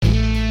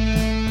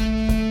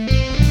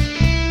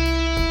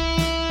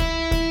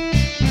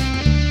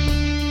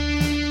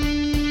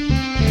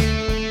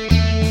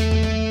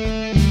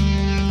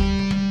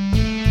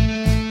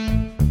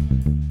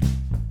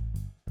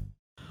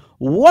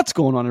What's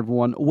going on,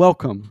 everyone?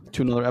 Welcome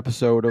to another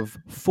episode of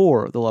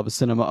For the Love of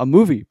Cinema, a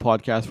movie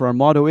podcast where our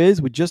motto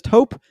is, we just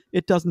hope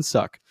it doesn't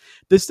suck.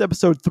 This is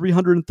episode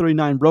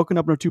 339, broken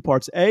up into two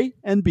parts, A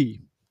and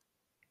B.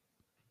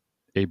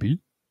 AB?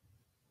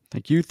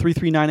 Thank you.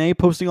 339A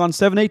posting on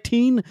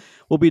 718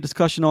 will be a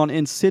discussion on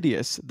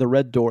Insidious, The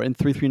Red Door, and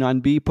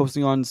 339B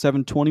posting on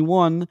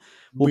 721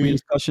 will be a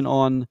discussion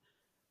on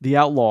The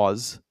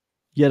Outlaws,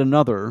 yet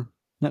another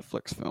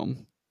Netflix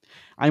film.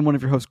 I'm one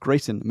of your hosts,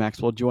 Grayson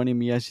Maxwell. Joining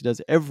me as he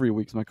does every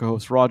week is my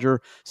co-host,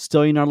 Roger.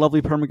 Still in our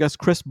lovely perma guest,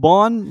 Chris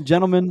Bond.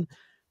 Gentlemen,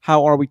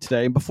 how are we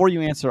today? And before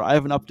you answer, I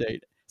have an update.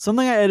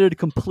 Something I edited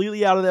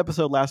completely out of the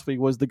episode last week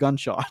was the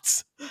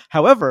gunshots.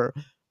 However,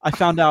 I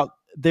found out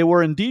they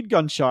were indeed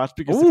gunshots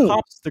because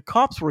the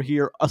cops were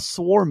here a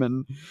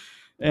swarming,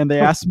 and they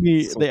asked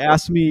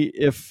me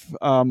if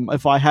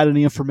I had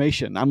any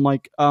information. I'm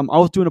like, I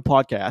was doing a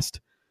podcast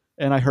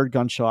and I heard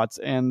gunshots,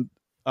 and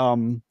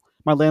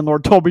my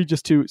landlord told me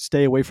just to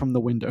stay away from the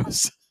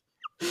windows.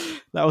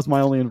 That was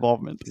my only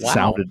involvement.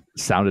 Wow.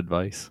 Sound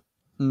advice.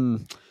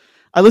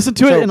 I listened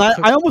to it, and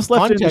I almost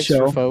left it in the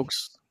show. For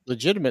folks,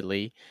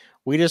 legitimately,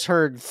 we just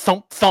heard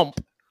thump,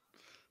 thump,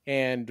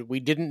 and we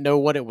didn't know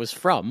what it was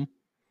from.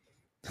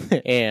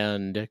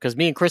 And because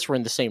me and Chris were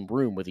in the same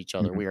room with each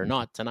other, we are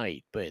not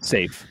tonight, but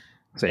safe,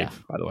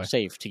 by the way,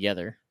 safe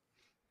together,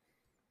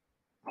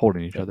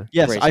 holding each other.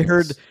 Yes, I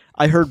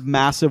heard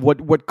massive.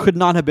 What could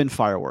not have been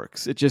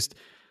fireworks. It just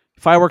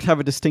fireworks have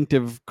a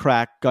distinctive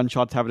crack.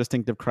 Gunshots have a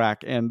distinctive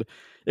crack, and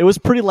it was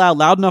pretty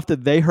loud enough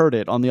that they heard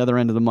it on the other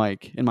end of the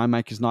mic. And my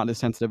mic is not as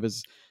sensitive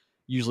as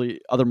usually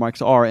other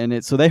mics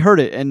are, so they heard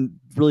it and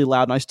really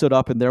loud. And I stood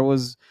up, and there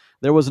was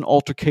an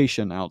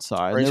altercation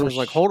outside. Grace was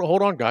like,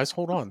 "Hold on, guys,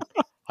 hold on."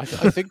 I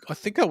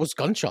think that was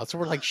gunshots. And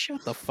we're like,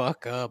 "Shut the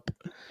fuck up!"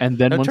 And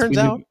then it turns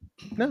out,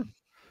 no,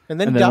 and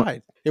then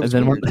died. And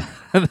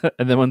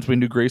then once we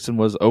knew Grayson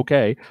was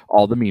okay,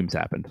 all the memes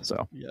happened.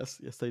 So yes,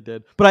 they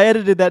did. But I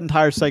edited that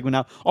entire segment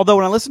out. Although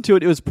when I listened to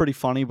it, it was pretty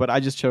funny. But I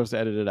just chose to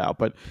edit it out.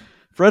 But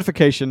for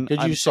edification,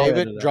 did you save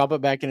it? Drop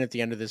it back in at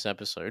the end of this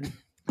episode.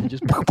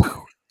 Just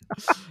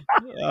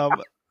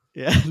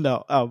yeah,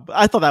 no.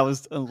 I thought that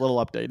was a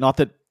little update. Not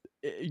that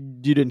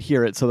you didn't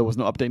hear it, so there was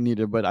no update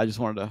needed. But I just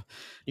wanted to.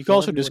 You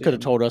also just could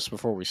have told us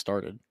before we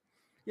started.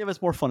 Yeah, but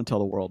it's more fun to tell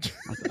the world.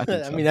 I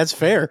think so. I mean, that's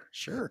fair.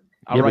 Sure.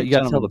 All right, you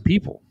got to tell the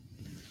people.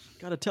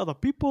 Got to tell the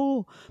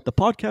people, the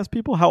podcast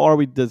people. How are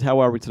we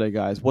today,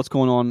 guys? What's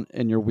going on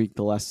in your week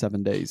the last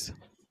 7 days?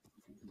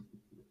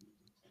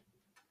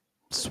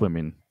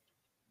 Swimming.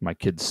 My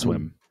kids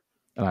swim,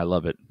 and I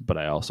love it, but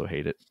I also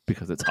hate it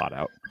because it's hot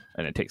out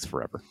and it takes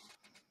forever.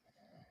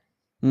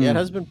 Yeah, it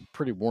has been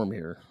pretty warm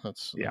here.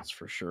 That's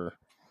for sure.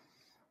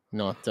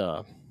 Not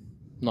the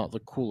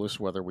coolest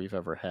weather we've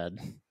ever had.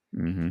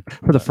 Mm-hmm.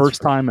 For the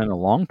first time in a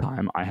long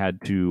time, I had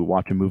to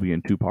watch a movie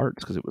in two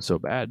parts because it was so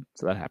bad.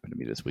 So that happened to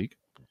me this week.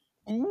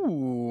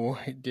 Ooh,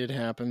 it did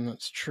happen.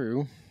 That's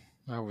true.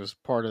 I was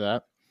part of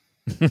that.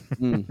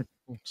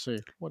 Let's see.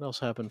 What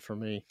else happened for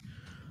me?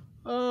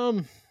 Not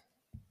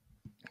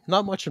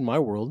much in my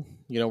world.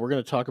 We're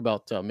going to talk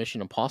about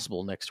Mission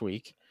Impossible next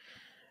week,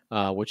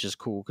 which is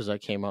cool because that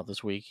came out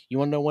this week. You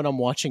want to know when I'm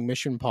watching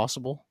Mission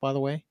Impossible, by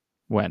the way?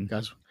 When?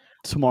 Guys,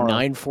 tomorrow.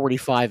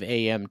 9:45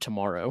 a.m.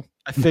 tomorrow.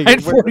 I figured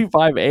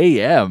 9:45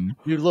 a.m.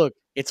 Dude, look,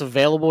 it's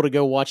available to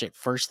go watch it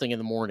first thing in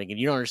the morning, and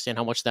you don't understand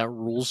how much that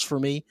rules for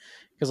me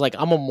because,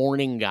 I'm a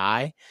morning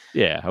guy.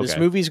 Yeah, okay. This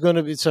movie's going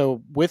to be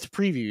with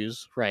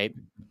previews, right?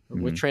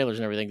 Mm-hmm. With trailers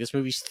and everything. This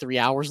movie's 3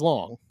 hours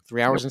long,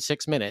 3 hours and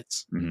 6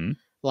 minutes. Mm-hmm.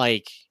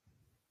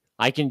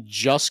 I can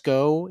just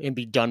go and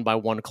be done by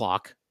 1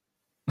 o'clock.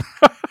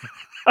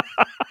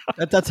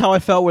 That's how I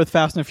felt with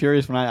Fast and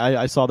Furious when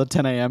I saw the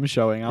 10 a.m.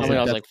 showing. I was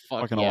like,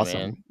 fuck fucking yeah, awesome.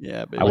 Man.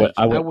 Yeah, but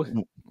I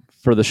went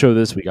for the show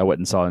this week. I went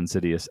and saw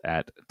Insidious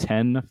at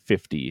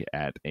 10:50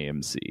 at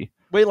AMC.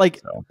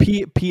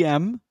 Wait,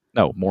 PM?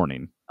 No,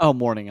 morning. Oh,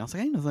 morning. I was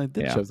like, I didn't know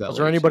that shows that. Was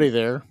there anybody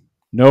there?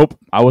 Nope.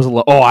 I was.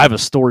 I have a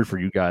story for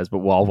you guys, but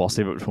I'll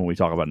save it when we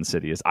talk about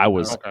Insidious. I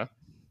was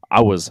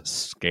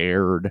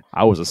scared.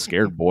 I was a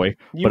scared boy.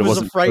 But it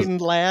wasn't a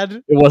frightened lad?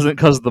 It wasn't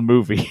because of the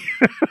movie.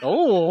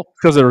 Oh.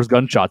 Because there was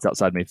gunshots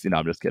outside me. No,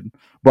 I'm just kidding.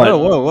 But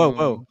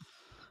whoa.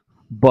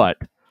 But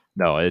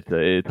no,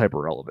 it's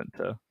hyper relevant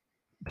to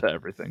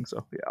everything.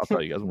 So yeah, I'll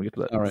tell you guys when we get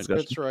to that. All right,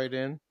 fits right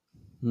in.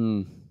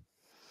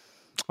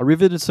 I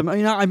revisited some.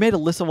 I made a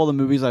list of all the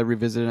movies I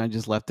revisited, and I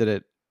just left it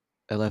at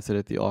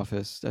the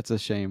office. That's a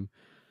shame.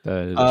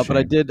 But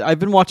I've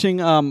been watching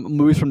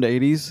movies from the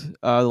 80s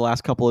the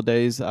last couple of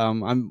days.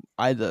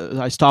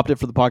 I stopped it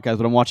for the podcast,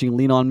 but I'm watching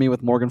Lean on Me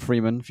with Morgan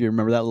Freeman. If you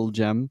remember that little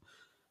gem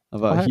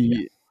of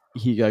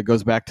he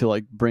goes back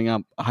to bring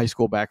up high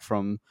school back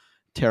from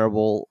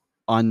terrible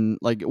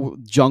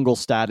jungle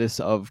status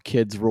of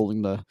kids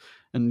ruling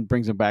and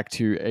brings them back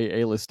to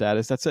A-list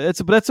status. That's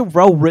a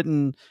well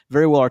written,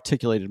 very well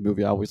articulated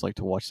movie. I always like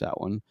to watch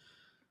that one.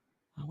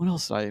 What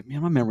else my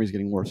memory's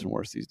getting worse and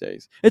worse these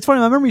days. It's funny,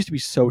 my memory used to be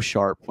so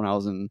sharp when I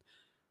was in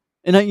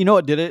And you know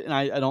what did it? And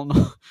I don't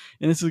know.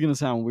 And this is gonna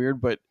sound weird,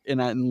 but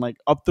in like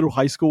up through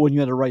high school when you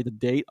had to write the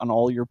date on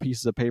all your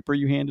pieces of paper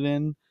you handed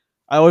in,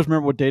 I always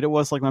remember what date it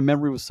was. Like my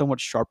memory was so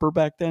much sharper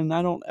back then. And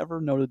I don't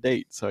ever know the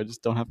date, so I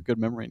just don't have a good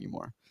memory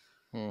anymore.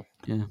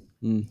 Yeah.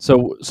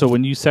 So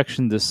when you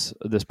section this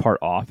part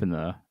off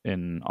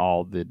in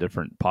all the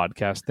different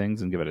podcast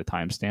things and give it a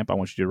timestamp, I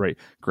want you to write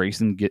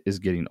Grayson is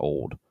getting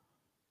old.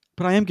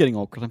 But I am getting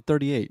old because I'm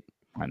 38.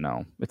 I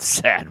know. It's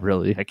sad,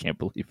 really. I can't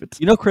believe it.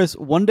 You know, Chris,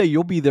 one day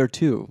you'll be there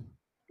too.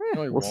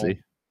 No, We'll see.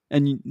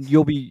 And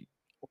you'll be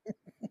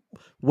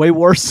way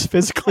worse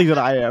physically than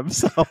I am.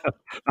 So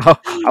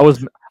I was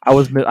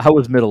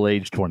middle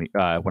aged when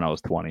I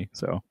was 20.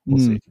 So we'll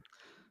see.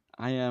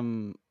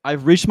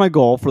 I've reached my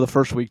goal for the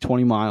first week,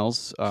 20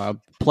 miles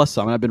plus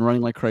some. I've been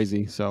running like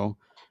crazy, so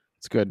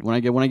it's good. When I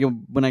get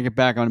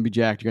back, I'm gonna be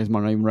jacked. You guys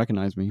might not even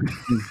recognize me.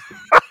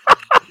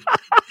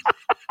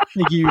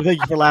 Thank you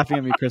for laughing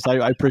at me, Chris.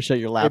 I appreciate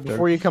your Hey, laughter.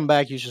 before you come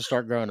back, you should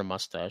start growing a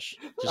mustache.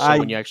 Just so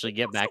when you actually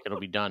get back, it'll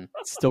be done.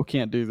 Still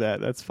can't do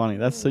that. That's funny.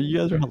 So you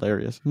guys are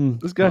hilarious.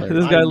 This guy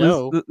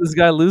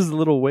loses a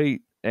little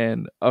weight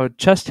and a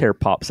chest hair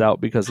pops out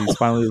because he's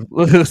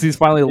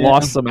finally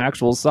lost some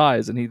actual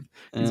size and he's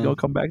gonna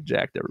come back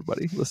jacked.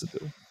 Everybody, listen to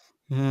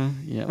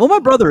him. Yeah. Well, my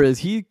brother is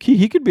he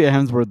could be a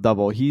Hemsworth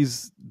double.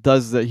 He's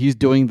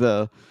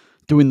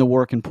doing the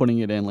work and putting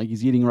it in. Like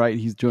he's eating right.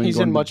 He's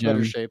in much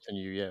better shape than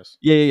you. Yes.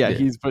 Yeah.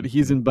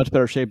 He's in much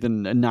better shape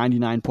than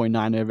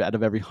 99.9 out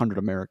of every 100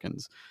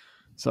 Americans.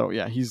 So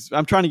yeah,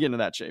 I'm trying to get into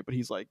that shape, but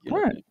he's like, you're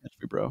never gonna catch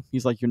me, bro.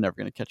 He's like, you're never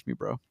gonna catch me,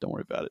 bro. Don't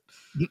worry about it.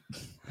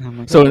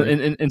 Like, so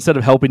instead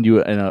of helping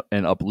you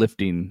and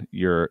uplifting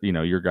your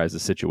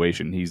guys'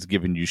 situation, he's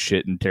giving you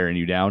shit and tearing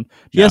you down.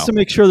 He has to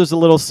make sure there's a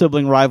little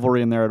sibling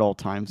rivalry in there at all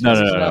times. No.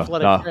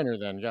 Athletic trainer,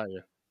 then got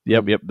you.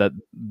 Yep.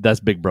 That's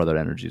big brother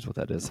energy is what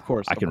that is. Of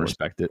course, I can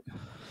respect it.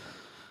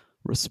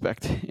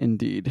 Respect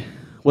indeed.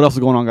 What else is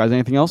going on, guys?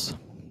 Anything else?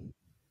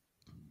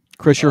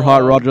 Chris, you're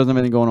hot. Roger doesn't have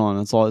anything going on.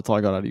 That's all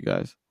I got out of you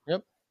guys.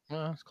 Yep.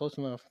 It's close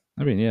enough.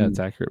 I mean, yeah, it's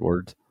accurate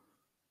words.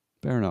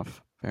 Fair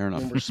enough.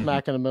 When we're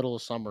smack in the middle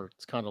of summer.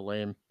 It's kind of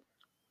lame.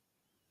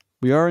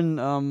 We are in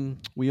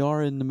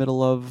the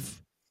middle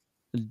of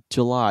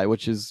July,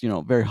 which is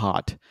very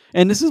hot,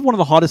 and this is one of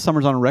the hottest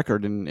summers on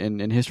record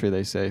in history.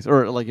 They say,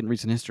 or like in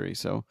recent history.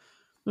 So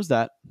there's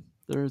that.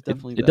 There's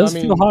definitely it does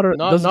feel hotter.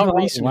 Not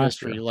recent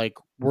history, like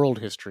world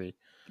history.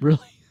 Really,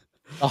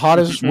 the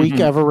hottest week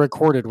ever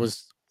recorded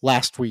was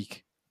last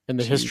week in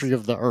the history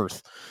of the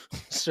Earth.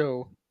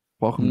 So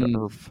welcome to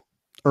Earth.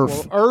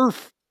 Well,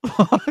 Earth.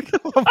 Welcome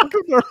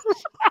to Earth.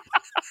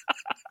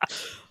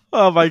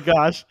 Oh my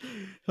gosh.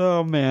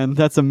 Oh man,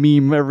 that's a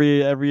meme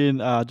every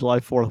July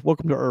 4th.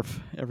 Welcome to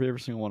Earth. Every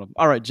single one of them.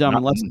 All right,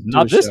 gentlemen, let's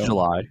not this show.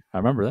 July. I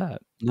remember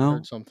that. No.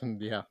 Heard something.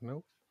 Yeah.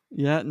 Nope.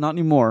 Yeah, not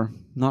anymore.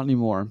 Not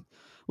anymore.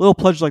 Little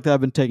pledges like that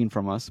have been taken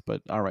from us,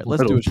 but all right,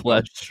 let's do a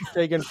pledge.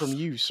 Taken from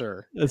you,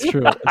 sir. That's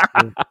true.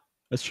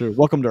 That's true.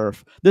 Welcome to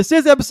Earth. This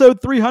is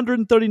episode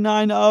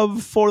 339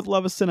 of Fourth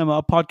Love of Cinema,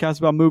 a podcast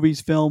about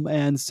movies, film,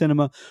 and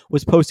cinema,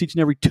 which posts each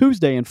and every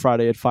Tuesday and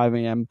Friday at 5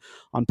 a.m.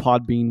 on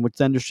Podbean, which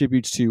then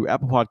distributes to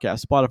Apple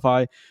Podcasts,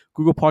 Spotify,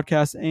 Google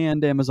Podcasts,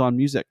 and Amazon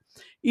Music.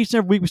 Each and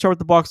every week, we start with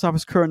the box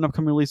office, current and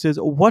upcoming releases,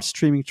 what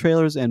streaming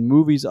trailers and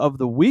movies of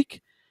the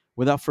week.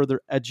 Without further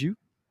ado,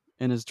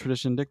 and as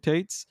tradition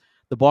dictates,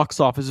 the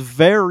box office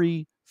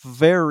very,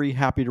 very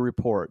happy to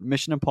report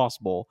Mission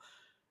Impossible,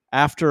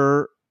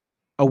 after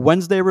a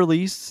Wednesday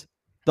release,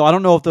 though I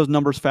don't know if those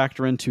numbers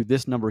factor into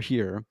this number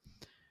here,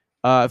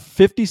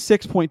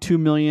 56.2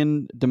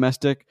 million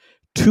domestic,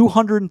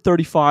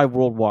 235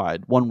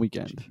 worldwide, one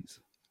weekend.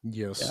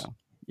 Yes.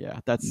 Yeah,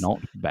 that's not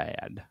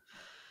bad.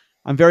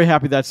 I'm very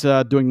happy that's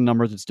doing the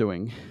numbers it's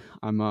doing.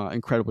 I'm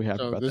incredibly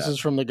happy about that. This is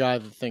from the guy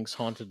that thinks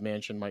Haunted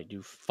Mansion might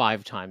do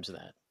 5 times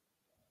that.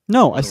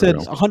 No, I said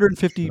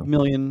 150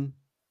 million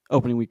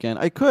opening weekend.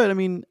 I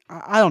mean,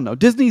 I don't know.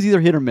 Disney's either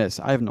hit or miss.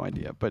 I have no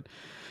idea. But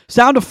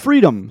Sound of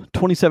Freedom,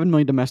 27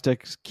 million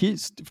domestic.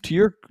 To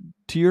your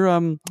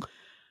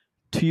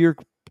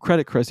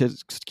credit, Chris,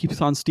 it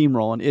keeps on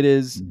steamrolling. It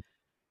is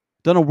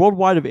done a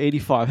worldwide of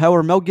 85.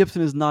 However, Mel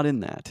Gibson is not in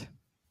that.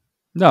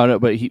 No,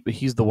 but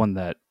he's the one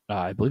that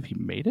I believe he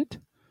made it.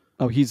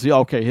 Oh, he's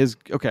okay.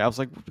 I was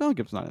like, Mel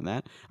Gibson's not in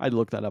that. I'd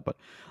look that up, but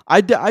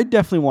I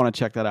definitely want to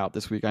check that out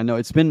this week. I know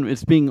it's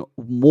being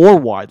more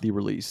widely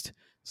released,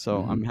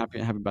 so I'm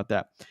happy about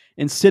that.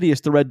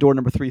 Insidious, The Red Door,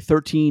 number 3,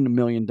 13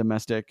 million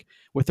domestic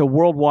with a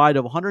worldwide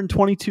of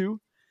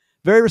 122.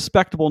 Very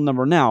respectable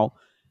number. Now,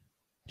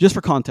 just for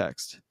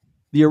context,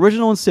 the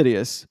original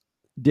Insidious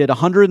did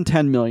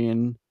 110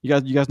 million. You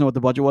guys know what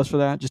the budget was for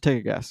that? Just take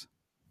a guess.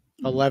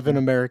 $11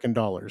 American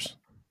dollars.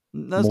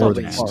 That's not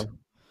that far.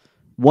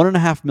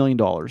 $1.5 million.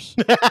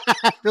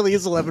 Really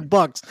is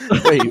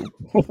 $11.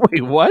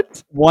 Wait,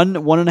 what?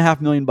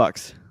 $1.5 million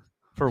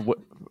for what?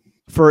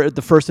 For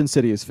the first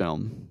Insidious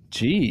film.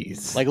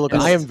 Jeez. Like, look,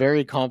 I am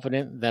very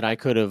confident that I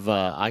could have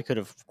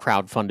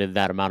crowdfunded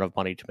that amount of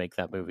money to make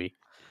that movie.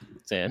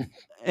 It's in.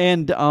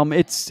 And I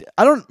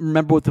don't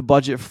remember what the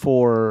budget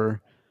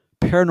for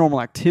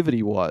Paranormal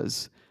Activity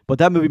was, But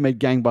that movie made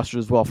gangbusters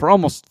as well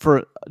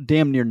for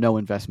damn near no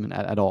investment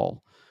at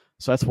all.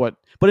 So that's what.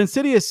 But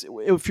Insidious,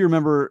 if you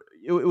remember,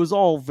 it was a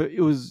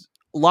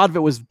lot of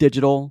it was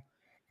digital.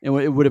 It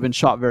would have been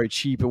shot very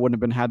cheap. It wouldn't have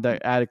been had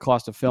that added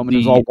cost of film, and it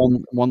was all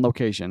one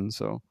location.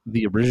 So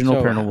the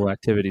original Paranormal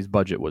Activities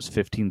budget was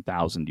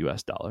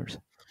 $15,000.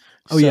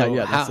 Oh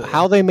yeah.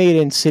 How they made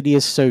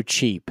Insidious so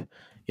cheap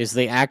is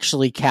they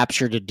actually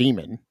captured a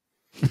demon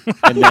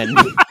and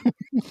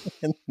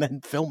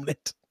then filmed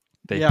it.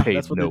 They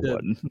paid no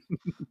one.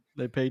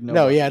 They paid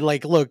no one. Yeah,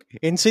 like, look,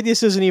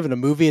 Insidious isn't even a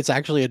movie. It's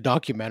actually a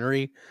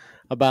documentary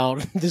about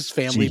this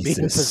family being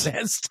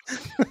possessed.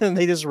 And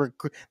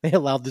they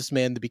allowed this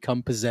man to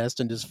become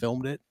possessed and just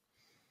filmed it.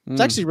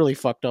 It's actually really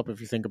fucked up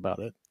if you think about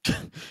it.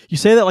 You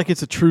say that like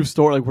it's a true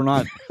story. Like we're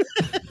not...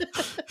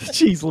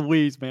 Jeez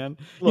Louise, man.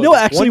 Look,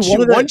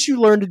 once you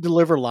learn to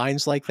deliver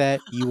lines like that,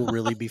 you will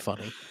really be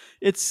funny.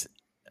 It's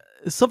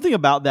something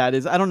about that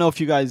is, I don't know if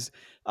you guys...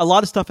 A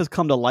lot of stuff has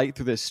come to light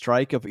through this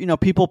strike of,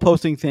 people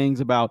posting things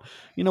about,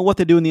 what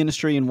they do in the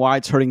industry and why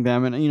it's hurting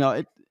them.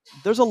 And,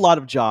 there's a lot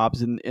of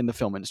jobs in the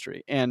film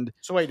industry. And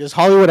so wait, does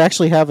Hollywood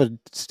actually have a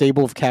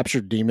stable of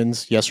captured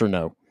demons? Yes or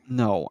no?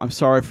 No. I'm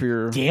sorry for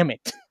your... Damn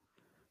it.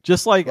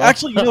 Just like,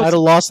 actually, I'd have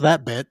lost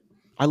that bit.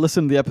 I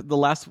listened to the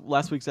last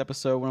week's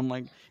episode when I'm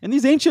like, in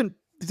these ancient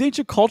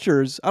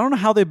cultures, I don't know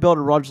how they built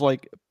a Roger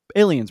like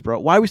aliens, bro.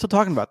 Why are we still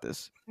talking about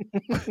this?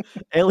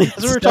 Aliens.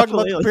 We were talking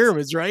about the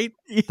pyramids, right?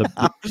 Yeah.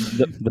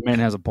 The man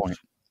has a point.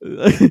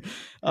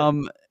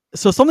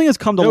 So something has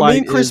come to light. Me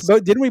and Chris,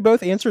 didn't we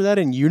both answer that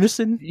in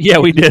unison? Yeah,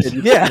 we did.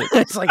 Yeah,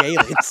 it's like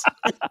aliens.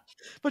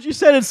 But you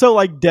said it so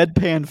like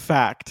deadpan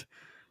fact,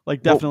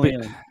 like definitely.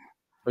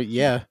 But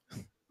yeah.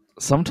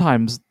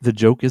 Sometimes the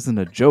joke isn't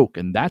a joke,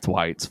 and that's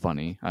why it's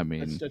funny. I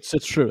mean,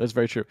 it's true. That's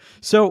very true.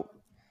 So,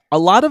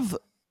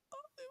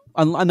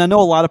 and I know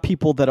a lot of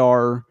people that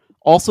are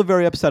also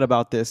very upset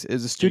about this.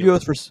 Is the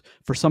studios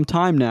for some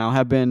time now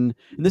have been,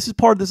 and this is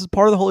part of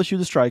the whole issue of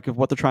the strike of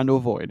what they're trying to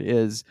avoid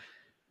is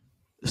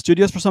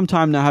studios for some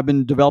time now have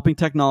been developing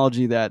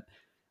technology that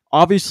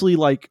obviously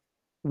like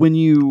when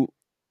you.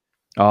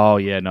 Oh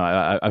yeah, no,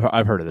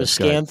 I've heard of this.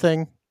 The scan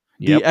thing.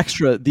 The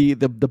extra, the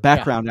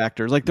background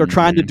actors, like they're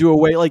trying to do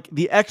away, like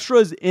the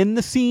extras in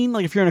the scene.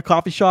 Like if you're in a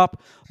coffee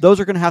shop, those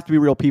are going to have to be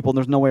real people, and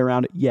there's no way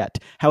around it yet.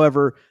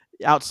 However,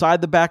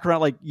 outside the background,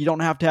 like you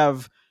don't have to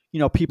have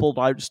people,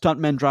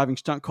 stuntmen driving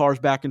stunt cars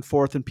back and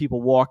forth, and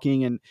people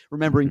walking and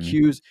remembering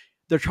cues.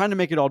 They're trying to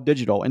make it all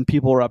digital, and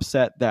people are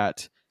upset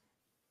that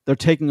they're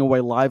taking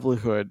away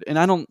livelihood. And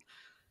I don't.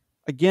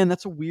 Again,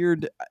 that's a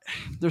weird.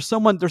 There's so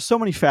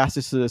many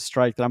facets to this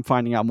strike that I'm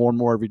finding out more and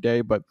more every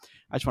day. But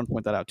I just want to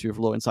point that out too for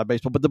a little inside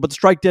baseball. But the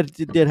strike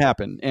did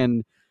happen,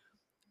 and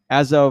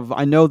as of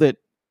I know that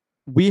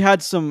we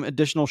had some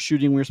additional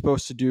shooting we were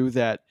supposed to do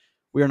that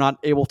we are not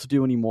able to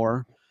do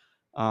anymore.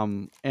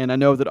 And I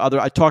know that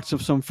I talked to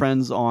some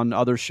friends on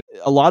other.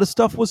 A lot of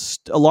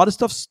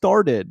stuff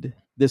started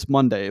this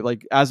Monday.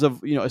 Like as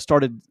of it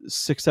started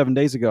 6-7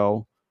 days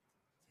ago,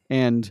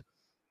 and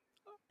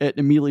it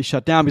immediately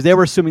shut down because they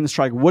were assuming the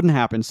strike wouldn't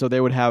happen. So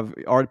they would have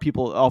our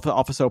people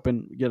office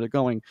open, get it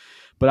going.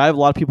 But I have a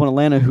lot of people in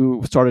Atlanta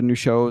who started new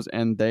shows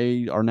and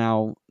they are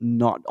now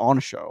not on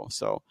a show.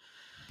 So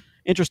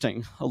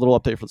interesting, a little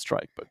update for the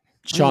strike. But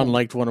John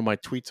liked one of my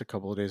tweets a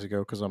couple of days ago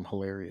because I'm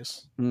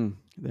hilarious.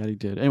 That he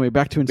did. Anyway,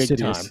 back to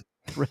Insidious.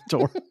 Red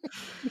Door.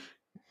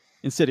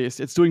 Insidious.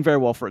 It's doing very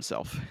well for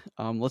itself.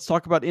 Let's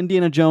talk about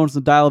Indiana Jones,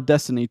 The Dial of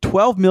Destiny.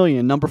 12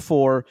 million, number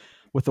 4.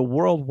 With a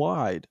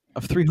worldwide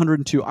of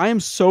 302. I am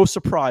so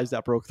surprised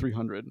that broke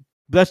 300.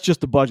 That's just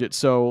the budget.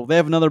 So they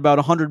have another about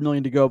 100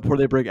 million to go before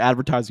they break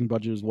advertising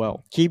budget as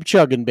well. Keep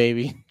chugging,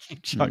 baby.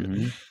 Keep chugging.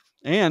 Mm-hmm.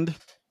 And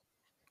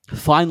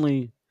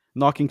finally,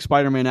 knocking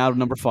Spider-Man out of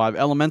number 5.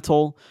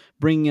 Elemental,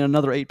 bringing in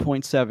another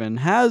 8.7,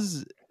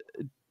 has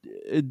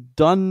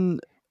done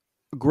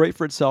great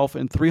for itself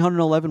in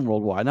 311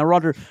 worldwide. Now,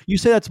 Roger, you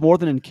say that's more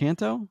than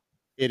Encanto?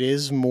 It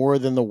is more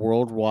than the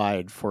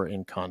worldwide for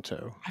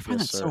Encanto. I find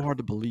that so hard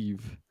to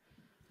believe.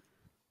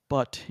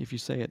 But if you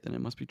say it, then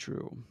it must be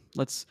true.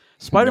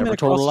 Spider-Man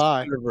Across the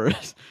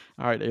Spider-Verse.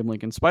 All right, Abe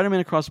Lincoln. Spider-Man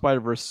Across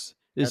Spider-Verse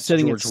is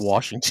sitting George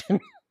Washington.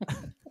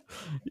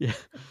 Yeah.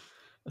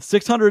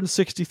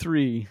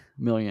 663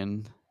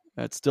 million.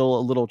 That's still a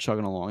little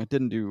chugging along. It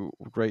didn't do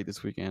great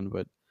this weekend,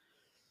 but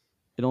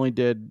it only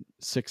did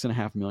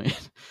 6.5 million.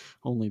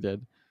 Only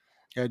did.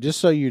 Yeah, just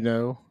so you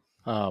know,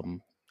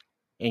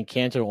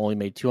 Encanto only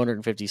made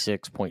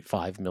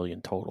 256.5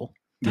 million total.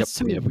 That's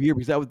so weird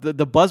because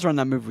the buzz around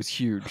that movie was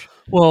huge.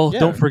 Well,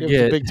 don't forget,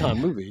 it was a big time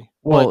movie.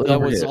 Well,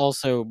 that was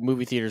also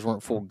movie theaters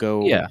weren't full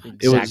go. Yeah,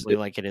 exactly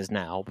like it is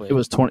now. But it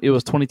was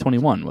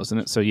 2021,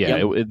 wasn't it? So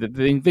yeah,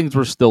 things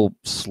were still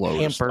slow,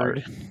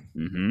 hampered.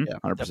 Mm-hmm. Yeah,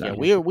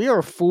 100%. Yeah, we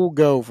are full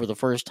go for the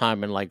first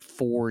time in like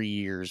 4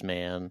 years,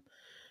 man.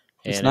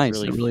 And it's nice.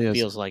 It really is.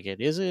 feels like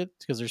it. Is it?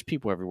 Because there's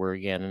people everywhere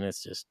again, and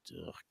it's just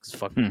it's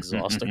fucking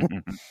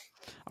exhausting.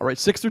 All right,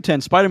 6 through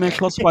 10. Spider-Man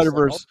Across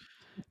Spider-Verse,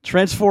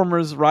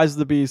 Transformers, Rise of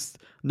the Beast,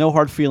 No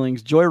Hard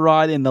Feelings,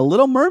 Joyride, and The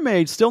Little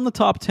Mermaid, still in the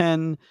top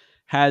 10,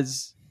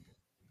 has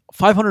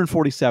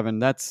 547.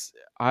 That's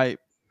I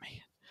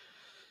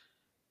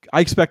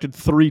expected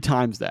 3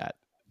 times that.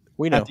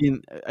 We know. At the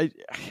end,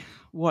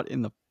 what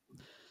in the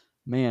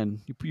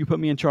man? You put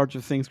me in charge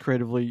of things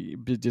creatively,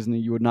 Disney.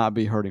 You would not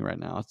be hurting right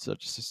now. So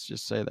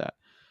just say that.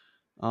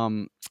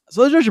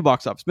 So there's your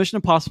box office: Mission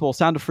Impossible,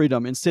 Sound of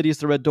Freedom, Insidious,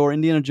 The Red Door,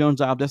 Indiana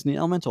Jones, Eye of Destiny,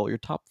 Elemental. Your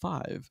top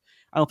 5.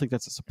 I don't think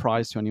that's a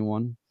surprise to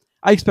anyone.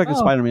 I expected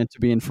Spider-Man to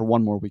be in for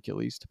one more week at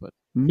least, but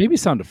maybe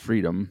Sound of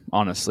Freedom,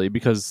 honestly,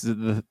 because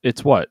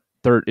it's what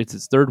third. It's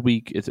its third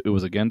week. It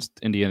was against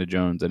Indiana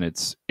Jones, and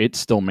it's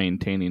still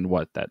maintaining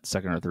that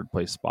second or third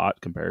place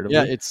spot comparatively.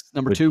 Yeah, it's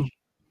number 2.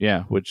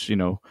 Yeah, which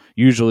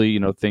usually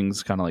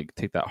things kind of like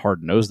take that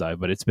hard nosedive,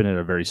 but it's been at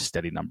a very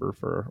steady number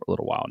for a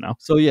little while now.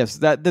 So yes,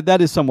 that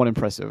is somewhat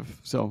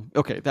impressive. So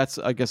okay, that's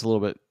I guess a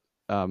little bit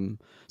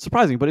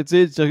surprising, but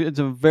it's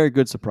a very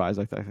good surprise.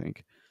 I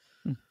think.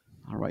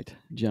 All right,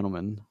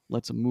 gentlemen,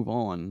 let's move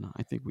on.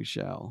 I think we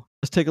shall.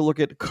 Let's take a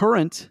look at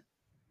current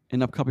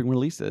and upcoming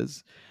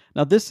releases.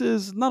 Now, this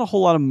is not a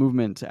whole lot of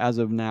movement as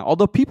of now,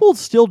 although people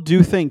still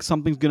do think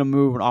something's going to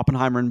move in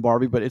Oppenheimer and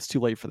Barbie, but it's too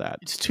late for that.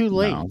 It's too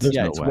late. No,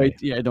 it's way.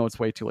 It's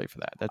way too late for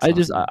that.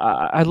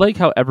 I like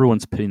how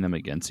everyone's pitting them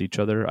against each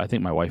other. I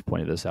think my wife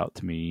pointed this out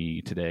to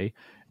me today,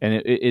 and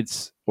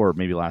it's or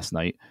maybe last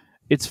night.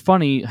 It's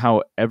funny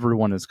how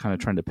everyone is kind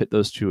of trying to pit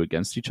those two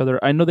against each other.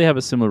 I know they have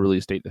a similar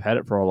release date; they've had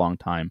it for a long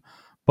time,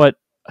 but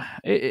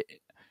it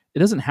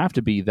doesn't have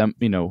to be them,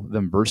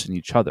 them versing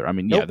each other. I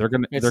mean, nope. Yeah, they're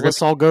gonna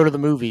let's all go to the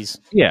movies.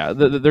 Yeah,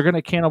 they're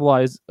gonna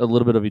cannibalize a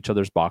little bit of each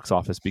other's box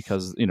office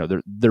because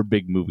they're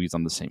big movies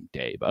on the same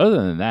day. But other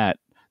than that,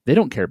 they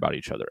don't care about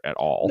each other at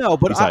all. No,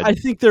 but I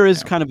think there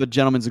is kind of a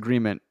gentleman's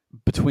agreement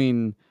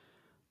between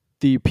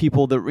the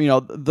people that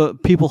the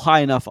people high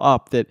enough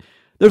up that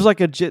there's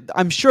like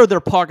I'm sure their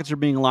pockets are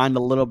being lined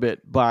a little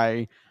bit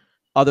by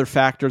other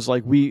factors,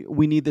 like we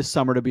need this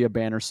summer to be a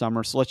banner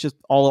summer, so let's just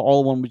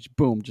all one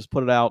boom, just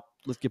put it out.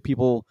 Let's get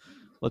people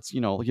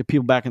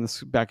back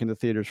into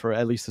theaters for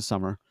at least the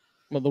summer.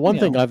 Well, the one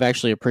thing I've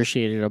actually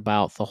appreciated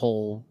about the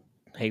whole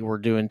hey, we're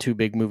doing 2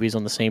 big movies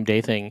on the same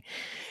day thing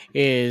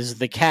is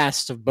the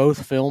cast of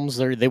both films.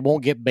 They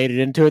won't get baited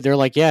into it. They're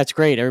like, yeah, it's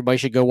great. Everybody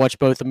should go watch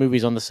both the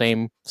movies on the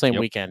same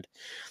weekend.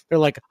 They're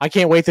like, I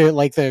can't wait to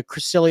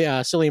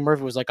Cillian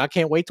Murphy was like, I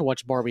can't wait to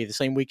watch Barbie the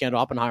same weekend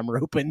Oppenheimer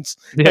opens.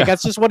 Yeah. Like,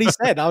 that's just what he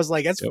said. I was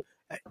like,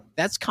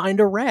 that's kind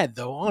of rad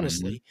though,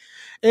 honestly.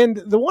 Mm-hmm.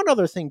 And the one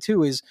other thing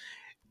too is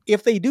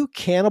if they do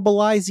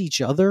cannibalize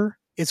each other,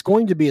 it's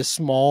going to be a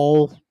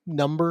small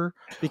number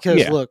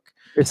because look,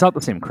 it's not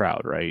the same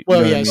crowd, right?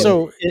 Well, yeah.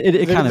 So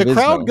the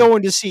crowd is,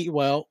 going to see,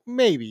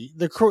 maybe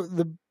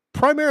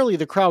primarily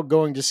the crowd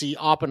going to see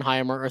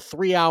Oppenheimer, a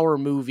 3-hour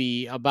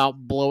movie about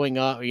blowing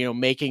up,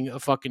 making a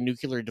fucking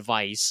nuclear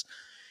device,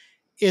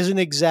 isn't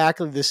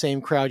exactly the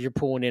same crowd you're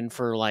pulling in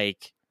for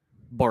like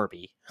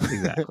Barbie.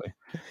 Exactly.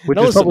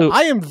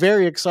 I am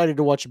very excited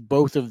to watch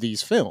both of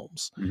these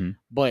films,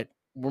 but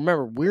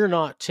remember, we're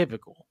not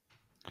typical.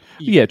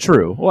 Yeah,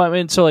 true. Well,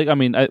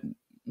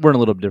 we're in a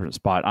little different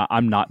spot.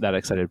 I'm not that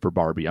excited for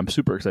Barbie. I'm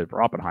super excited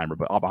for Oppenheimer,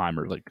 but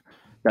Oppenheimer, like,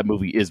 that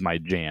movie is my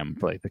jam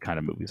for like the kind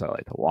of movies I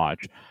like to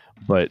watch.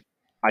 But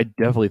I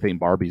definitely think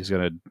Barbie is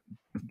going to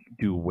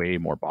do way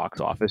more box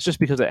office just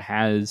because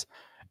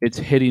it's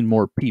hitting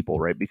more people,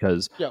 right?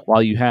 Because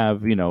while you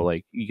have,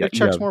 it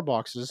checks more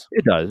boxes.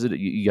 It does.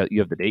 You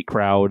have the date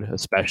crowd,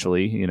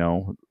 especially, it's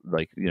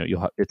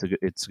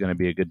going to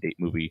be a good date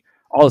movie.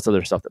 All this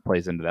other stuff that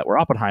plays into that. Where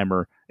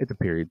Oppenheimer, it's a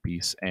period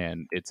piece,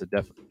 and it's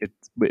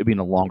being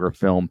a longer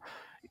film.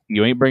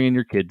 You ain't bringing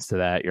your kids to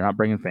that. You're not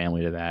bringing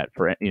family to that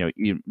for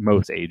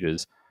most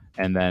ages.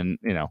 And then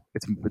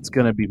it's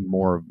going to be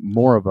more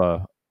of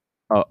a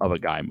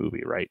guy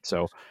movie, right?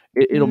 So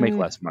it'll make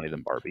less money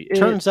than Barbie.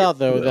 Turns out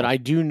though that I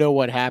do know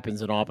what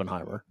happens in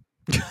Oppenheimer.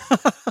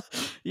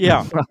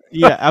 Yeah,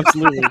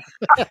 absolutely.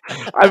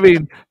 I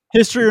mean,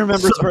 history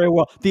remembers very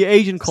well. The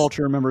Asian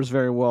culture remembers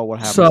very well what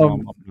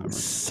happens.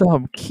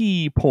 Some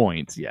key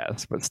points,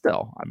 yes, but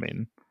still, I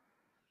mean,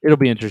 it'll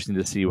be interesting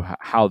to see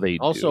how they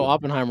also, do.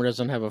 Oppenheimer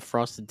doesn't have a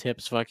Frosted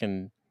Tips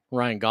fucking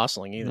Ryan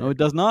Gosling either. No, it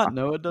does not.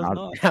 No, it does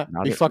not. It'd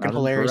be fucking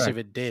hilarious if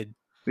it did.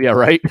 Yeah,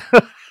 right?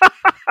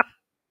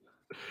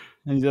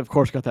 And he's, of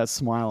course, got that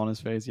smile on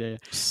his face. Yeah.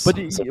 But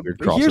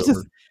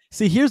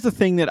here's the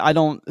thing that I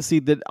don't see,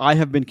 that I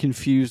have been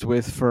confused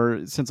with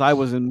since I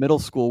was in middle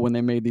school when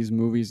they made these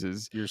movies,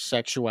 is your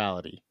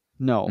sexuality.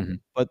 No,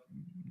 but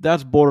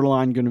that's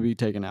borderline going to be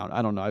taken out.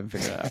 I don't know. I haven't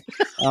figured that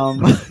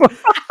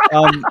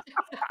out.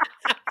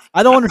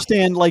 I don't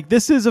understand. Like,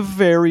 this is an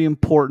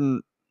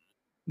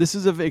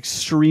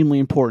extremely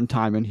important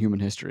time in human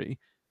history.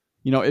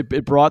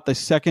 It brought the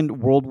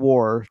Second World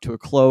War to a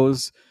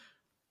close.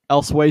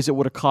 Elsewise, it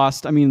would have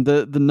cost. I mean,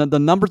 the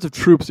numbers of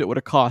troops it would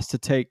have cost to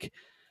take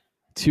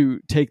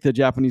the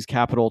Japanese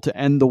capital, to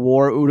end the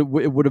war. It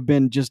would have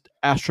been just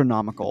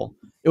astronomical.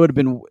 It would have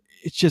been.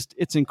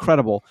 It's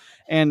incredible,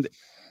 and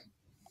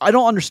I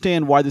don't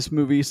understand why this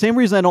movie. Same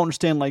reason I don't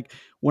understand, like,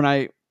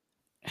 when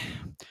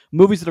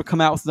movies that have come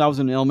out since I was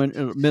in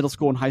middle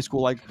school and high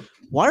school, like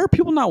why are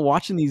people not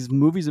watching these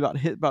movies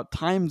about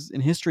times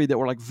in history that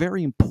were like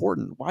very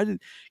important? Why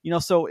did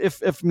so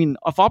if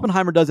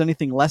Oppenheimer does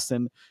anything less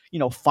than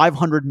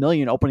 500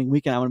 million opening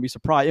weekend, I'm going to be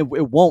surprised.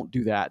 It won't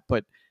do that,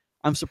 but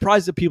I'm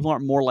surprised that people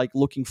aren't more like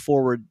looking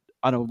forward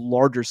on a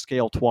larger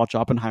scale to watch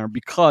Oppenheimer,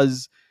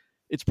 because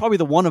it's probably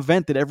the one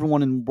event that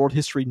everyone in world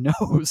history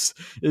knows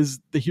is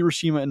the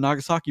Hiroshima and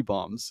Nagasaki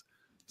bombs.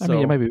 I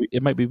mean,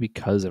 it might be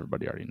because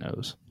everybody already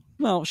knows.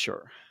 Well,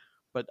 sure,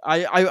 but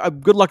I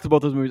good luck to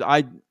both those movies.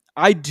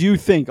 I do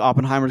think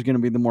Oppenheimer is going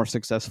to be the more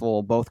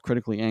successful, both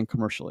critically and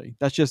commercially.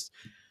 That's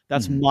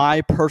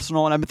my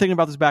personal, and I've been thinking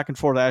about this back and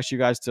forth. I asked you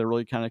guys to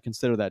really kind of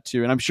consider that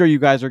too, and I'm sure you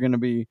guys are going to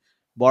be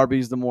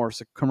Barbie's the more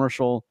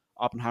commercial,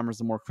 Oppenheimer's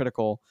the more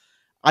critical.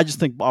 I just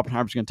think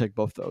Oppenheimer's going to take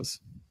both those.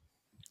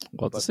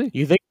 Well, let's see.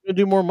 You think you're going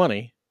to do more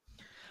money?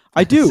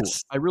 I do.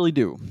 I really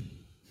do.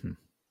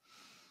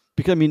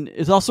 Because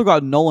it's also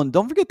got Nolan.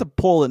 Don't forget the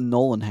pull that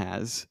Nolan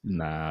has.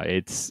 Nah,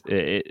 it's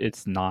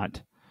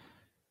not.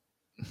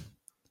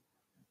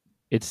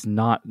 It's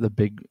not the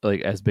big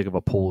as big of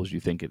a pull as you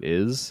think it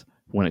is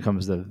when it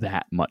comes to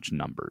that much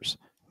numbers,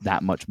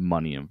 that much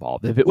money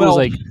involved. If it was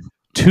like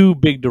two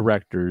big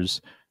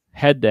directors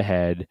head to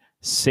head,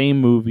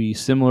 same movie,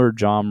 similar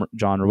genre,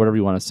 whatever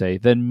you want to say,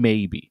 then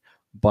maybe.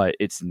 But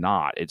it's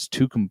not. It's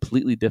two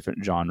completely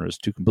different genres,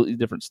 two completely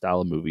different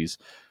style of movies,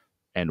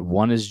 and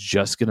one is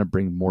just going to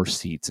bring more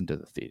seats into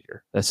the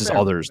theater. That's just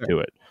all there is to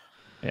it.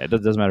 Yeah, it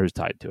doesn't matter who's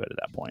tied to it at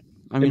that point.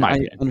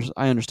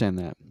 I understand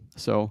that.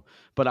 So,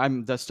 but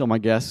that's still my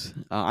guess.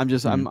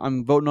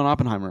 I'm voting on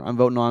Oppenheimer. I'm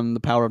voting on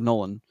the power of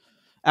Nolan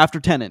after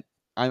Tenet.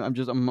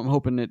 I'm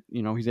hoping that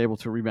he's able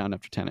to rebound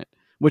after Tenet,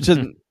 which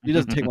he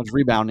doesn't take much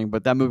rebounding,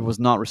 but that movie was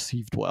not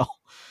received well.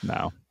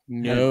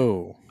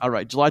 No. All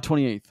right, July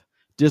 28th.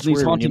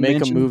 Disney's Haunted Mansion. You make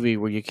Mansion. a movie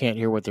where you can't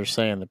hear what they're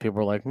saying, the people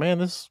are like, "Man,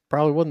 this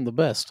probably wasn't the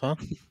best, huh?"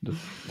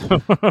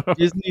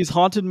 Disney's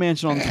Haunted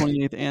Mansion on the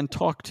 28th and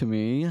Talk to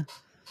Me.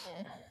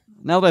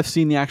 Now that I've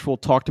seen the actual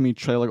Talk to Me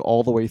trailer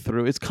all the way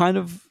through, it's kind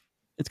of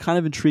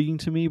intriguing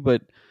to me.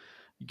 But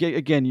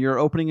again, you're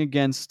opening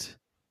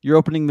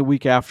the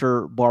week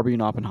after Barbie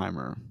and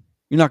Oppenheimer.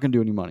 You're not going to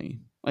do any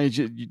money. You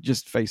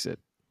just face it.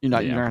 You're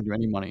not going to do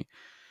any money.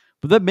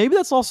 But maybe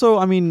that's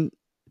also,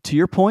 to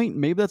your point,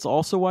 maybe that's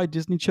also why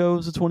Disney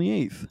chose the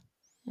 28th.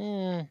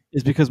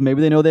 Is because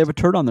maybe they know they have a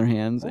turd on their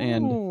hands,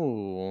 and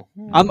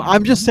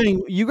I'm just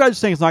saying, you guys are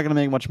saying it's not going to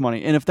make much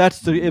money, and if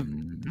that's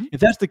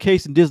the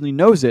case and Disney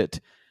knows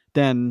it,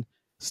 then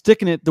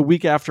sticking it the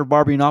week after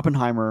Barbie and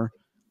Oppenheimer,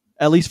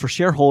 at least for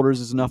shareholders,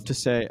 is enough to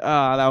say,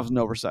 that was an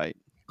oversight.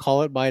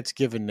 Call it by its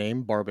given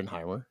name,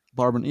 Barbenheimer.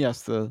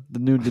 Yes, the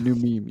new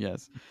meme.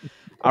 Yes.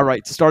 All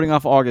right, starting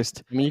off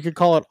August. You could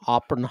call it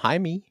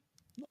Oppenheimer.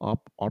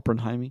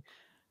 Oppenheimer.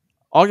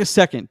 August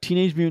 2nd,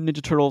 Teenage Mutant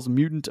Ninja Turtles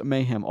Mutant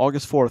Mayhem.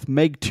 August 4th,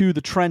 Meg 2,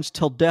 The Trench,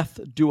 Till Death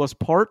Do Us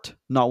Part.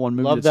 Not one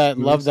movie.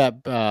 Love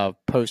that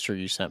poster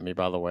you sent me,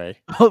 by the way.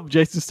 Oh,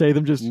 Jason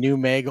Statham just... New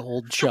Meg,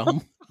 old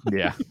chum.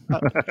 Yeah.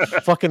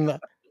 Fucking...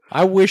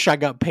 I wish I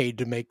got paid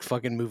to make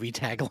fucking movie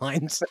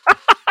taglines.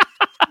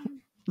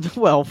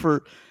 Well,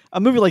 for a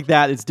movie like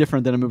that, it's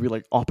different than a movie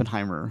like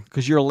Oppenheimer,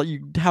 because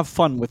you have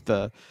fun with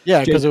the...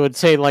 Yeah, because it would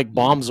say like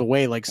bombs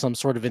away like some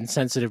sort of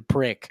insensitive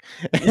prick.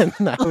 And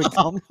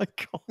oh my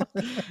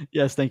god!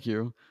 Yes, thank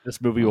you.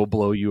 This movie will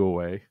blow you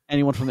away.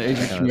 Anyone from the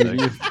Asian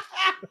community?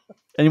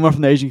 Anyone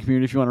from the Asian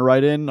community, if you want to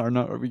write in,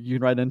 or you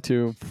can write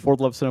into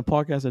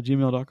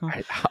fourthlovecinepodcast@gmail.com.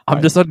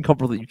 I'm just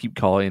uncomfortable that you keep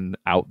calling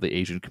out the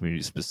Asian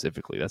community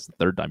specifically. That's the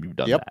third time you've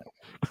done that.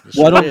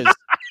 Well, I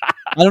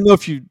don't know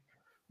if you...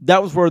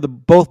 That was where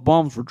both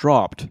bombs were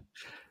dropped.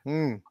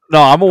 No,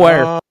 I'm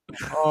aware.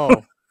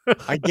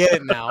 I get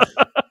it now.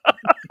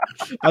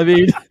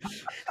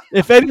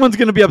 If anyone's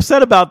going to be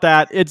upset about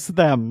that, it's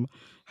them.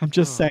 I'm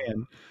just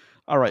saying.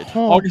 All right,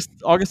 August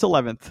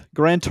 11th,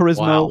 Gran Turismo.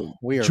 Wow,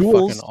 we are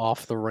Jules. fucking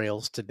off the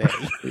rails today.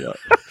 Yeah.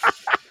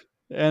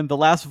 And The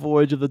Last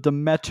Voyage of the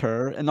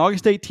Demeter. And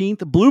August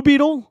 18th, Blue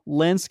Beetle,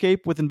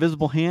 Landscape with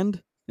Invisible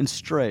Hand, and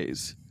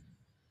Strays.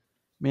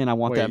 Man, I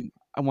want that.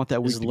 I want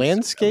that. Is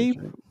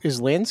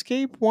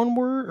landscape one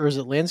word, or is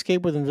it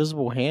landscape with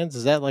invisible hands?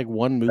 Is that like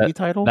one movie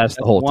title? That's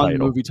the whole one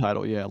title. Movie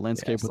title. Yeah,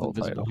 landscape with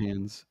invisible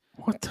hands.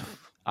 What the?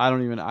 I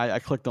don't even. I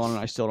clicked on it.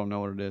 I still don't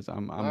know what it is.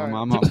 I'm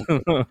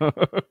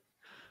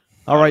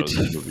All right.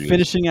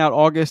 Finishing out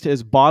August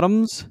is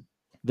Bottoms,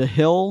 The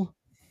Hill,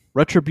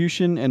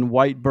 Retribution, and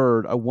White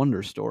Bird: A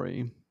Wonder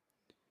Story.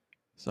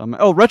 So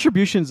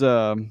Retribution's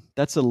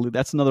that's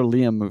another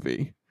Liam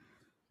movie.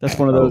 That's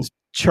one of those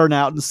churn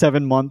out in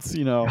 7 months,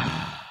 I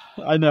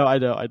know.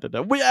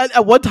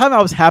 At one time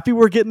I was happy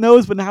we're getting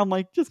those, but now I'm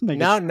like, just make it.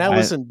 Now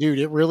listen, dude,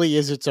 it really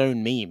is its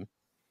own meme.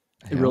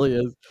 It really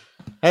is.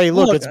 Hey,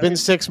 look, it's been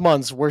 6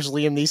 months. Where's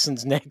Liam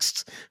Neeson's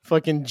next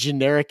fucking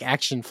generic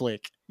action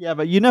flick? Yeah,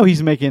 but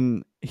he's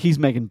making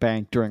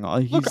bank during all.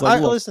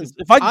 Listen,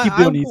 if I can keep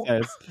doing what he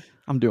says,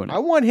 I'm doing it. I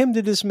want him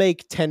to just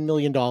make $10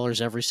 million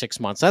every 6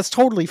 months. That's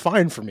totally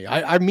fine for me.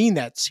 I mean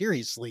that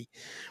seriously.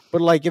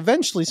 But like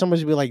eventually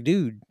somebody's gonna be like,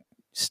 dude,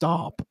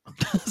 stop.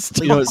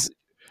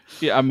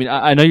 Yeah, I mean,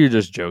 I know you're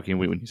just joking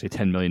when you say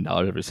 $10 million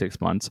every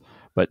 6 months,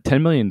 but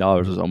 $10 million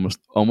is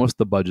almost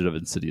the budget of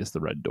Insidious: The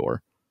Red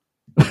Door.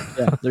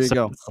 Yeah, there you So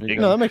go. it's There you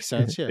No, go. that makes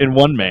sense. Yeah. in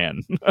one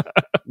man.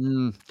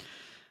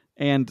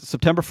 And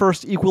September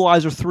 1st,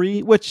 Equalizer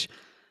 3, which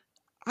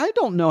I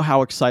don't know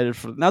how excited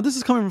for. Now, this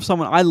is coming from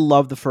someone, I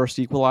love the first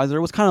Equalizer.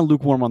 It was kind of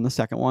lukewarm on the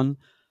second one.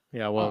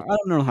 Yeah, well, I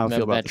don't know how I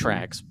feel about that this one.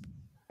 tracks.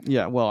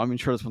 Yeah, well, I'm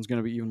sure this one's going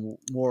to be even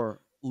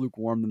more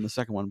lukewarm than the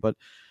second one. But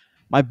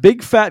my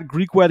Big Fat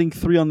Greek Wedding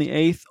 3 on the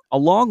 8th,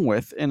 along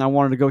with, and I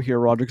wanted to go here,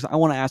 Roger, because I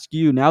want to ask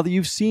you, now that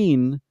you've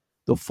seen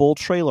the full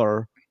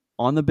trailer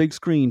on the big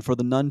screen for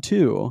The Nun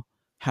 2,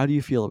 how do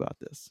you feel about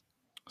this?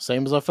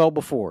 Same as I felt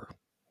before.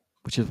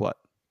 Which is what?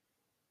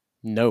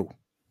 No.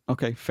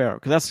 Okay, fair.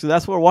 Because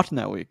that's what we're watching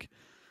that week.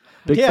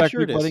 Big Fat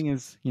Greek Wedding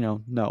is,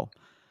 no.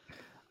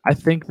 I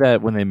think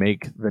that when they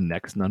make the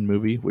next Nun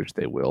movie, which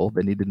they will,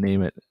 they need to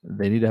name it.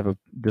 They need to have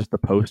just the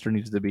poster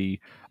needs to be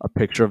a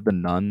picture of the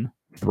nun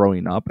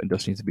throwing up, and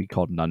just needs to be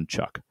called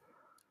Nunchuck.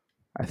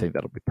 I think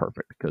that'll be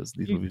perfect because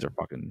these movies are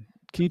fucking.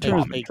 Can you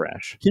turn his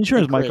trash? Can you turn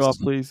his mic Chris, off,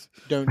 please?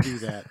 Don't do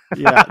that.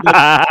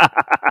 Yeah,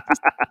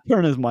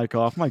 turn his mic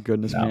off. My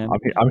goodness, man.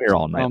 I'm here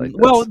all night. Like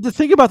well, the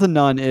thing about the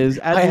Nun is,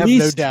 I have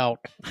no doubt.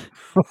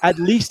 At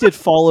least it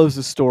follows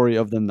the story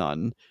of the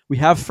nun. We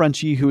have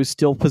Frenchie, who is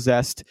still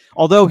possessed,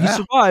 although he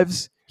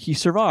survives. He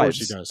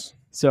survives. Of course he does.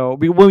 So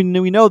we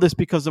know this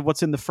because of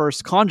what's in the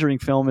first Conjuring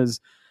film. Is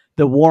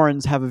the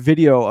Warrens have a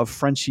video of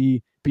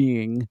Frenchie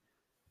being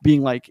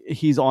like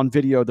he's on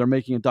video. They're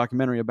making a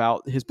documentary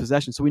about his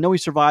possession, so we know he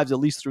survives at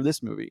least through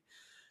this movie.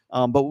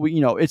 But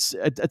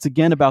it's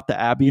again about the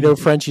Abbey.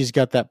 Frenchie's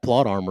got that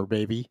plot armor,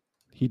 baby.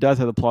 He does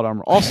have the plot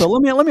armor. Also,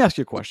 let me ask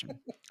you a question.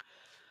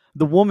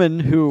 The woman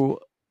who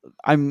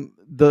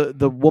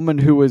the woman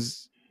who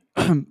was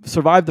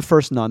survived the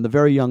first nun, the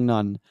very young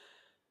nun,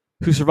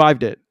 who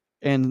survived it,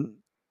 and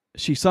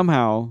she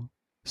somehow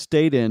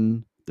stayed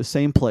in the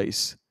same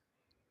place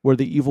where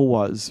the evil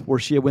was, where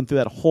she went through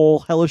that whole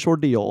hellish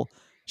ordeal.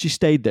 She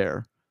stayed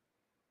there.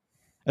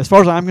 As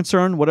far as I'm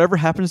concerned, whatever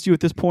happens to you at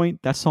this point,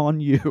 that's on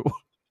you.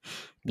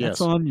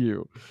 That's on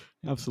you.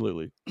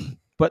 Absolutely.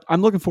 But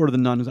I'm looking forward to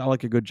the nun because I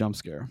like a good jump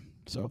scare.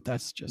 So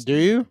that's just. Do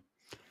you?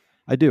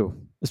 I do,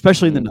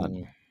 especially in the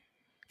nun.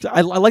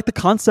 I like the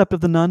concept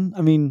of the nun.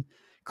 I mean,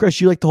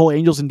 Chris, you like the whole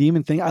angels and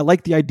demon thing. I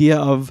like the idea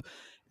of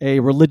a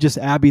religious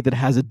abbey that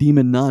has a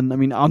demon nun. I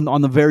mean,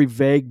 on the very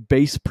vague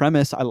base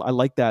premise, I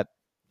like that.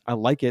 I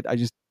like it.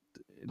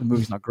 The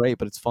movie's not great,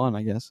 but it's fun,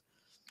 I guess.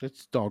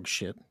 It's dog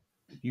shit.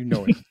 You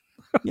know it.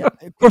 Yeah,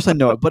 of course I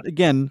know it. But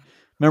again,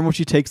 remember when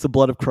she takes the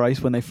blood of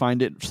Christ when they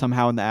find it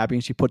somehow in the abbey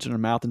and she puts it in her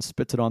mouth and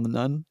spits it on the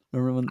nun?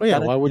 Remember when? Oh yeah,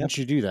 why wouldn't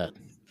you do that?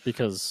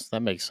 Because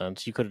that makes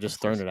sense. You could have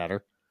just thrown it at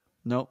her.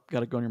 Nope,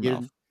 got to go in your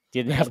mouth.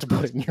 You didn't have to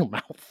put it in your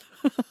mouth.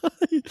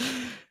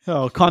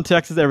 Oh,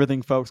 context is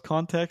everything, folks.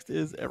 Context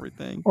is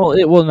everything. Well,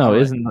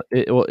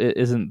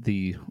 isn't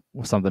the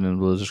something in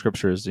religious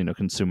scriptures,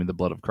 consuming the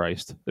blood of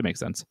Christ? It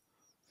makes sense.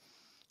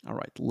 All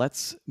right,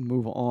 let's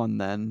move on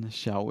then,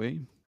 shall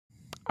we?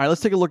 All right, let's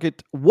take a look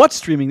at what's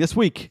streaming this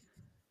week.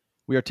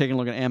 We are taking a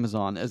look at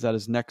Amazon as that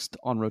is next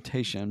on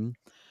rotation.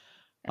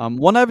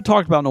 One I haven't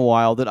talked about in a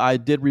while that I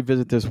did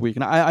revisit this week,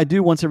 and I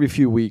do once every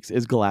few weeks,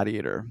 is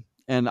Gladiator.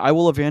 And I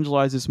will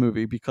evangelize this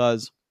movie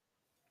because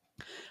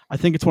I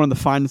think it's one of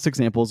the finest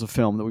examples of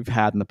film that we've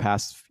had in the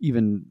past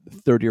even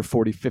 30 or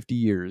 40, 50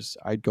 years.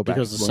 I'd go back.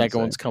 Because the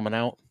second one's coming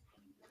out?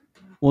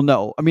 Well,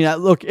 no. I mean,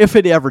 look, if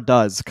it ever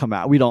does come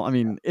out,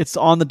 it's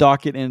on the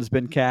docket and it's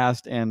been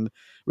cast and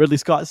Ridley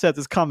Scott says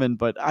it's coming,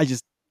 but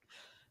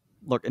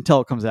look,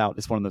 until it comes out,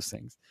 it's one of those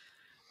things.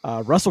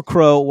 Russell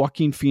Crowe,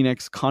 Joaquin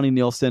Phoenix, Connie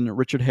Nielsen,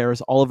 Richard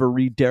Harris, Oliver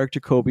Reed, Derek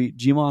Jacobi,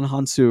 Jimon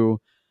Hansu,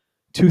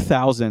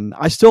 2000.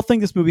 I still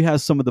think this movie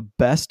has some of the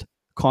best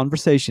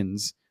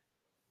conversations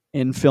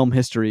in film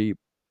history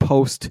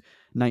post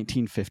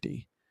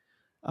 1950.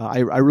 I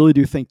really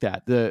do think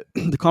that the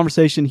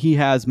conversation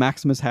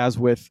Maximus has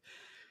with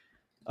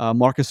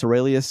Marcus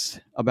Aurelius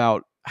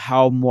about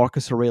how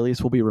Marcus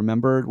Aurelius will be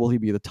remembered. Will he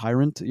be the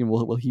tyrant?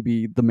 Will he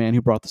be the man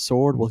who brought the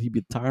sword? Will he be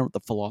the tyrant, the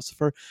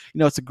philosopher?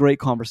 It's a great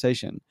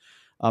conversation.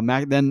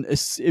 Then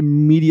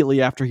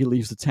immediately after he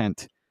leaves the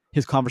tent,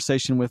 his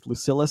conversation with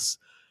Lucilius,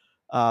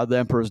 the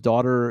emperor's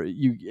daughter,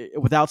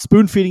 without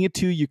spoon feeding it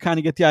to you, kind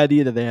of get the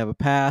idea that they have a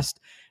past,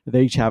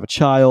 they each have a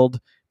child,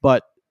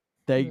 but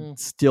they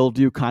still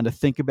do kind of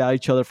think about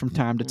each other from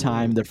time to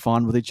time. They're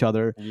fond with each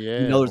other.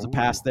 Yeah. There's a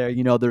past there.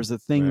 There's a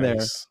thing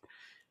there.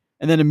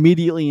 And then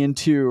immediately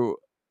into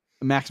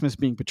Maximus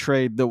being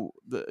betrayed, the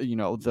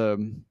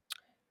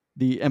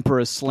emperor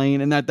is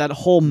slain, and that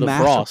whole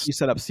masterfully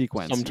set up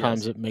sequence.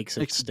 Sometimes it makes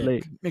it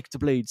stick. Makes the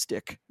blade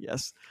stick.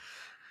 Yes.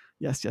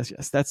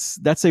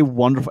 That's a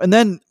wonderful. And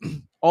then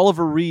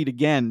Oliver Reed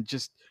again,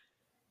 just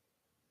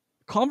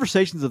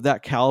conversations of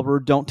that caliber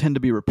don't tend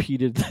to be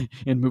repeated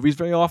in movies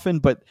very often.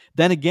 But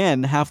then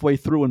again, halfway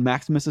through, when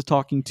Maximus is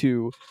talking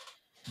to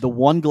the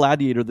one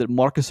gladiator that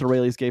Marcus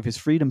Aurelius gave his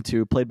freedom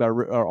to, played by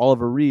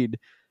Oliver Reed,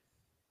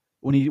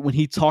 when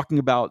he's talking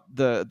about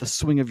the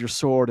swing of your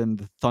sword and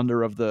the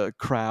thunder of the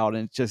crowd,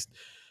 and it's just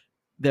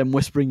them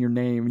whispering your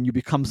name and you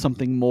become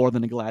something more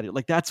than a gladiator.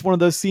 Like that's one of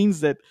those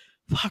scenes that,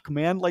 fuck,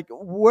 man. Like,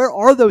 where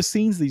are those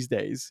scenes these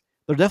days?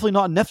 They're definitely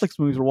not Netflix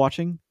movies we're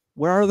watching.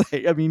 Where are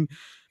they? I mean,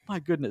 my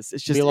goodness,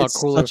 it's It'd just be a lot it's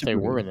cooler if such a they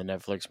movie. were in the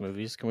Netflix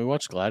movies. Can we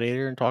watch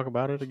Gladiator and talk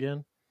about it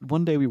again?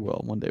 One day we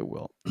will. One day we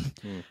will.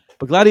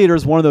 But Gladiator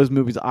is one of those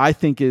movies I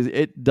think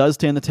it does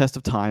stand the test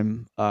of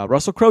time.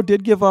 Russell Crowe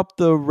did give up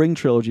the Ring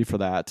trilogy for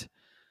that,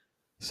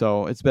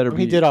 so it's better.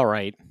 He did all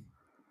right.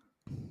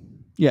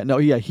 Yeah, no,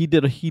 yeah, he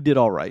did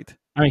all right.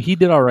 I mean, he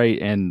did all right,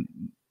 and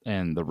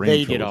the Ring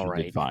They trilogy did all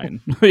right. fine.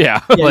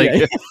 Yeah, yeah,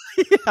 like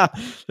yeah,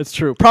 that's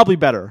true. Probably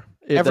better.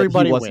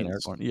 Everybody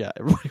wins. Yeah,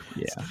 everybody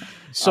wins. Yeah.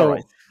 So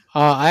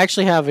I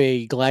actually have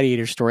a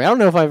Gladiator story. I don't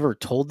know if I've ever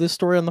told this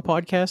story on the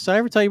podcast. Did I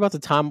ever tell you about the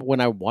time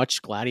when I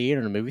watched Gladiator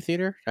in a movie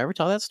theater? Did I ever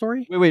tell that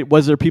story? Wait.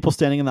 Was there people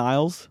standing in the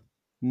aisles?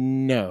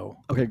 No.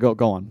 Okay, go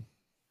on.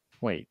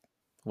 Wait.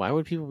 Why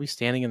would people be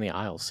standing in the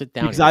aisles? Sit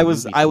down. Because that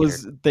was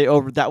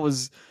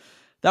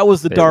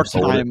the dark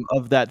time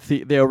of that. They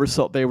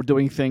oversold. They were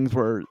doing things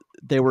where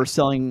they were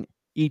selling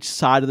each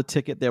side of the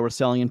ticket. They were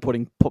selling and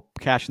putting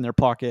cash in their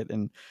pocket.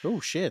 And oh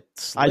shit,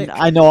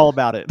 I know all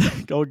about it.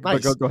 Go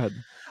ahead.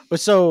 But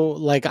so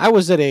like I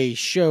was at a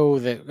show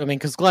that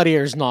because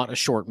Gladiator is not a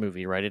short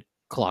movie, right? It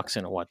clocks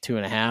in at what 2.5, two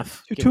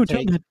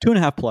and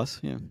a half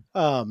plus.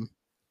 Yeah.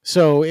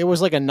 So it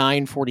was like a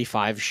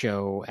 9:45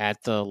 show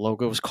at the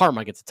logo. It was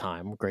Carmike at the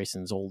time,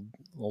 Grayson's old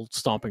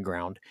stomping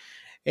ground,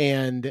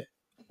 and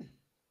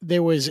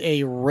there was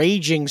a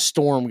raging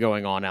storm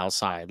going on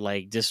outside,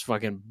 like this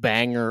fucking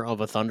banger of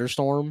a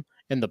thunderstorm,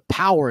 and the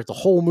power at the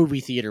whole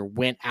movie theater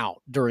went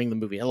out during the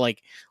movie,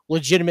 like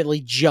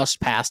legitimately just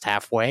past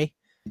halfway.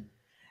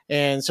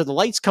 And so the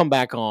lights come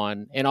back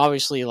on, and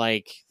obviously,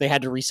 like, they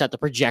had to reset the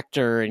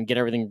projector and get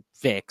everything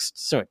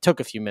fixed. So it took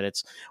a few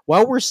minutes.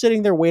 While we're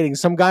sitting there waiting,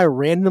 some guy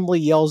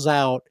randomly yells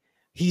out,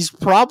 "He's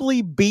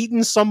probably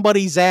beating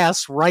somebody's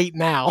ass right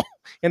now."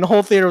 And the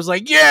whole theater was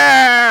like,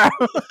 "Yeah!"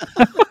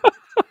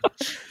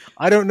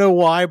 I don't know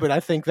why, but I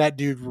think that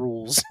dude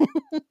rules.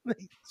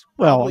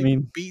 Well, I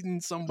mean, beating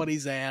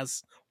somebody's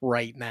ass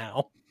right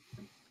now.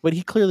 But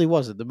he clearly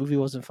wasn't. The movie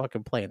wasn't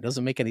fucking playing. It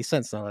doesn't make any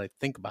sense now that I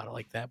think about it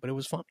like that, but it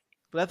was funny.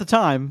 But at the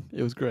time,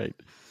 it was great.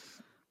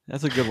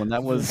 That's a good one.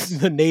 That was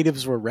the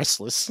natives were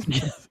restless.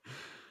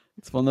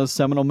 It's one of those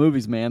seminal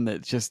movies, man.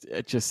 That just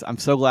I'm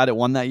so glad it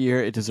won that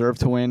year. It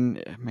deserved to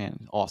win.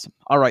 Man, awesome.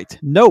 All right,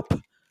 Nope.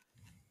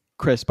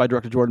 Chris by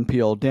director Jordan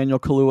Peele, Daniel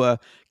Kaluuya,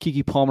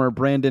 Keke Palmer,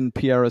 Brandon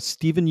Pereira,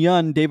 Stephen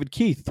Yeun, David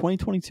Keith,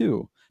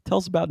 2022. Tell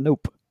us about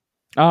Nope.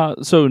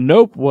 So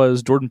Nope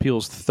was Jordan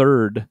Peele's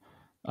third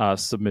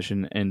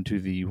submission into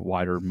the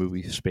wider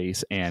movie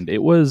space, and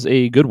it was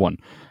a good one.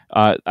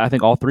 I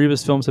think all three of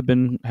his films have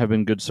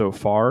been good so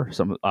far.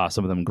 Some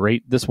of them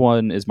great. This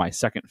one is my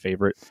second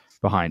favorite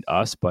behind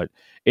Us, but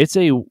it's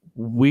a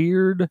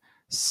weird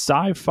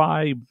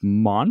sci-fi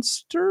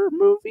monster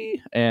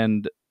movie,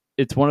 and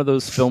it's one of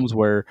those films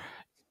where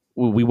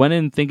we went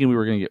in thinking we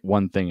were going to get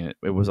one thing, and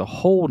it was a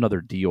whole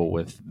nother deal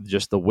with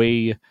just the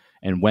way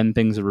and when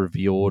things are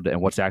revealed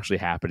and what's actually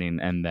happening,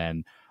 and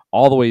then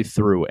all the way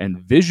through. And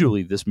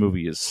visually, this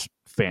movie is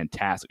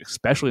fantastic,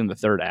 especially in the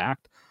third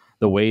act.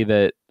 The way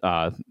that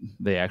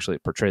they actually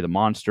portray the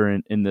monster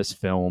in this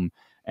film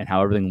and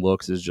how everything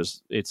looks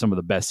is it's some of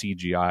the best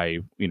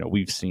CGI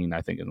we've seen,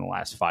 I think, in the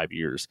last 5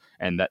 years,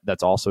 and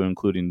that's also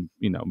including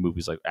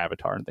movies like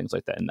Avatar and things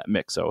like that in that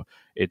mix. So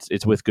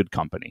it's with good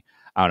company.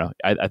 I don't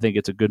know. I think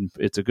it's a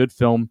good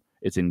film.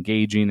 It's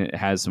engaging. It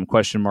has some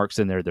question marks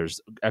in there.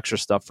 There's extra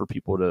stuff for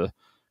people to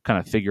kind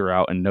of figure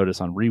out and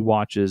notice on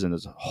rewatches, and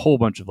there's a whole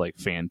bunch of like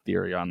fan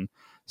theory on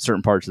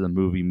certain parts of the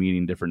movie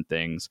meaning different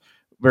things.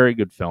 Very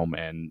good film,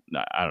 and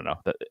I don't know.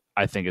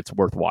 I think it's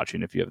worth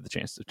watching if you have the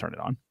chance to turn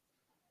it on.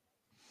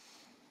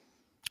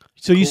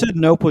 So you said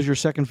Nope was your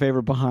second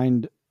favorite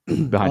behind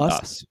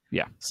Us?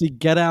 Yeah. See,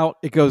 Get Out.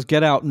 It goes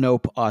Get Out,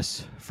 Nope,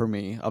 Us for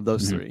me of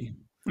those three.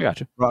 I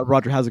gotcha.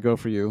 Roger, how's it go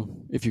for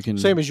you? If you can,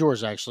 same as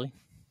yours, actually.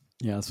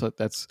 Yeah, so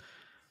that's.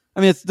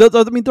 I mean, they're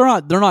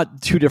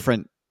not too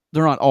different.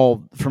 They're not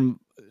all from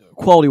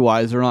quality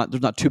wise.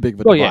 There's not too big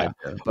of a divide.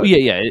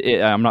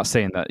 Yeah. I'm not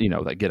saying that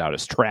that Get Out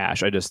is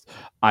trash.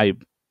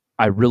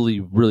 I really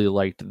really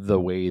liked the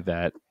way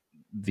that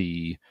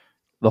the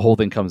whole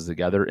thing comes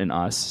together in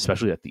Us,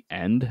 especially at the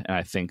end. And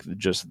I think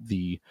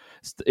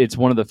it's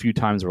one of the few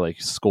times where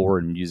like score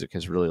and music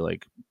has really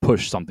like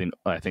pushed something,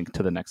 I think,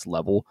 to the next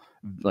level,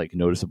 like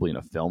noticeably in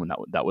a film. And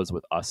that was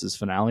with Us's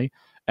finale.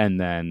 And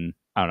then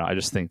I don't know. I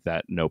just think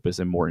that Nope is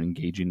a more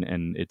engaging,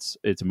 and it's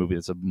a movie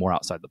that's more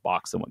outside the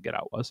box than what Get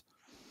Out was.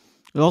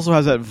 It also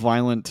has that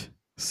violent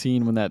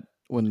scene when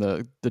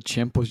the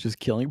chimp was just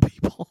killing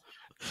people.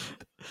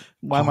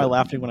 Why am I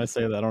laughing when I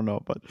say that? I don't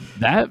know, but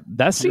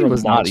that scene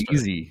was not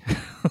easy.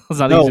 It was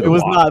not easy. It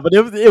was not, but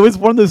it was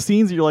one of those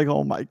scenes where you're like,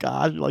 oh my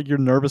god, like you're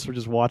nervous for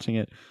just watching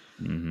it.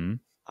 Mm-hmm.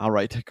 All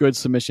right, good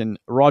submission,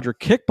 Roger.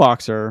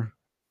 Kickboxer.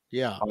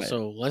 Yeah, right.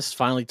 So let's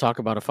finally talk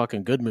about a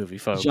fucking good movie,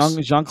 folks.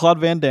 Jean-Claude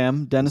Van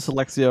Damme, Dennis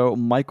Alexio,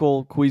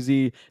 Michael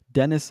Cuisi,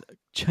 Dennis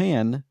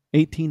Chan,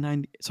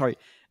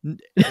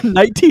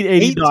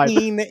 1989.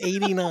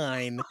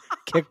 1889,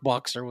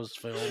 Kickboxer was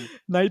filmed.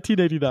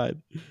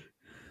 1989.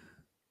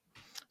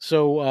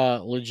 So,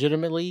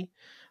 legitimately,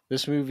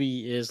 this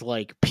movie is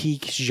like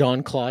peak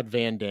Jean-Claude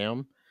Van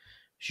Damme.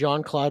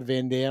 Jean-Claude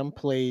Van Damme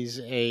plays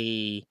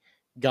a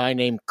guy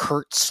named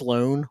Kurt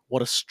Sloan.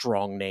 What a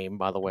strong name,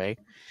 by the way.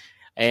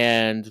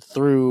 And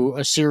through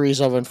a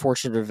series of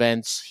unfortunate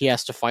events, he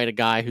has to fight a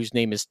guy whose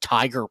name is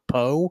Tiger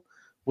Poe,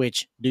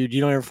 which, dude, you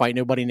don't ever fight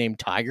nobody named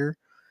Tiger.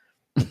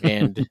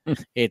 And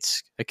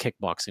it's a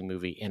kickboxing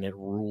movie, and it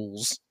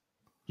rules.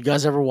 You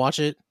guys ever watch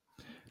it?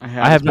 I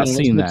have not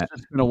seen that.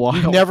 It's been a while.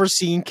 You've never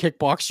seen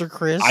Kickboxer,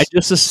 Chris? I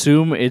just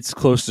assume it's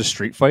close to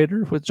Street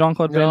Fighter with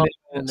Jean-Claude Van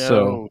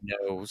Damme.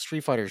 No.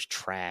 Street Fighter's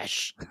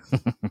trash.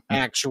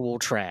 Actual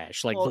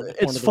trash. Like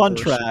it's fun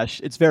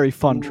trash. It's very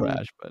fun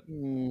trash. But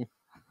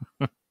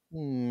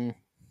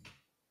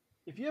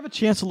if you have a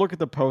chance to look at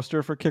the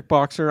poster for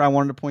Kickboxer, I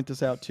wanted to point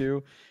this out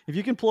too. If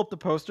you can pull up the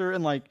poster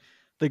and like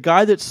the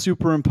guy that's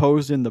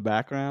superimposed in the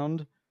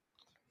background,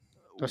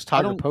 that's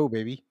Tiger Poe,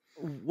 baby.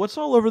 What's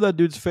all over that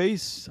dude's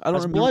face? I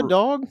don't remember. Blood,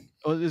 dog.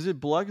 Oh, is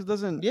it blood? It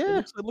doesn't. Yeah.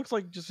 It looks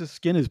like just his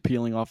skin is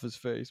peeling off his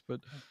face,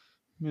 but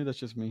maybe that's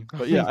just me.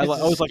 But yeah, I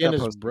always like that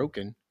poster.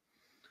 Broken.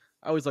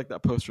 I always like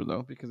that poster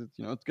though because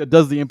it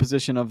does the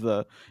imposition of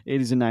the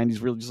 80s and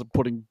 90s, really just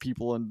putting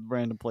people in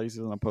random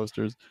places on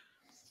posters.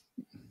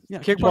 Yeah,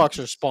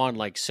 Kickboxer spawned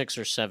like 6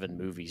 or 7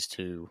 movies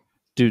too.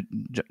 Dude,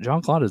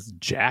 Jean-Claude is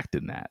jacked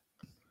in that.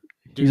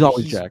 Dude, he's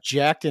always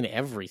jacked in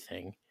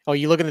everything. Oh,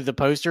 you looking at the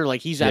poster?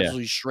 Like he's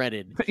absolutely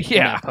shredded. In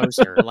that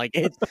poster. Like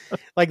it,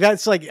 like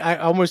that's like I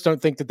almost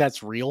don't think that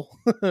that's real,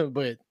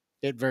 but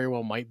it very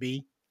well might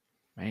be.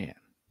 Man,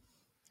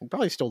 it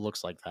probably still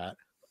looks like that.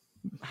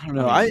 I don't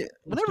know.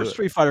 Whenever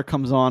Street Fighter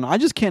comes on, I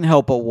just can't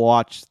help but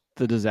watch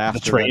the disaster.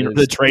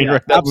 The train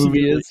wreck that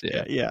movie is.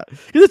 Yeah.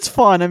 It's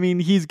fun. I mean,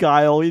 he's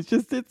Guile. He's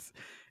just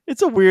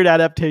it's a weird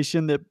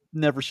adaptation that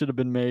never should have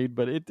been made,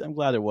 but I'm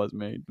glad it was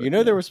made. But,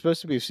 there was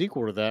supposed to be a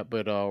sequel to that,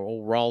 but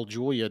old Raul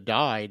Julia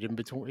died in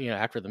between.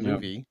 After the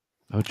movie.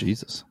 Oh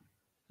Jesus!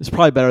 It's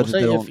probably better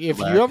than if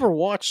you ever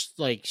watched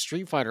like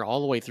Street Fighter all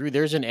the way through,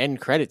 there's an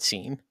end credit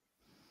scene.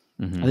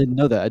 Mm-hmm. I didn't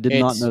know that. I did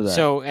not know that.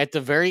 So at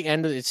the very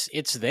end,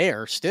 it's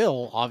there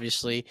still.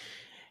 Obviously,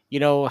 you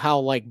know how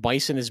like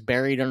Bison is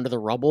buried under the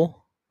rubble.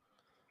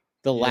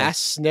 The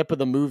last snip of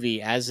the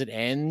movie, as it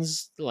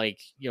ends, like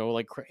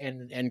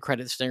end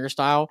credit stinger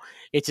style,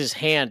 it's his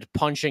hand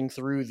punching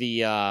through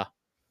the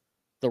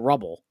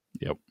rubble.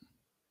 Yep.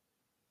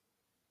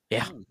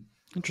 Yeah.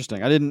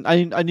 Interesting. I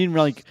didn't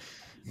really.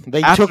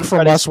 They took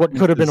from us what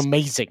could have been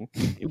amazing.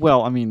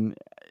 Well, I mean,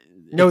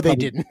 no, they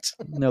didn't.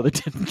 No, they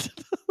didn't.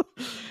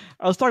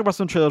 Let's talk about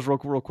some trailers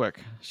real quick,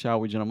 shall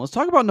we, gentlemen? Let's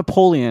talk about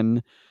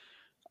Napoleon,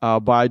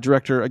 by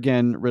director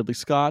again Ridley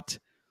Scott.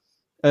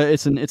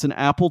 It's an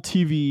Apple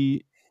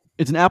TV.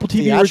 It's an Apple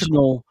TV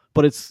original,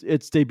 but it's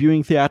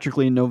debuting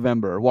theatrically in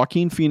November.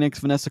 Joaquin Phoenix,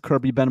 Vanessa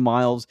Kirby, Ben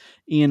Miles,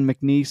 Ian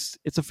McNeice.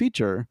 It's a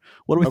feature.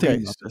 What do we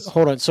think about this?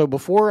 Hold on. So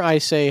before I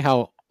say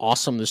how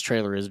awesome this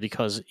trailer is,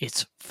 because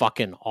it's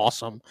fucking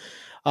awesome,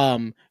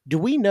 do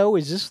we know,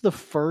 is this the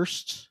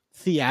first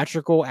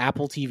theatrical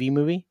Apple TV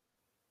movie?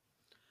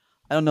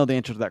 I don't know the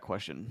answer to that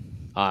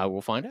question.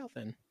 We'll find out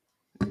then.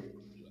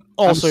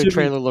 Also,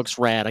 trailer looks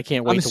rad. I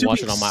can't wait to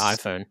watch it on my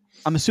iPhone.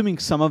 I'm assuming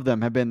some of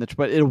them have been,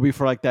 but it'll be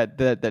for like that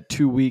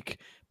 2-week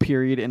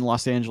period in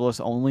Los Angeles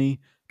only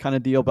kind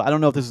of deal. But I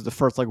don't know if this is the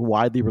first like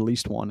widely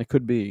released one. It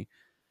could be.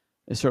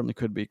 It certainly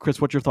could be. Chris,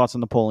 what's your thoughts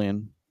on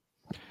Napoleon?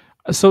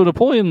 So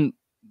Napoleon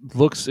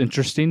looks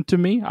interesting to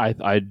me.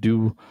 I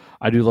do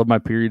love my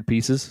period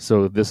pieces.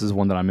 So this is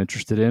one that I'm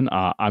interested in.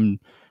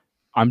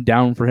 I'm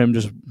down for him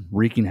just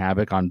wreaking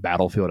havoc on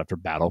battlefield after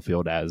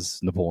battlefield, as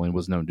Napoleon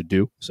was known to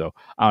do. So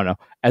I don't know.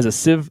 As a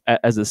Civ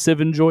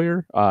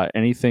enjoyer,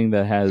 anything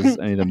that has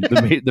any of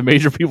the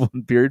major people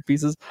in period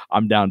pieces,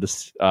 I'm down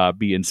to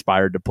be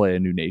inspired to play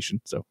a new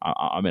nation. So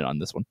I'm in on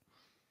this one.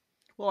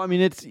 Well, I mean,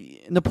 it's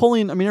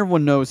Napoleon. I mean,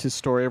 everyone knows his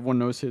story. Everyone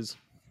knows his.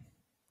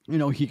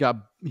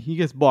 He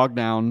gets bogged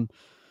down.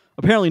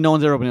 Apparently, no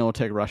one's ever been able to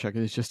take Russia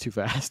because it's just too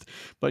fast.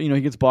 But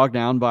he gets bogged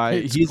down by.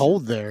 It's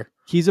cold there.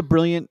 He's a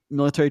brilliant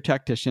military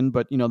tactician,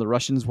 but the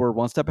Russians were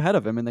one step ahead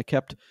of him, and they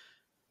kept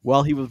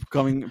while he was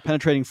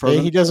penetrating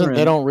further.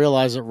 They don't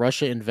realize that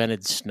Russia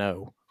invented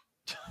snow.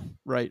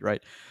 Right.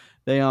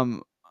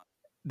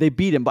 They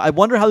beat him, but I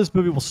wonder how this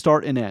movie will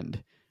start and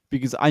end,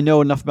 because I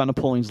know enough about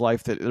Napoleon's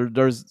life that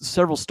there's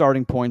several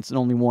starting points and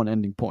only one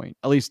ending point.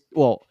 At least,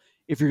 well,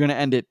 if you're going to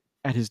end it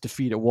at his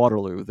defeat at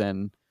Waterloo,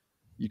 then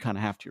you kind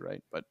of have to,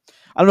 right? But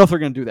I don't know if they're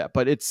going to do that.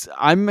 But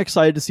I'm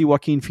excited to see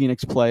Joaquin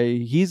Phoenix play.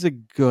 He's a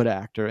good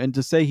actor, and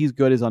to say he's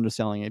good is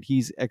underselling it.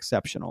 He's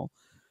exceptional,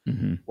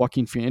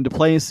 Joaquin Phoenix. And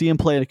to see him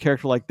play a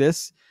character like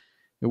this,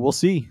 we'll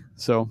see.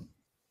 So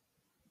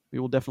we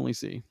will definitely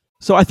see.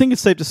 So I think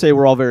it's safe to say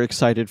we're all very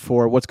excited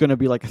for what's going to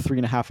be like a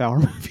 3.5-hour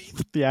movie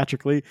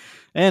theatrically.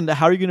 And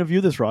how are you going to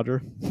view this,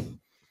 Roger?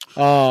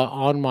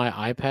 On my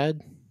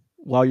iPad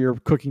while you're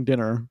cooking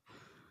dinner.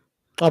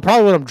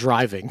 Probably when I'm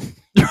driving.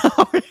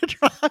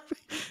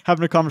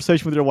 Having a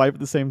conversation with your wife at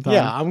the same time.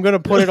 Yeah, I'm gonna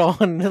put it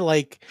on.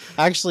 Like,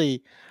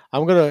 actually,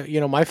 I'm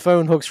gonna. My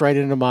phone hooks right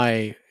into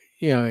my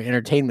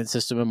entertainment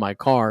system in my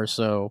car.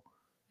 So,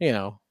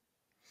 and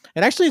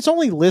actually, it's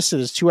only listed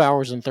as 2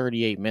 hours and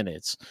 38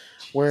 minutes.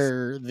 Jeez.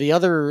 Where the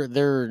other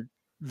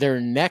their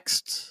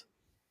next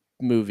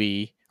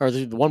movie, or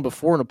the one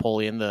before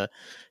Napoleon, the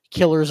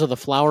Killers of the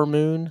Flower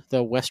Moon,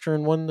 the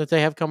Western one that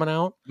they have coming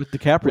out with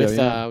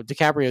DiCaprio. With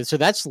DiCaprio, so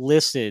that's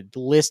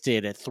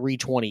listed at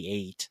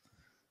 328.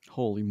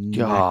 Holy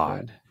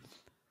God,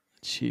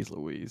 jeez,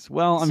 Louise.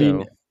 Well, I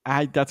mean,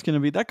 that's going to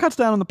be that cuts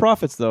down on the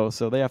profits though,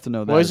 so they have to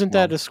know that. Well, isn't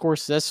that that's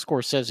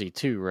Scorsese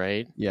too,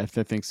 right? Yeah, I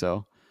think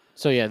so.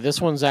 So yeah,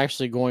 this one's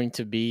actually going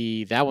to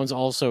be that one's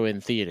also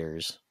in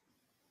theaters,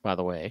 by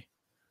the way.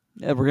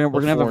 Yeah, we're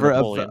gonna have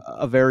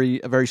a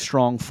very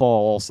strong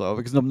fall also,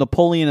 because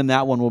Napoleon and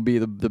that one will be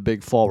the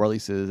big fall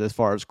releases as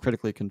far as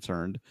critically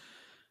concerned.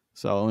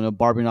 So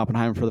Barbie and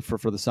Oppenheimer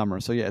for the summer.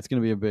 So yeah, it's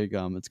gonna be a big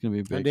Oh,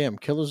 damn,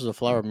 Killers of the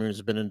Flower Moon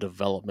has been in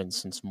development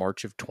since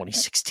March of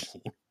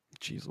 2016.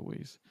 Jeez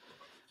Louise.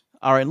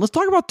 All right, let's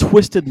talk about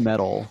Twisted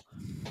Metal.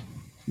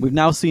 We've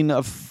now seen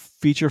a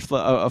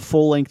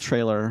full length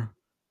trailer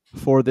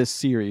for this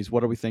series.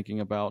 What are we thinking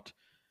about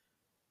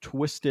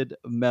Twisted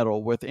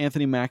Metal with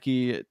Anthony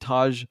Mackie,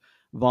 Taj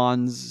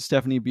Vons,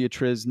 Stephanie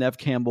Beatriz, Nev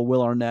Campbell,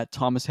 Will Arnett,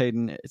 Thomas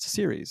Hayden? It's a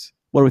series.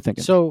 What are we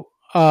thinking? So,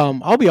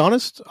 I'll be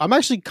honest. I'm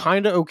actually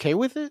kind of okay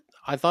with it.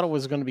 I thought it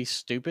was going to be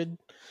stupid,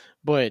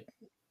 but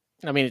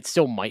I mean, it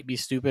still might be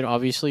stupid,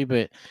 obviously.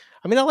 But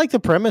I mean, I like the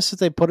premise that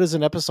they put as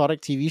an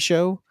episodic TV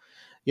show,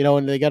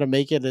 and they got to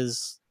make it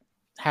as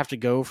have to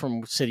go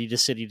from city to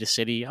city to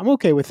city. I'm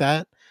okay with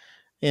that,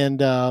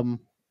 and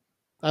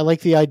I like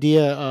the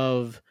idea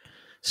of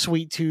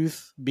Sweet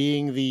Tooth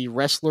being the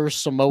wrestler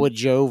Samoa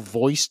Joe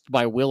voiced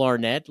by Will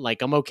Arnett.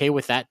 Like, I'm okay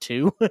with that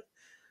too.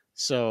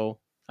 So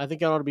I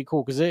think that ought to be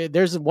cool, because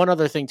there's one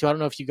other thing too. I don't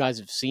know if you guys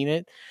have seen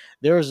it.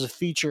 There was a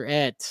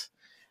featurette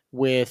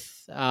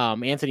with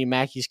Anthony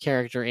Mackie's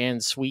character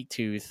and Sweet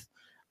Tooth,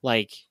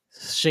 like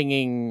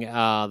singing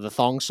the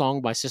thong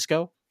song by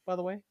Cisco, by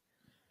the way.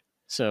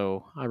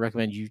 So I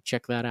recommend you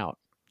check that out.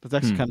 That's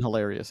actually kind of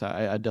hilarious.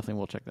 I definitely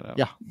will check that out.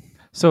 Yeah.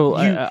 So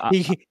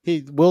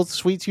Will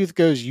Sweet Tooth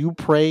goes, you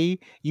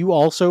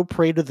also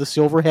pray to the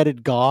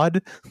silver-headed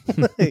god.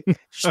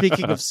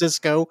 Speaking of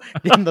Cisco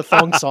in the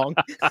thong song.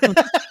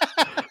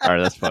 All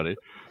right, that's funny.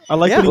 I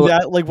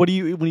like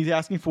when he's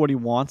asking for what he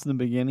wants in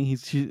the beginning.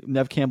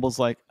 Nev Campbell's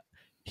like,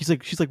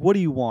 she's like, what do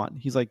you want?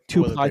 He's like,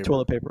 2-ply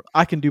toilet paper.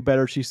 I can do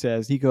better, she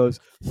says. He goes,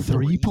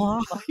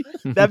 3-ply?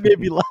 That made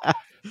me laugh.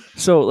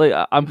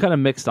 So I'm kind of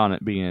mixed on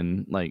it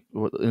being like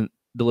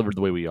delivered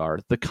the way we are.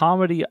 The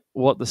comedy,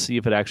 we'll have to see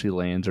if it actually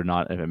lands or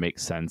not, if it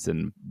makes sense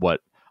in what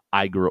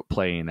I grew up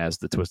playing as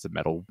the Twisted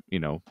Metal,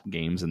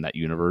 games in that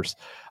universe.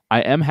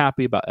 I am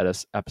happy about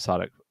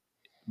episodic,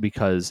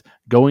 because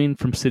going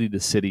from city to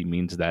city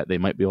means that they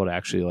might be able to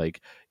actually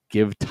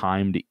give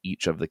time to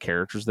each of the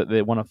characters that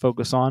they want to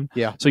focus on.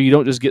 Yeah. So you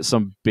don't just get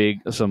some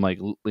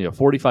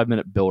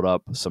 45-minute build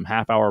up, some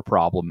half-hour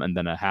problem, and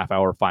then a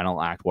half-hour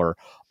final act where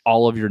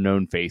all of your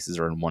known faces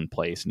are in one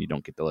place and you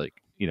don't get to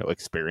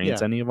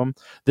experience any of them.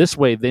 This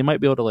way they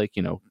might be able to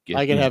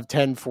I can have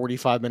 10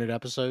 45-minute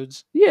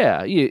episodes.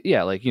 Yeah,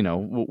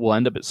 we'll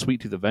end up at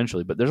Sweet Tooth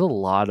eventually, but there's a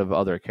lot of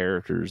other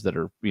characters that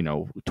are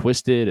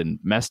twisted and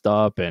messed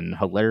up and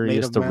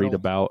hilarious to read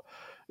about.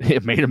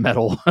 Made of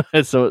metal.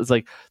 So it's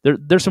like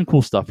there's some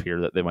cool stuff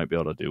here that they might be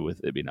able to do with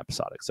it being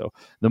episodic. So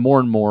the more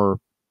and more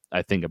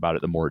I think about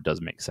it, the more it does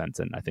make sense,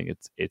 and I think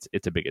it's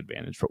a big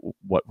advantage for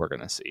what we're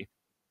gonna see.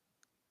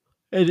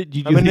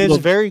 It's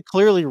very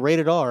clearly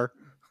rated R.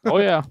 Oh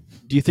yeah.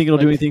 Do you think it'll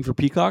do anything for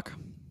Peacock?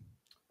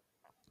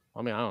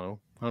 I mean, I don't know.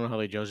 I don't know how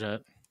they judge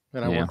that.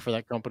 And I work for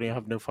that company. I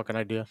have no fucking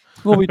idea.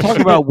 Well, we talk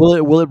about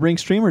will it bring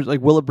streamers?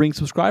 Will it bring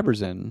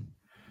subscribers in?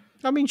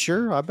 I mean,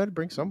 sure. I bet it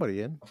brings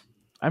somebody in.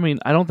 I mean,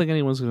 I don't think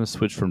anyone's going to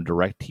switch from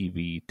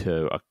DirecTV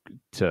to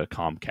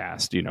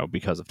Comcast,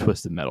 because of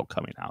Twisted Metal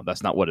coming out.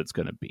 That's not what it's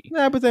going to be.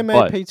 Yeah, but they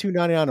might pay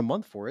 $2.99 a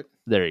month for it.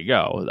 There you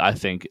go. I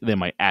think they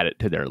might add it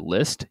to their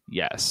list.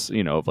 Yes,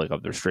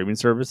 of their streaming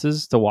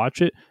services to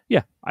watch it.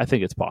 Yeah, I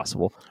think it's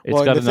possible.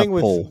 It's got enough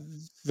pull.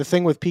 The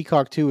thing with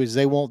Peacock too is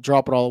they won't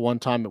drop it all at one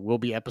time. It will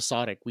be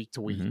episodic week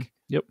to week. Mm-hmm.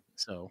 Yep.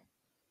 So,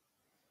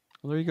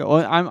 well, there you go.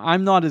 Well,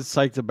 I'm not as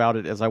psyched about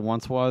it as I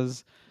once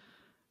was.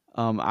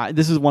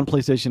 This is one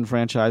PlayStation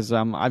franchise.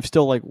 I'm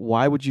still like,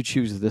 why would you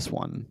choose this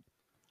one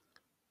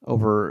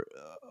over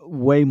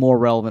way more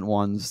relevant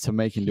ones to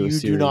make into a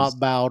series? You do not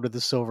bow to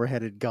the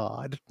silver-headed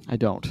god. I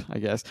don't. I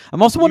guess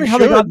I'm also wondering how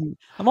they got.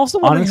 I'm also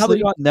wondering how they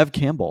got Nev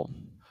Campbell.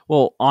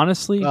 Well,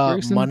 honestly,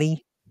 Grayson,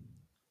 money.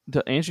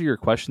 To answer your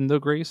question, though,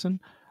 Grayson,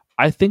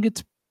 I think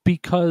it's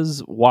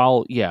because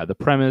while the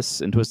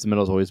premise in Twisted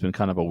Metal has always been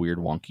kind of a weird,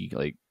 wonky,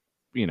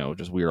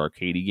 just weird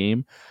arcadey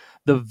game.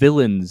 The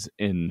villains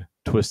in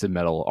Twisted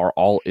Metal are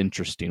all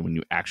interesting when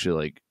you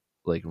actually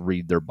like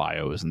read their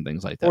bios and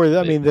things like that. Or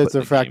I mean, there's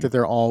the fact that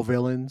they're all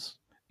villains.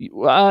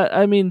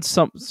 I mean,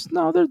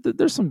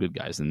 there's some good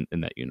guys in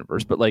that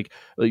universe, but like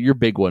your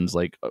big ones,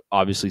 like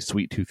obviously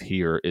Sweet Tooth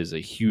here is a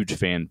huge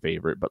fan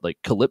favorite, but like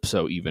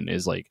Calypso even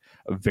is like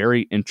a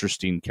very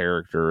interesting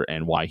character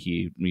and why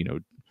he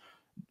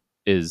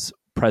is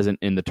present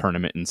in the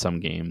tournament in some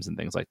games and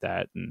things like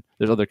that. And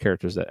there's other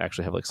characters that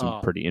actually have like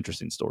some pretty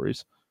interesting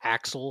stories.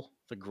 Axel,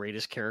 the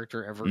greatest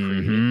character ever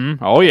created. created.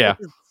 Oh yeah,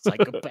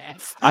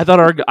 psychopath.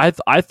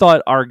 I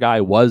thought our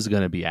guy was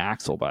gonna be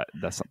Axel, but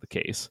that's not the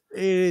case.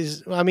 It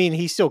is. I mean,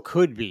 he still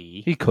could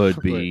be. He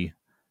could be.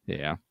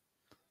 Yeah.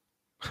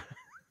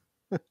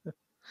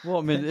 Well,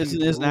 I mean,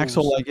 isn't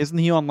Axel like? Isn't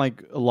he on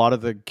like a lot of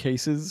the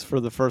cases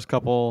for the first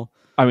couple?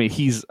 I mean,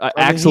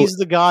 Axel. He's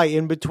the guy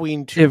in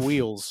between two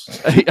wheels.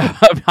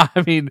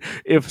 I mean,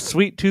 if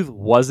Sweet Tooth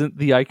wasn't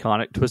the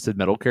iconic Twisted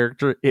Metal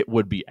character, it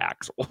would be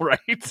Axel, right?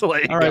 So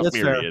like, all right,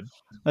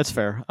 that's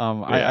fair.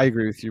 I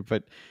agree with you,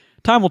 but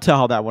time will tell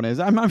how that one is.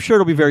 I'm sure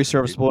it'll be very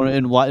serviceable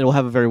and it'll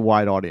have a very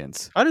wide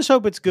audience. I just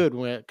hope it's good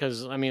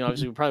because I mean,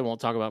 obviously, we probably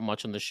won't talk about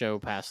much on the show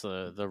past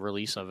the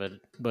release of it,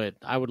 but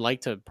I would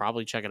like to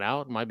probably check it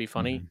out. It might be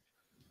funny.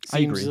 Mm-hmm.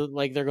 Seems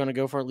like they're going to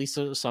go for at least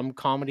some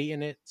comedy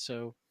in it,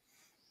 so.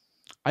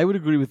 I would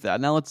agree with that.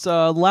 Now let's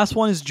the last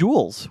one is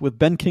Jules with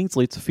Ben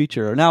Kingsley. It's a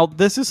feature. Now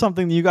this is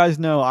something you guys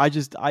know. I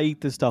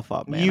eat this stuff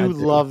up, man. You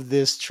loved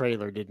this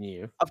trailer, didn't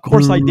you? Of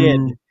course I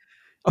did.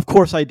 Of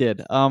course I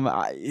did.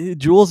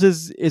 Jules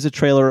is a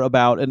trailer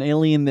about an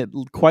alien that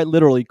quite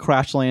literally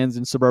crash lands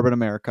in suburban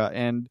America,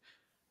 and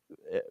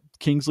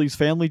Kingsley's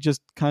family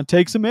just kind of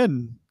takes him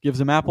in, gives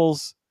him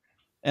apples,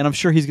 and I'm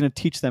sure he's going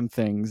to teach them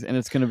things, and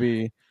it's going to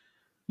be,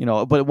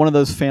 but one of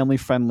those family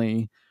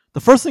friendly. The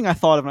first thing I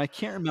thought of, and I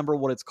can't remember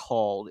what it's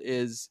called,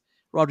 is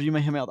Roger. You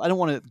may help me out. I don't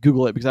want to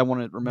Google it because I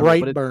want to remember.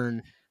 Brightburn.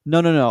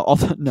 No,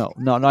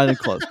 not even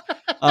close.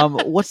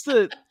 What's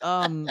the?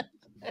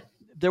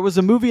 There was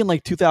a movie in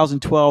like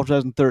 2012,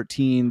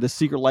 2013, The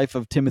Secret Life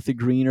of Timothy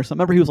Green or something.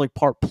 Remember, he was like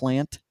part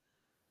plant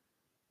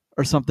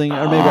or something.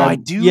 Or maybe I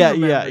do. Yeah.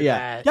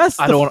 That. That's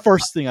the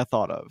first thing I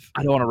thought of.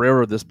 I don't want to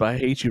railroad this, but I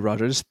hate you,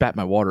 Roger. I just spat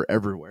my water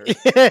everywhere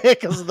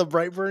because of the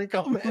Brightburn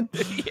comment.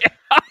 Yeah.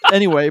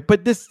 Anyway,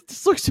 but this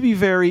looks to be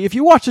very. If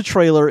you watch the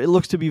trailer, it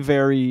looks to be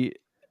very,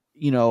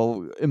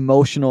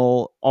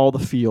 emotional. All the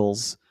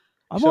feels.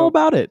 I'm all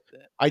about it.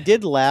 I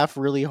did laugh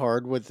really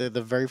hard with the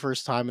very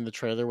first time in the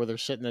trailer where they're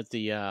sitting at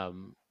the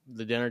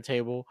dinner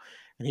table,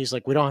 and he's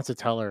like, "We don't have to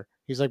tell her."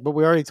 He's like, "But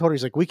we already told her."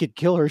 He's like, "We could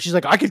kill her." She's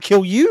like, "I could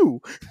kill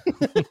you.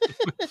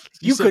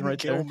 You couldn't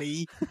kill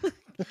me."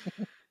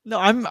 No,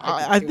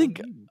 I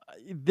think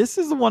this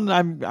is the one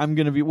I'm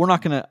gonna be. We're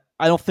not gonna.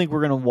 I don't think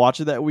we're gonna watch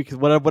it that week because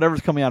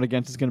whatever's coming out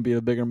against is gonna be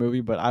a bigger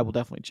movie. But I will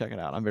definitely check it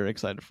out. I'm very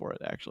excited for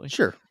it. Actually,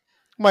 sure.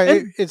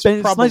 It's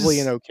probably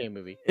an okay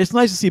movie. It's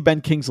nice to see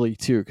Ben Kingsley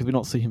too because we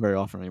don't see him very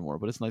often anymore.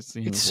 But it's nice to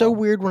see him. It's so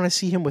weird when I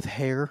see him with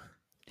hair.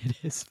 It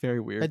is very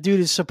weird. That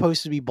dude is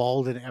supposed to be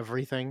bald and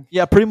everything.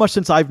 Yeah, pretty much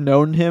since I've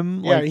known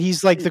him. Yeah,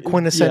 he's like the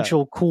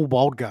quintessential cool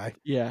bald guy.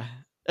 Yeah.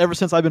 Ever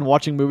since I've been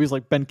watching movies,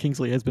 like Ben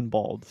Kingsley has been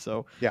bald.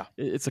 So yeah,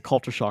 it's a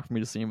culture shock for me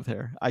to see him with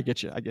hair. I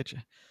get you.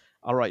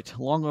 All right,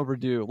 long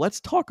overdue.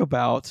 Let's talk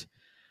about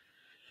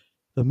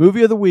the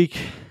movie of the week,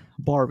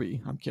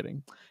 Barbie. I'm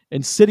kidding.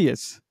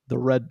 Insidious, The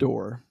Red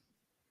Door.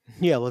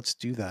 Yeah, let's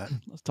do that.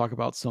 Let's talk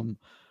about some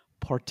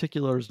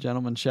particulars,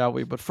 gentlemen, shall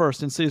we? But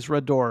first, Insidious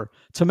Red Door.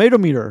 Tomato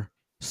meter,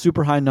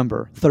 super high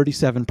number,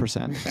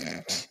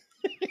 37%.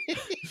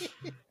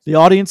 The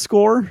audience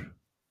score,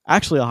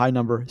 actually a high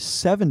number,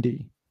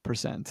 70%.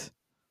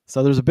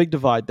 So there's a big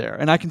divide there.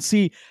 And I can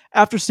see,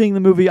 after seeing the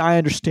movie, I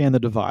understand the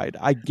divide.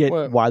 I get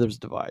why there's a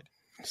divide.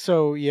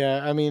 So,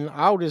 yeah, I mean,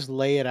 I'll just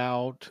lay it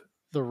out.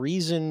 The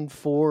reason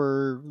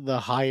for the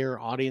higher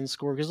audience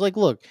score, because, like,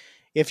 look,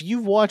 if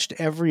you've watched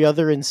every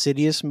other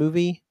Insidious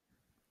movie,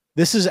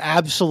 this is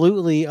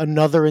absolutely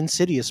another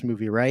Insidious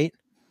movie, right?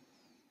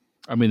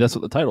 I mean, that's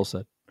what the title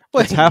said.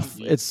 Well,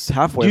 it's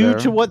halfway due there.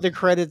 to what the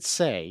credits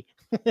say.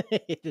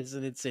 It is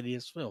an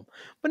Insidious film.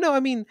 But no, I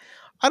mean,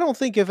 I don't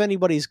think if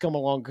anybody's come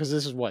along, because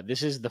this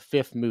is the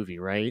fifth movie,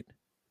 right?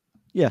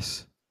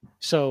 Yes.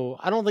 So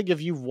I don't think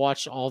if you've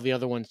watched all the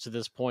other ones to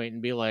this point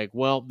and be like,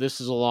 well,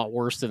 this is a lot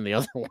worse than the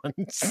other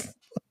ones.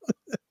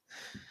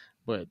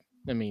 But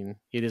I mean,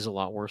 it is a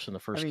lot worse than the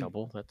first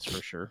couple, that's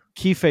for sure.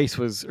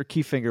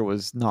 Keyfinger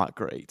was not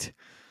great.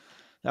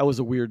 That was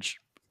a weird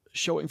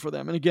showing for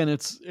them. And again,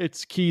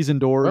 it's keys and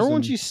doors. Remember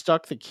when you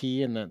stuck the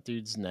key in that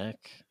dude's neck?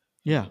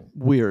 Yeah,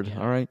 weird. Yeah.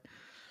 All right.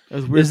 It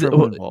was weird for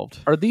everyone involved.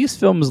 Are these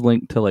films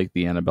linked to like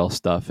the Annabelle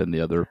stuff and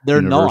the other they're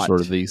universe, not. or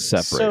are these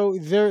separate? So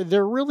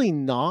they're really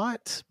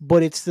not,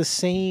 but it's the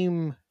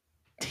same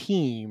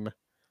team.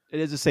 It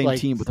is the same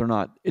team, but they're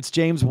not. It's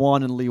James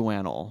Wan and Lee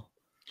Wannell.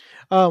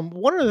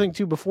 One other thing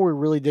too, before we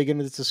really dig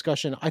into this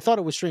discussion, I thought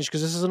it was strange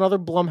because this is another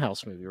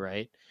Blumhouse movie,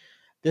 right?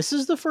 This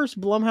is the first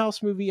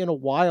Blumhouse movie in a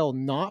while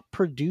not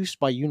produced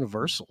by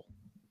Universal.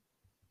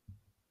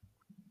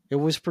 It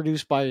was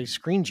produced by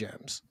Screen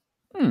Gems.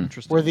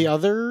 Interesting. Were the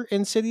other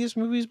Insidious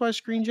movies by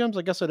Screen Gems?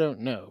 I guess I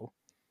don't know.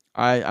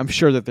 I'm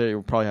sure that they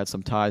probably had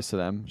some ties to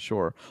them,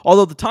 sure.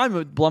 Although the time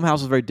of Blumhouse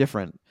was very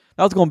different.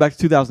 That was going back to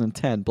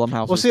 2010.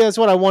 Blumhouse. Well, see, that's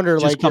what I wonder.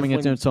 Just like coming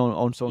into its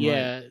own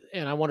yeah, right.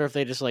 And I wonder if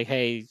they just like,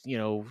 hey,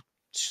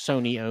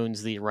 Sony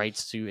owns the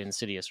rights to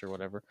Insidious or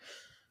whatever.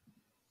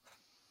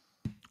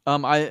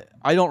 I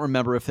don't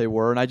remember if they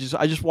were, and I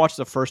just watched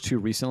the first two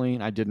recently,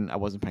 and I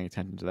wasn't paying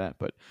attention to that.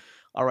 But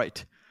all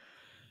right,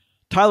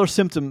 Tyler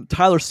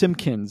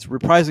Simpkins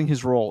reprising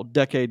his role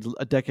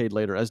a decade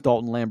later as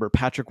Dalton Lambert,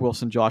 Patrick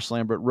Wilson, Josh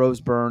Lambert,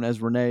 Rose Byrne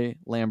as Renee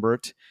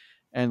Lambert,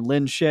 and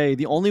Lynn Shay,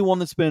 the only one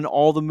that's been in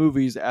all the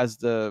movies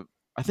as I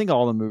think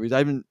all the movies.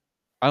 I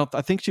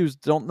think she was.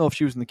 Don't know if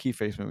she was in the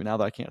Keyface movie. Now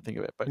that I can't think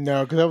of it, but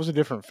no, because that was a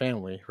different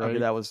family, right? Okay,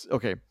 that was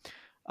okay.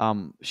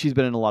 She's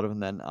been in a lot of them.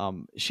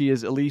 Then she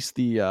is at least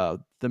the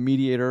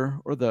mediator,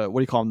 or what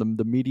do you call them?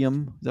 The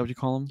medium. Is that what you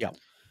call them? Yeah.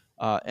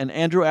 And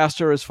Andrew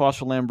Astor as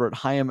Foster Lambert,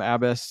 Chaim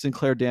Abbas,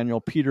 Sinclair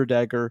Daniel, Peter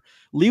Dagger,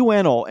 Lee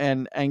Wannell,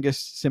 and Angus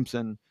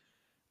Simpson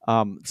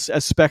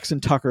as Specs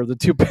and Tucker, the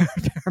two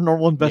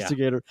paranormal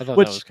investigator. I thought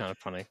that was kind of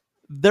funny.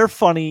 They're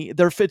funny.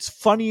 It's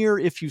funnier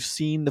if you've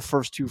seen the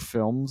first two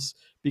films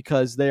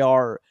because they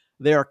are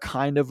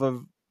kind of a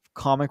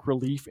comic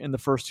relief in the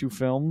first two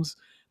films.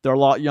 They're a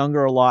lot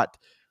younger,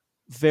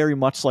 very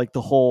much like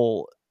the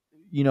whole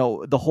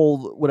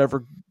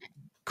whatever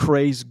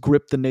craze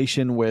gripped the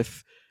nation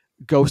with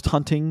ghost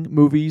hunting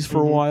movies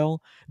for a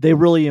while. They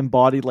really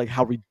embodied like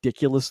how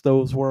ridiculous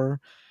those were.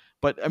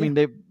 But I mean,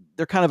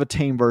 they're kind of a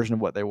tame version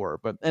of what they were.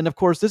 And of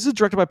course, this is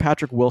directed by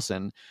Patrick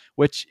Wilson,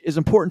 which is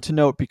important to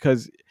note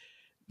because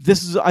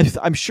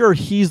I'm sure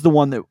he's the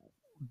one that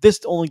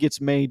this only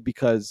gets made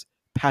because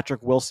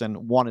Patrick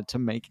Wilson wanted to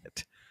make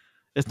it.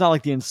 It's not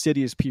like the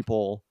Insidious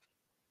people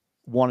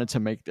wanted to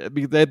make that.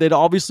 They'd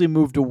obviously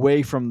moved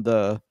away from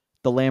the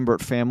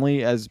Lambert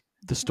family as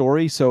the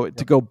story. So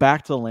to go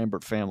back to the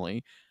Lambert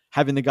family,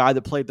 having the guy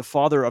that played the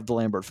father of the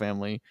Lambert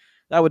family,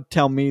 that would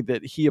tell me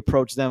that he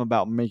approached them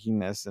about making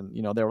this. And,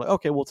 they were like,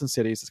 okay, well, it's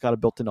Insidious. It's got a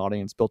built-in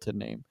audience, built-in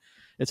name.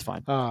 It's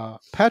fine.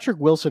 Patrick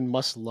Wilson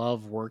must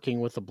love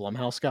working with the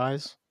Blumhouse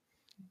guys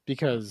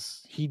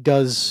because he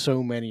does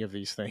so many of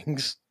these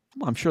things.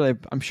 Well, I'm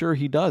sure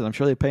he does. I'm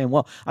sure they pay him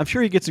well. I'm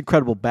sure he gets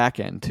incredible back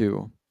end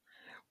too.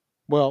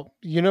 Well,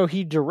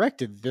 he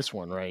directed this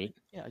one, right?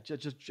 Yeah, I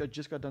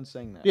just got done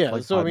saying that. Yeah,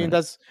 so I mean,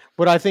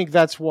 I think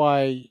that's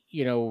why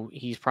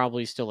he's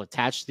probably still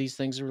attached to these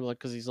things,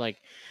 because he's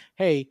like,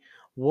 hey,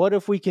 what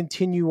if we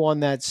continue on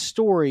that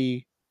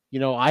story?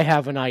 I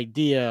have an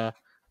idea.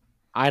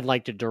 I'd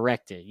like to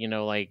direct it.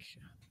 Like,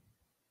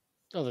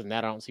 other than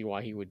that, I don't see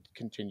why he would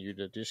continue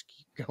to just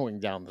keep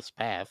going down this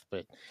path.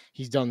 But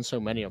he's done so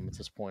many of them at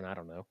this point. I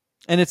don't know.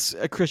 And it's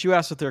Chris. You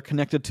asked if they're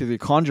connected to the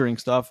Conjuring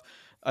stuff.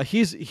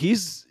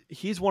 He's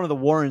one of the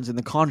Warrens in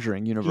the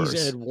Conjuring universe.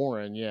 He's Ed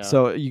Warren, yeah.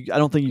 So I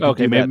don't think you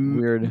can do that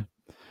weird.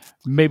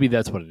 Maybe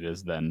that's what it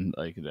is then.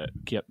 Like that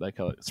kept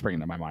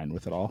springing to my mind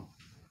with it all.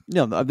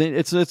 No, I mean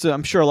it's.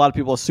 I'm sure a lot of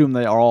people assume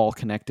they are all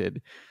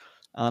connected.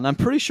 And I'm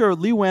pretty sure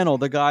Lee Wannell,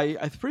 the guy,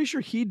 I'm pretty sure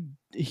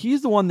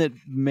he's the one that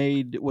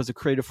was a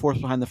creative force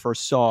behind the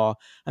first Saw.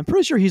 I'm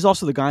pretty sure he's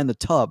also the guy in the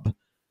tub.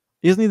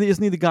 Isn't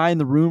he the guy in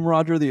the room,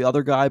 Roger? The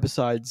other guy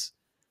besides?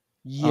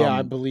 Yeah,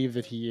 I believe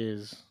that he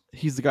is.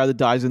 He's the guy that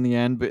dies in the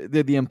end, but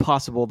the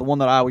impossible, the one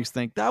that I always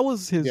think that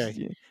was his.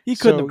 Yeah. He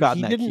couldn't have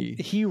gotten that key.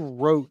 He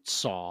wrote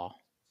Saw.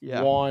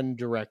 Yeah. Juan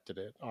directed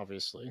it,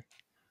 obviously.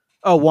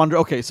 Oh, Wander.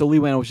 Okay, so Lee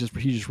Wannell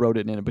he just wrote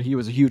it in it, but he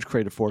was a huge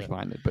creative force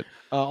behind it. But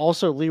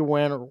also Lee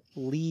Wannell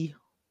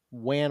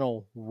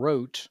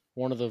wrote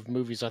one of the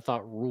movies I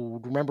thought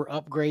ruled. Remember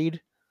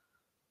Upgrade?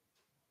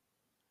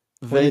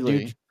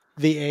 Vaguely.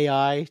 The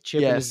AI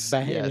chip in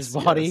his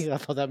body. Yes. I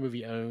thought that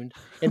movie owned.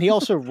 And he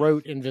also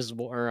wrote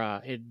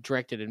it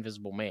directed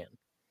Invisible Man.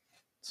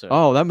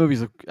 So that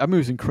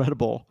movie's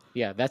incredible.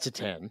 Yeah, that's a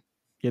 10.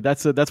 Yeah,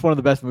 that's one of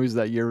the best movies of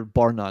that year,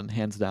 bar none,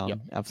 hands down. Yep.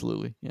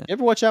 Absolutely. Yeah. You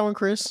ever watch that one,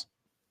 Chris?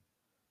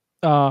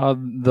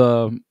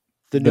 The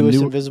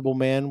newest Invisible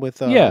Man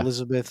with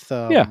Elizabeth.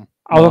 Yeah,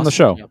 I was on the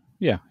show. Yep.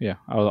 Yeah.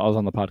 I was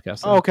on the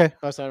podcast. Oh, okay.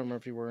 I don't remember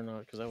if you were or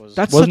not because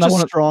that's such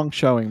a strong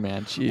showing,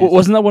 man. Jeez.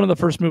 Wasn't that one of the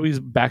first movies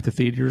back to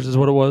theaters? Is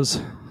what it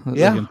was.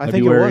 Yeah, I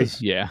think it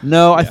was. Yeah.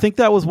 No, I think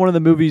that was one of the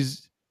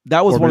movies.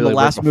 That was one of the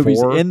last movies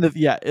in the.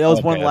 Yeah, it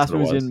was one of the last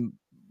movies in.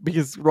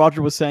 Because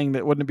Roger was saying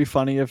that wouldn't it be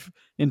funny if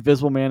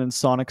Invisible Man and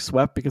Sonic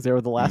swept because they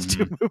were the last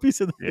two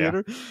movies in the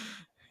theater?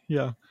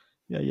 Yeah.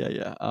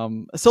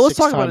 So let's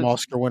talk about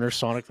Oscar winner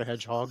Sonic the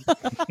Hedgehog.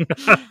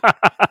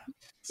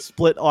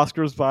 Split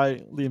Oscars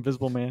by The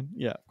Invisible Man.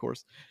 Yeah, of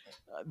course.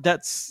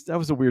 That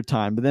was a weird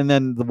time. But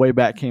then The Way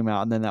Back came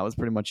out, and then that was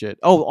pretty much it.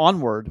 Oh,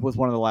 Onward was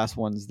one of the last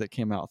ones that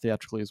came out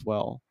theatrically as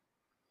well.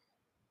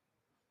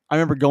 I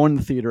remember going to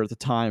the theater at the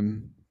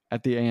time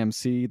at the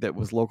AMC that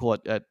was local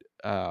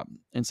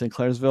in St.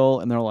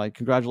 Clairsville, and they're like,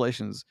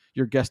 "Congratulations,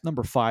 you're guest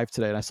number 5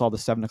 today." And I saw the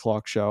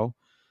 7:00 show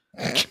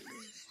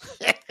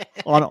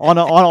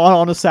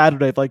on a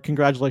Saturday. Like,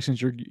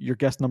 congratulations, you're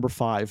guest number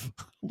 5.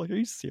 I'm like, are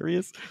you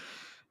serious?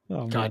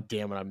 Oh, God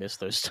damn it, I miss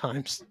those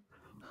times.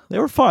 They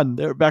were fun.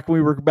 They were back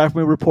when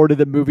we reported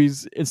that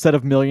movies instead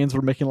of millions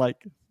were making like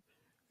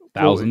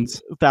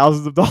Thousands of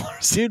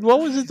dollars. Dude, what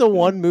was it? The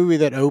one movie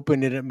that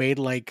opened and it made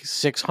like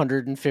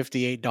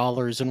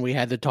 $658, and we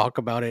had to talk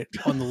about it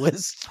on the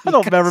list. I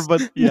don't remember,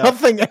 but yeah.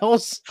 Nothing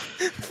else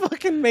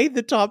fucking made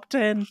the top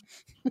 10.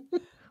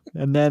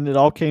 And then it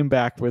all came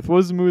back with, what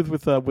was the movie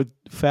with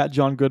Fat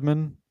John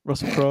Goodman,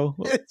 Russell Crowe?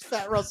 It's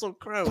Fat Russell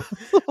Crowe.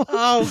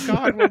 Oh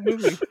God, what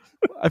movie?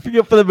 I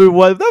forget what the movie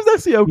was. That was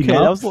actually okay.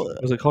 That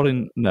was it called?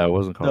 No, it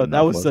wasn't called. No,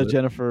 Enough, that was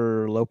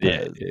Jennifer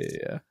Lopez.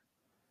 Yeah.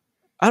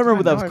 I don't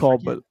remember what that was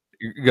called, but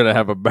you're gonna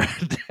have a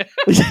bad day.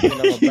 You're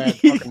gonna have a bad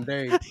fucking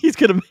day. He's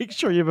gonna make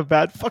sure you have a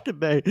bad fucking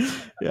day.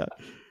 Yeah.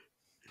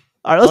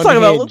 All right, let's talk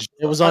about.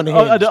 It was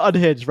Unhinged.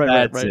 Unhinged,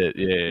 right? That's it.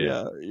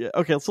 Yeah.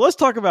 Okay, so let's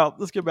talk about.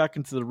 Let's get back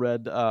into the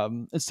red.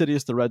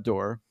 Insidious, the Red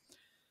Door.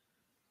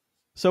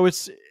 So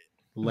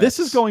this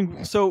is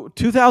going. So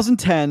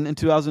 2010 and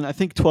 2000, I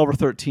think 12 or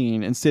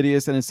 13.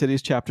 Insidious and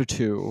Insidious Chapter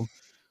 2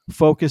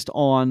 focused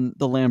on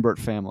the Lambert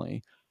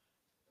family.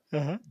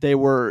 Uh-huh.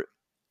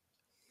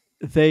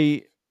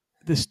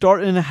 They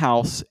start in a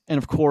house, and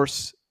of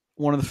course,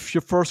 one of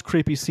the first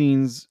creepy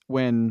scenes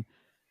when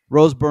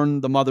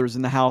Roseburn, the mother, is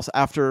in the house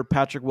after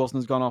Patrick Wilson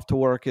has gone off to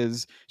work,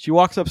 is she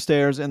walks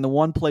upstairs, and the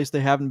one place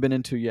they haven't been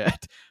into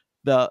yet,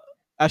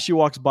 as she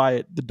walks by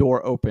it, the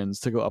door opens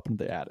to go up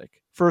into the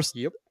attic. First,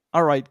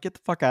 all right, get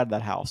the fuck out of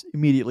that house.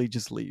 Immediately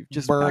just leave.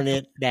 Just burn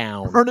it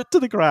down. Burn it to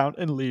the ground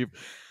and leave.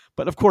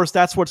 But of course,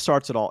 that's what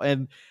starts it all.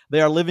 And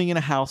they are living in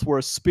a house where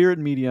a spirit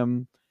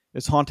medium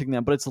is haunting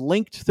them, but it's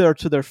linked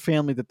to their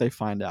family that they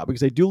find out,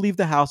 because they do leave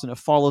the house and it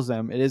follows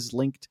them. It is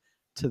linked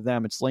to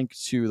them. It's linked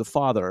to the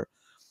father,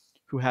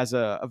 who has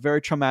a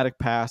very traumatic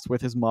past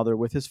with his mother,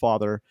 with his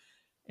father,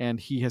 and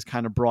he has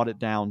kind of brought it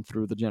down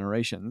through the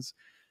generations.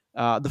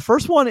 The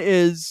first one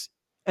is,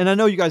 and I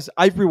know you guys,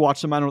 I rewatched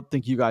them. I don't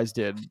think you guys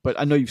did, but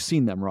I know you've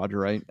seen them, Roger,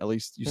 right? At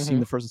least you've seen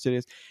the first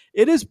Insidious.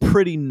 It is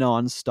pretty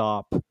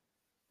nonstop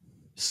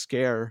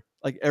scare.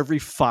 Like every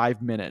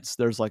 5 minutes,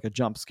 there's like a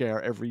jump scare.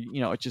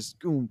 It's just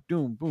boom,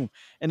 boom, boom,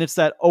 and it's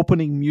that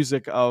opening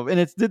music of.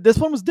 And this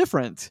one was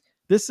different.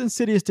 This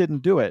Insidious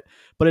didn't do it,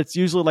 but it's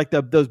usually like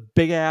those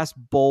big ass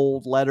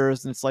bold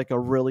letters, and it's like a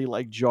really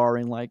like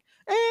jarring, like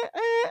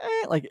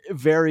like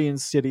very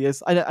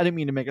Insidious. I didn't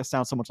mean to make it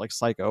sound so much like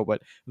Psycho,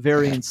 but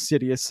very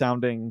Insidious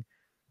sounding.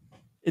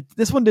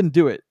 This one didn't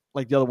do it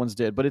like the other ones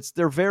did, but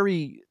they're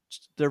very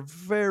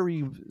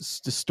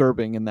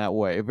disturbing in that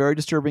way. Very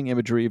disturbing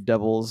imagery of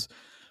devils,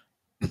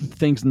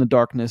 things in the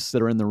darkness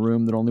that are in the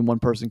room that only one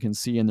person can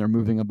see, and they're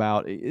moving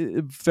about.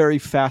 Very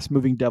fast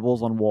moving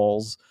devils on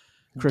walls.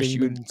 Chris,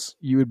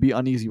 you would be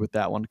uneasy with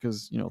that one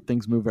because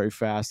things move very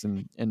fast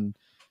and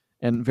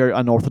very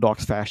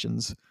unorthodox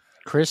fashions.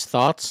 Chris,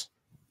 thoughts?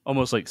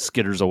 Almost like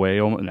skitters away.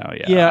 No,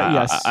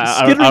 yeah.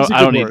 I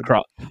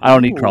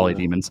don't need crawly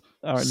demons.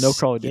 All right, no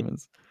crawly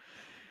demons.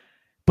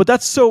 But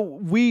that's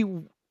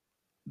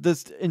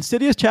this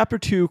Insidious Chapter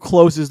 2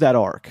 closes that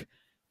arc.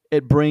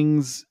 It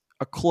brings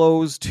a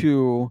close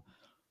to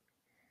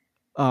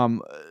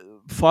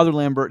Father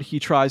Lambert. He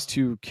tries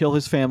to kill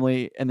his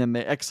family, and then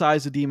they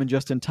excise the demon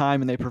just in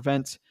time, and they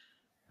prevent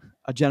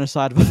a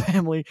genocide of a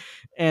family,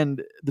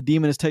 and the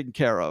demon is taken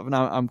care of. And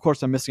of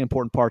course, I'm missing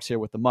important parts here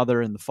with the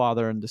mother and the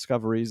father and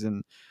discoveries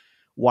and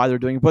why they're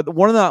doing it. But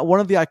one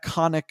of the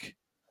iconic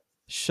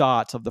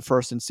shots of the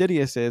first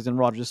Insidious is, and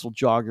Roger, this will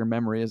jog your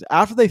memory, is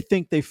after they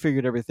think they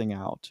figured everything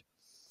out,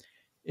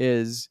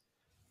 is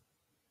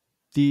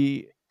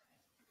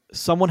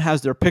someone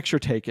has their picture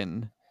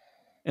taken,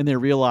 and they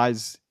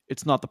realize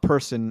it's not the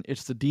person,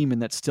 it's the demon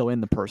that's still in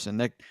the person.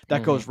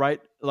 That goes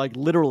right, like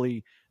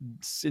literally,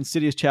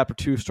 Insidious Chapter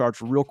 2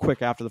 starts real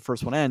quick after the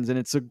first one ends, and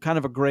it's a kind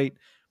of a great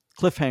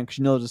cliffhanger because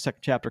there's a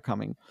second chapter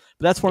coming.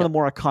 But that's one of the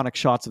more iconic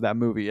shots of that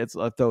movie. It's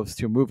those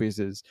two movies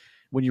is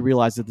when you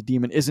realize that the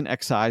demon isn't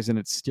excised and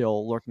it's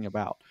still lurking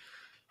about.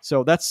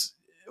 So that's,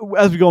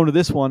 as we go into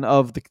this one,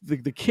 of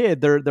the kid,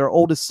 their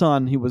oldest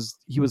son. He was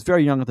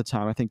very young at the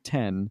time, I think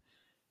 10,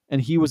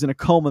 and he was in a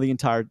coma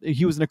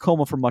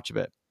for much of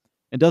it,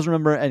 and doesn't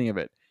remember any of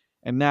it.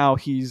 And now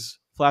he's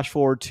flash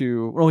forward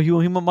to,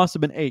 he must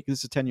have been 8.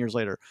 This is 10 years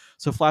later.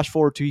 So flash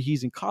forward to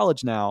he's in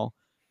college now,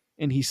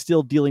 and he's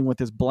still dealing with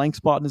this blank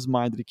spot in his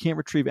mind that he can't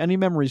retrieve any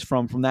memories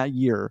from that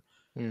year.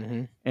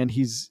 Mm-hmm. And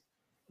he's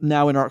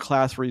now in art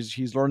class where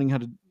he's learning how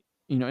to,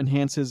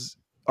 enhance his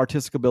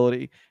artistic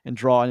ability and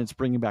draw, and it's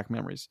bringing back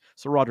memories.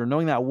 So Roger,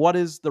 knowing that, what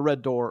is the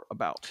Red Door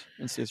about?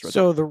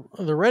 So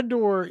the Red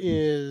Door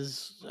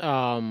is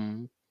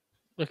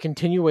a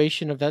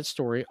continuation of that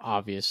story,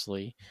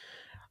 obviously.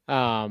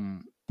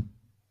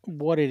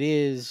 What it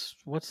is,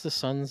 what's the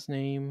son's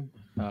name?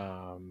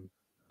 I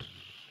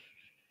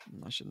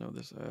should know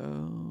this.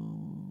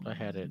 I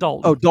had it.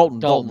 Dalton. Oh,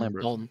 Dalton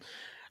Lambert.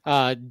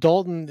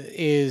 Dalton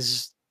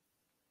is,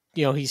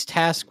 he's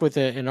tasked with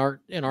an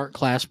art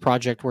class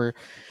project where,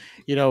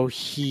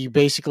 he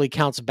basically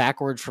counts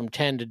backwards from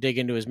 10 to dig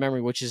into his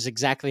memory, which is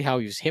exactly how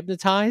he was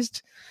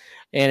hypnotized.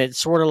 And it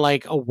sort of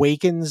like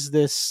awakens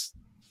this,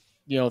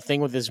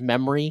 thing with his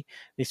memory.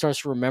 He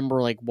starts to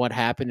remember like what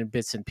happened in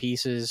bits and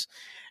pieces,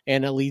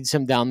 and it leads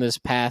him down this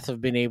path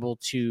of being able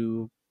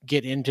to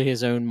get into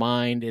his own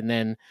mind and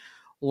then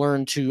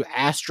learn to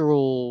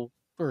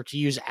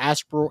use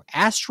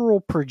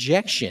astral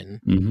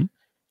projection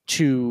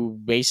to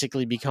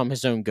basically become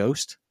his own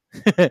ghost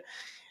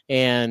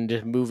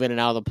and move in and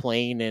out of the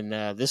plane.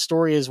 And this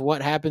story is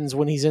what happens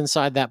when he's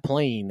inside that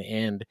plane.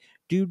 And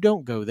dude,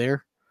 don't go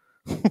there.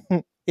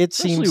 It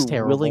seems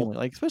terrible.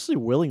 Especially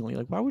willingly.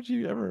 Like, why would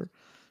you ever?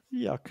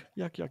 Yuck.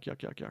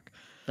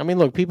 I mean,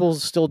 look, people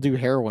still do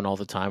heroin all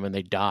the time and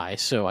they die.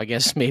 So I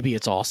guess maybe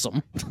it's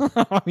awesome.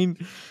 I mean,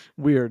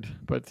 weird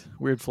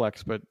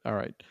flex, but all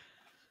right.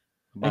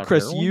 And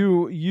Chris,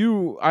 heroin?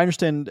 you, I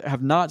understand,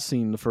 have not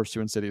seen the first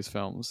two Insidious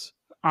films.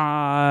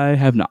 I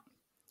have not.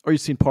 Or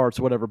you've seen parts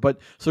or whatever. But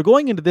so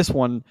going into this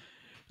one,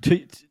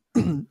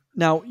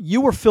 now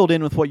you were filled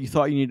in with what you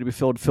thought you needed to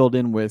be filled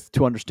in with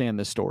to understand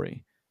this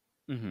story.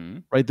 Mm-hmm.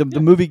 Right? The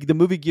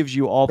movie gives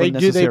you all the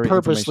necessary They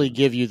purposely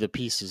give you the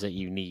pieces that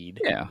you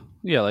need. Yeah.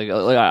 Like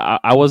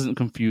I wasn't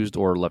confused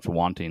or left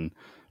wanting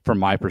from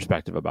my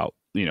perspective about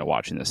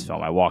watching this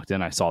film. I walked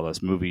in, I saw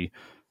this movie.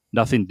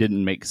 Nothing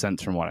didn't make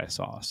sense from what I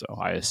saw, so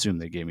I assume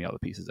they gave me all the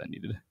pieces I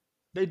needed.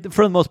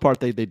 For the most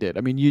part, they did.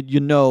 I mean, you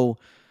know,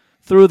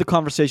 through the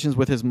conversations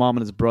with his mom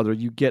and his brother,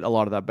 you get a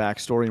lot of that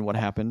backstory and what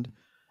happened.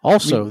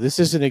 Also, this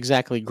isn't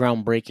exactly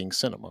groundbreaking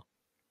cinema.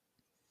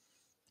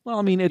 Well,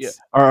 I mean, it's.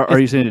 Are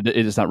you saying it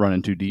is not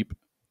running too deep?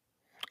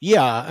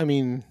 Yeah, I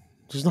mean,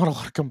 there's not a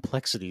lot of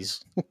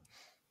complexities.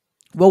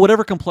 Well,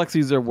 whatever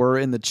complexities there were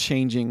in the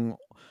changing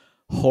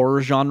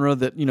horror genre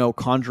that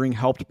Conjuring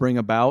helped bring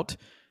about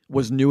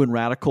was new and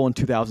radical in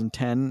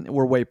 2010.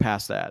 We're way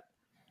past that.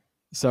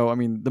 So, I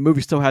mean, the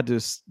movie still had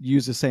to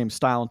use the same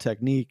style and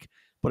technique,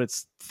 but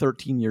it's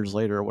 13 years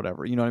later or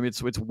whatever. You know what I mean?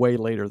 It's way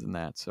later than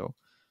that. So,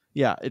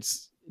 yeah,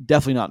 it's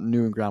definitely not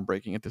new and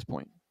groundbreaking at this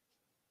point.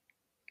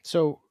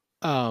 So,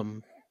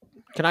 can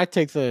I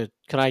take the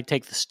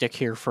stick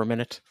here for a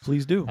minute?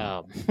 Please do.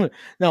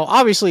 Now,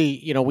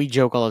 obviously, we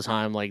joke all the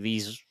time like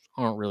these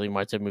aren't really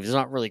my type of movies. It's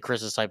not really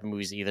Chris's type of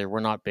movies either. We're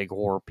not big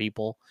horror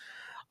people.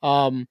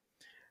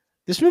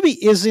 This movie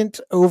isn't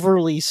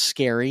overly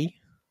scary.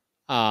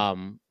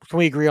 Can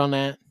we agree on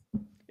that?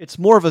 It's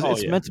more of a.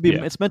 Meant to be.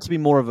 Yeah. It's meant to be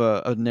more of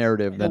a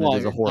narrative than it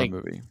is a horror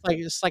movie. Like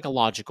it's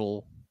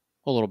psychological,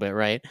 a little bit,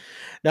 right?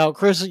 Now,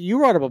 Chris, you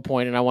brought up a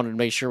point, and I wanted to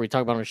make sure we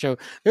talk about it on the show.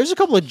 There's a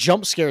couple of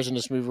jump scares in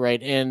this movie,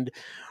 right? And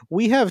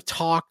we have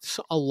talked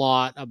a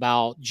lot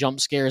about jump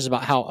scares,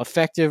 about how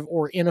effective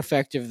or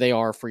ineffective they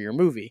are for your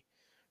movie.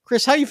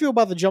 Chris, how do you feel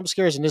about the jump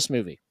scares in this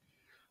movie?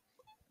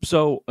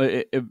 So,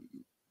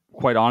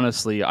 quite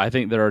honestly, I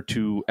think there are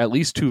at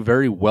least two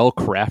very well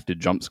crafted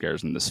jump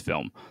scares in this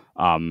film.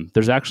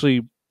 They're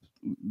actually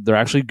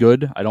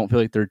good. I don't feel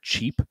like they're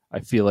cheap.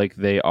 I feel like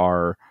they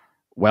are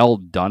well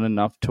done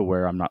enough to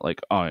where I'm not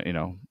like,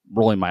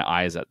 rolling my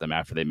eyes at them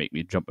after they make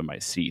me jump in my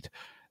seat.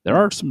 There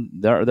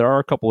are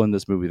a couple in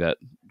this movie that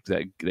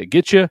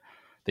get you.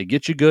 They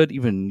get you good,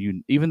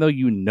 even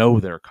though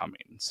they're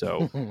coming.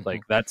 So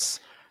like that's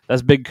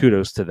big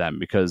kudos to them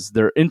because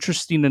they're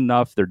interesting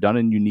enough. They're done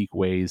in unique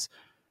ways.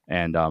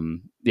 And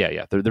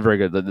they're very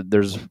good.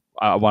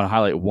 I want to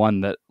highlight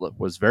one that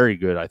was very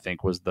good. I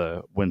think was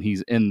when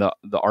he's in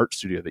the art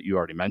studio that you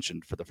already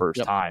mentioned for the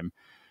first time,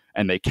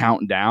 and they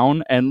count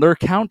down, and they're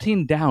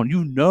counting down.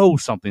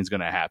 Something's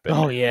going to happen.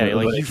 Oh yeah,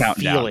 like you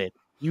feel it.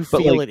 You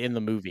feel it in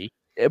the movie.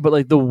 But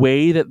like the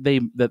way that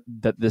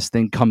that this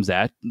thing comes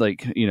at,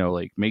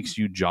 makes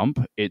you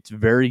jump. It's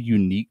very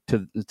unique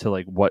to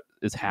like what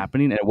is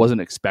happening, and it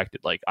wasn't expected.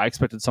 Like I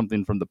expected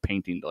something from the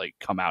painting to like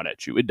come out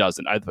at you. It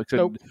doesn't. I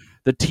expected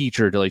the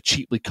teacher to like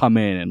cheaply come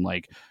in and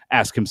like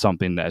ask him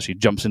something as he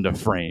jumps into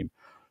frame.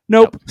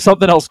 Nope,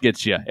 something else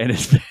gets you, and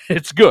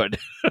it's good.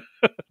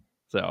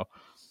 So,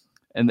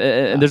 and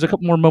there's a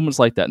couple more moments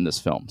like that in this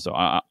film. So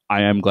I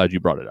am glad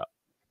you brought it up.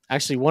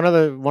 Actually, one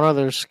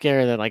other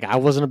scare that like I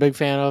wasn't a big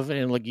fan of,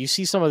 and like you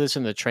see some of this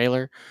in the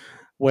trailer,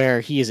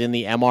 where he is in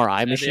the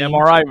MRI machine. The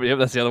MRI,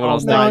 that's the other one I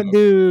was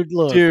thinking.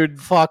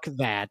 Dude, fuck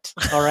that.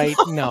 All right,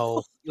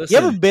 no. Listen,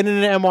 you ever been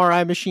in an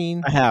MRI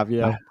machine? I have,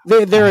 yeah.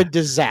 They're a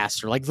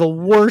disaster, like the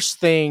worst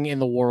thing in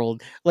the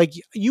world. Like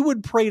you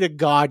would pray to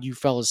God you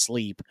fell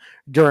asleep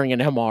during an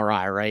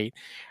MRI, right?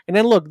 And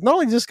then look, not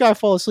only does this guy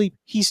fall asleep,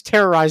 he's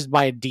terrorized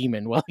by a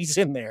demon while he's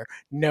in there.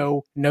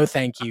 No,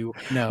 thank you.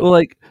 No.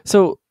 Well,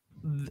 so.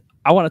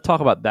 I want to talk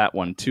about that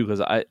one too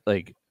because I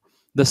like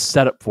the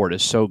setup for it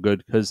is so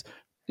good because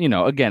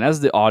again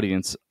as the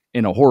audience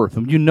in a horror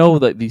film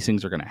that these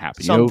things are going to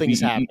happen.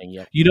 Something's happening.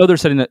 Yeah. They're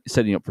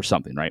setting up for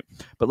something, right?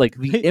 But like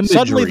the imagery,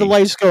 suddenly the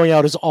lights going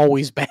out is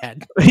always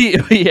bad.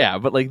 Yeah,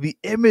 but like the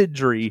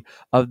imagery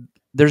of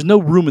there's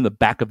no room in the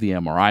back of the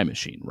MRI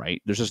machine,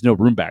 right? There's just no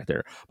room back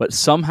there. But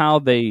somehow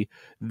they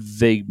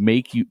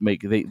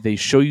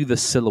show you the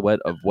silhouette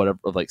of whatever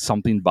of like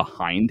something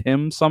behind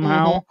him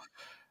somehow. Mm-hmm.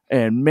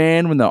 And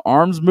man, when the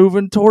arm's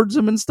moving towards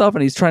him and stuff,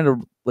 and he's trying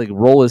to like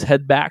roll his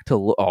head back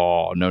to,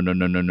 no,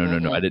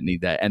 I didn't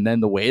need that. And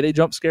then the way they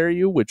jump scare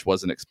you, which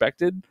wasn't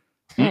expected,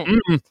 that's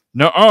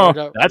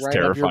right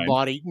terrifying. Up your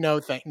body. No, I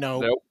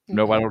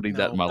don't need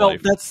that in my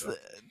life.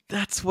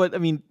 That's what I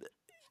mean.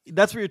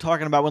 that's what you're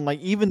talking about when like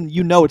even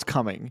it's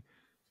coming,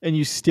 and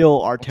you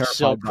still are terrified.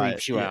 Still by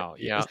creeps it. you out.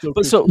 Yeah.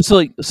 But so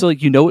like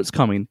it's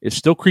coming. It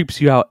still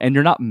creeps you out, and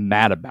you're not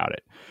mad about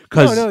it.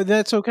 No,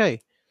 that's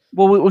okay.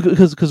 Well,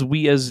 because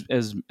we as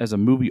a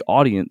movie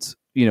audience,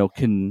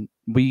 can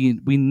we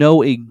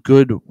know a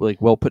good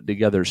like well put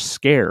together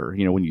scare,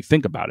 when you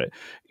think about it,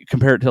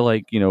 compared to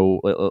like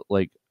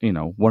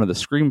one of the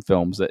Scream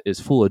films that is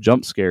full of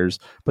jump scares,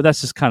 but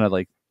that's just kind of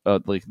like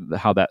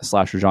how that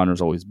slasher genre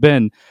has always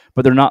been.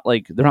 But they're not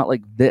like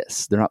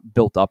this. They're not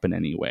built up in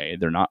any way.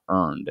 They're not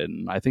earned,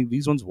 and I think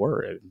these ones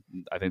were.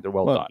 I think they're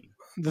well done.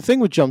 The thing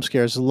with jump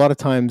scares, a lot of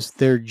times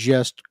they're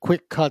just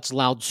quick cuts,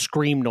 loud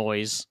scream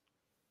noise.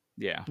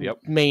 Yeah.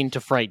 Yep. Main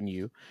to frighten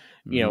you,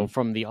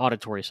 from the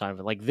auditory side of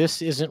it. Like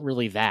this isn't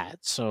really that.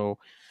 So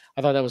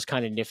I thought that was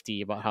kind of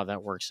nifty about how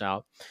that works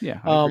out. Yeah.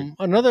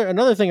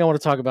 Another thing I want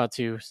to talk about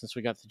too, since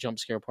we got the jump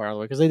scare part out of the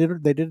way, because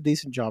they did a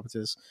decent job with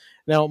this.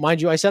 Now,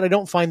 mind you, I said I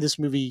don't find this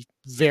movie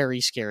very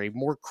scary,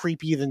 more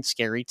creepy than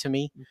scary to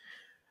me.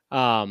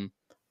 I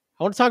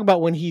want to talk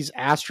about when he's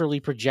astrally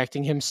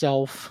projecting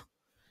himself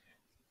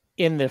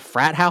in the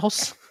frat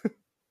house.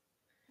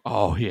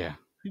 Oh yeah,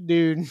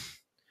 dude.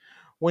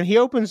 When he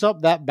opens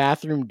up that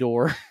bathroom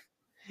door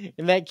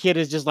and that kid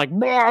is just like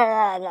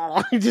blah,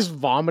 blah, blah, just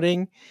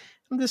vomiting,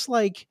 I'm just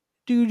like,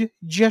 dude,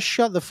 just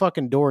shut the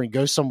fucking door and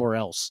go somewhere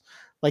else.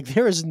 Like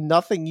there is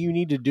nothing you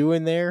need to do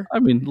in there. I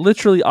mean,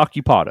 literally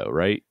occupado,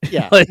 right?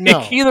 Yeah.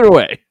 No. Either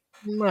way.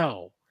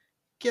 No.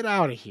 Get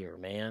out of here,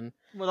 man.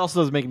 Well, it also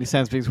doesn't make any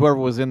sense because whoever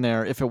was in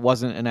there, if it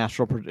wasn't an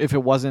if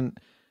it wasn't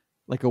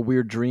like a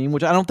weird dream,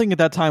 which I don't think at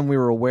that time we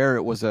were aware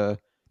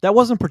that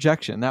wasn't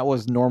projection. That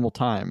was normal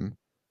time.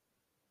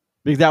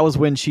 Because that was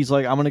when she's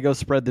like, I'm going to go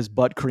spread this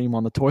butt cream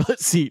on the toilet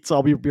seat, so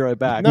I'll be right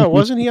back. No,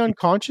 wasn't he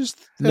unconscious?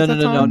 No. And then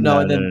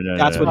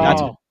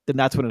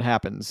that's when it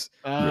happens.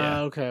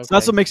 Okay. So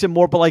that's what makes it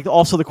more, but like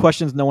also the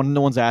questions no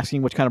one's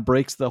asking, which kind of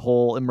breaks the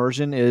whole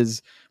immersion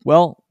is,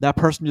 well, that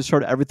person just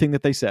heard everything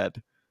that they said.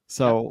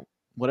 So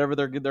whatever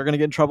they're going to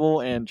get in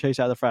trouble and chase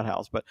out of the frat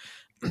house. But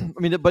I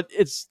mean, but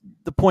it's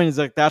the point is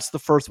like, that's the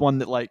first one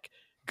that like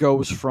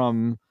goes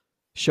from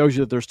shows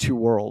you that there's two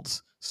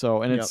worlds.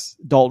 So, and it's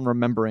Dalton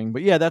remembering,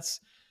 but yeah,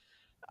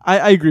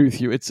 I agree with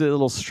you. It's a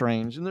little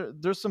strange.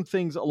 And there's some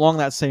things along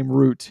that same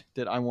route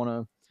that I want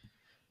to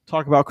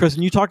talk about, Chris.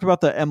 And you talked about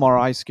the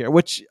MRI scare,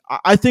 which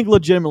I think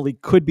legitimately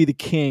could be the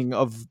king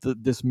of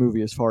this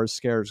movie as far as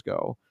scares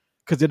go.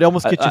 Because it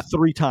almost gets you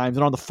 3 times.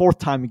 And on the 4th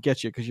time, it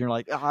gets you because you're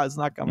like, it's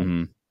not coming.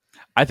 Mm-hmm.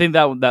 I think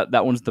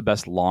that one's the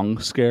best long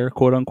scare,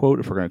 quote unquote,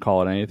 if we're going to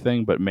call it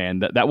anything. But man,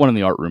 that one in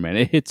the art room, man,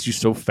 it hits you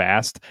so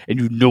fast and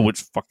you know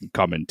it's fucking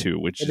coming too,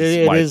 which it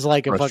is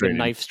like a fucking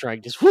knife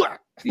strike. Just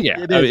yeah.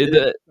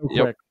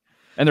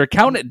 And they're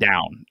counting it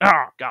down.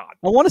 Oh God.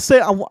 I want to say,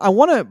 I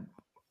want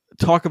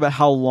to talk about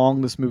how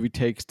long this movie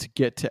takes to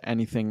get to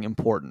anything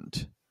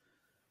important.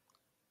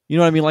 You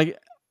know what I mean? Like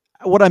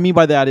what I mean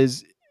by that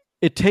is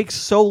it takes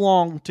so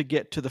long to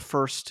get to the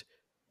first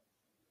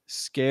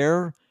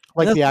scare.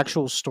 Like the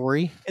actual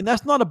story, and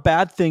that's not a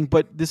bad thing.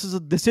 But this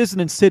is an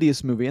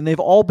Insidious movie, and they've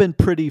all been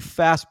pretty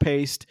fast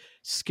paced,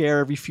 scare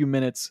every few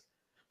minutes.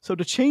 So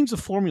to change the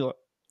formula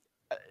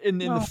in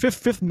the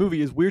fifth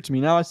movie is weird to me.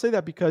 Now I say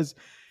that because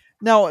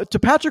now to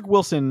Patrick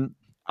Wilson,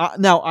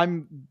 I'm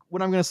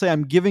going to say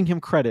I'm giving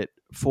him credit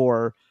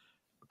for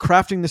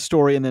crafting the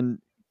story and then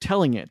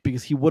telling it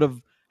because he would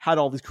have had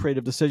all these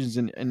creative decisions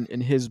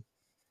in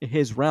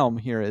his realm.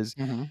 Here is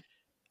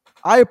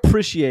I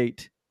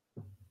appreciate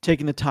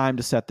taking the time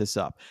to set this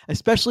up,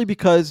 especially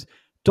because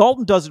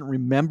Dalton doesn't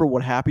remember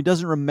what happened. He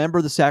doesn't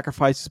remember the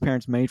sacrifice his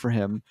parents made for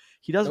him.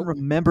 He doesn't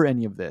remember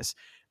any of this.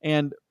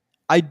 And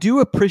I do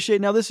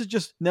appreciate, this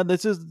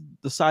is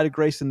the side of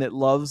Grayson that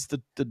loves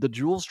the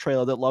Jules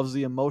trailer, that loves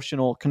the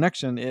emotional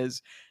connection,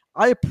 is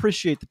I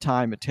appreciate the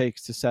time it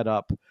takes to set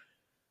up.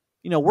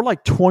 We're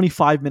like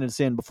 25 minutes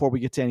in before we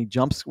get to any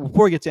jumps,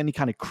 before we get to any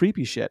kind of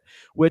creepy shit,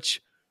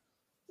 which,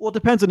 well, it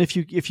depends on if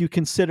you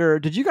consider,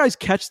 did you guys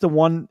catch the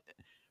one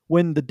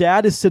when the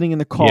dad is sitting in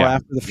the car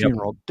after the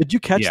funeral? Did you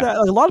catch that?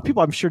 Like, a lot of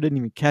people, I'm sure, didn't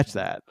even catch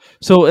that.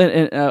 So,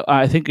 and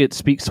I think it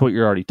speaks to what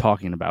you're already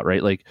talking about,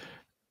 right? Like,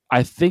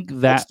 I think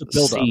that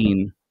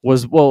scene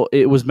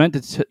it was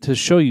meant to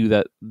show you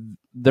that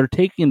they're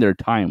taking their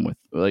time with,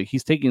 like,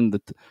 he's taking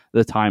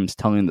the times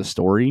telling the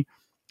story.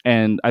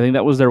 And I think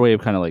that was their way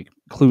of kind of like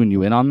cluing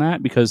you in on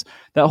that, because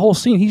that whole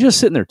scene, he's just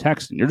sitting there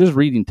texting. You're just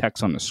reading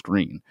text on the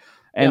screen.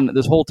 And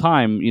this whole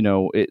time,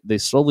 they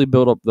slowly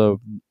build up the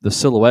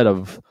silhouette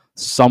of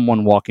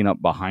someone walking up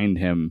behind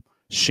him,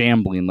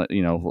 shambling,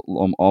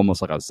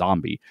 almost like a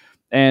zombie.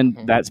 And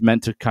that's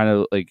meant to kind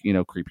of like,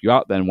 creep you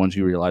out then once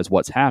you realize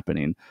what's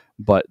happening.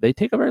 But they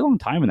take a very long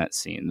time in that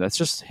scene. That's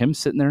just him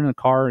sitting there in a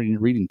car and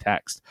reading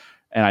text.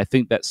 And I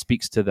think that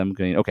speaks to them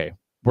going, okay,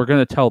 we're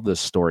going to tell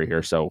this story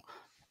here. So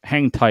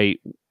hang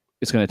tight.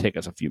 It's going to take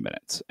us a few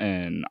minutes.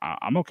 And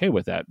I'm okay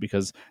with that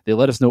because they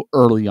let us know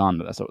early on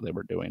that that's what they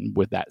were doing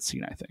with that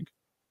scene, I think.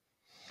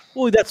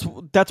 Well,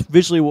 that's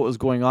visually what was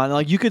going on.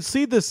 Like, you could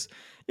see this,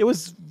 It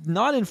was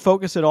not in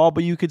focus at all,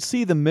 but you could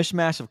see the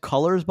mishmash of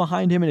colors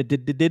behind him, and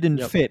it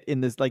didn't fit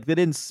in this. Like they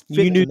didn't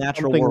fit in the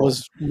natural something world.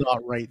 Was not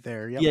right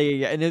there. Yep.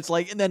 Yeah. And it's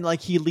like, and then like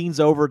he leans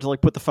over to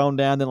like put the phone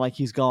down, then like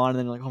he's gone, and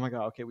then like, oh my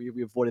god, okay,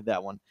 we avoided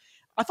that one.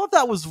 I thought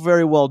that was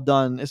very well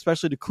done,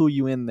 especially to clue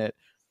you in that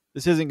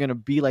this isn't going to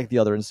be like the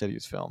other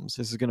Insidious films.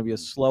 This is going to be a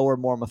slower,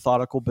 more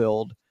methodical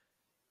build,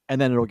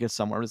 and then it'll get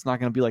somewhere. It's not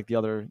going to be like the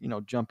other,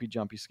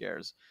 jumpy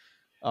scares.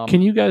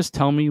 Can you guys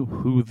tell me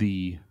who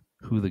the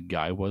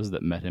guy was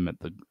that met him at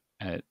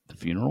the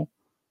funeral?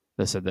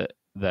 That said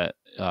that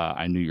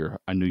I knew your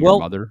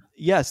mother.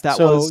 Yes,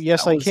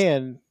 I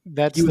can.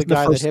 That's the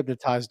guy that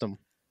hypnotized him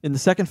in the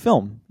second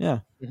film. Yeah.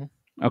 Mm-hmm.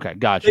 Okay,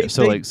 gotcha.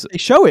 They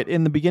show it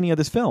in the beginning of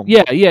this film.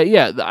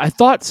 Yeah. I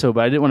thought so,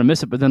 but I didn't want to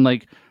miss it. But then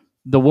like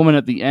the woman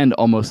at the end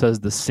almost says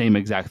the same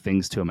exact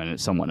things to him, and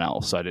it's someone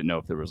else. So I didn't know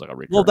if there was like a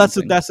recurring. Well,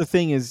 that's the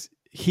thing is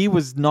he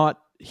was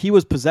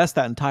possessed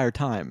that entire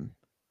time,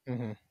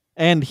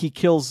 and he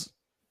kills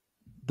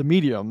the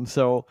medium,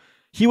 so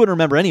he wouldn't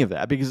remember any of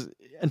that because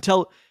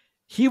until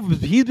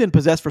he's been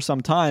possessed for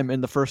some time in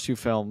the first two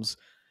films,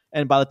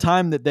 and by the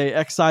time that they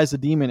excise the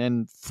demon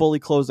and fully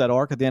close that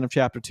arc at the end of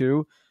chapter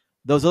 2,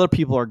 those other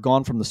people are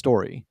gone from the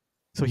story,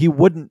 so he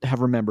wouldn't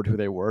have remembered who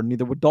they were.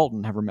 Neither would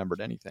Dalton have remembered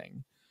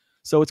anything.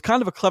 So it's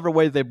kind of a clever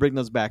way that they bring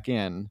those back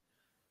in,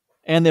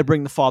 and they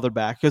bring the father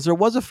back because there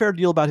was a fair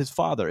deal about his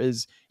father.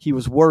 Is he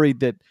was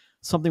worried that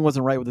something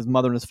wasn't right with his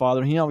mother and his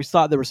father. He always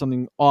thought there was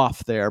something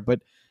off there,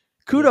 but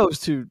kudos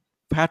to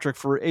Patrick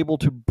for able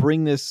to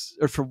bring this,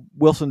 or for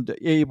Wilson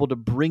to able to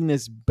bring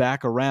this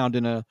back around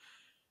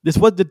this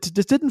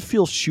didn't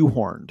feel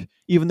shoehorned,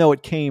 even though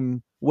it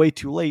came way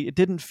too late. It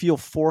didn't feel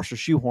forced or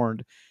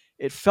shoehorned.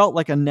 It felt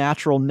like a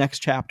natural next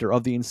chapter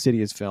of the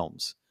Insidious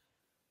films,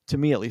 to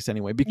me at least,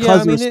 anyway.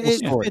 Because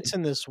it fits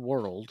in this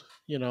world,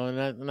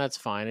 and that's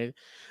fine.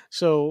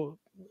 So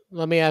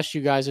let me ask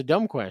you guys a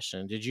dumb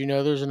question: did you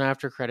know there's an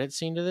after credit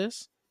scene to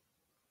this?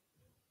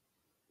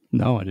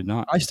 No, I did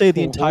not. I saved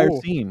the entire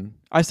scene.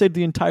 I saved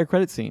the entire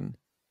credit scene.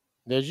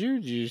 Did you?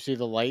 Did you see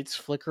the lights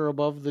flicker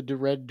above the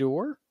red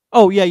door?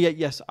 Oh, yeah.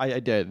 Yes, I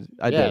did.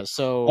 I did.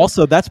 So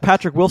also, that's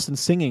Patrick Wilson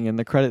singing in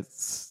the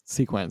credits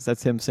sequence.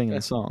 That's him singing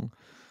the song.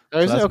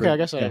 Okay, I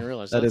guess I didn't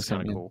realize that is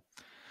kind of cool.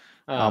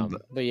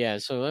 But yeah,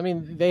 so I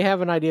mean, they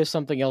have an idea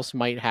something else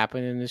might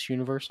happen in this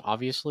universe,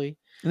 obviously,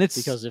 and it's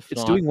because if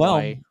it's not, doing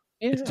well.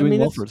 It's doing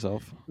well for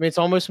itself. I mean, it's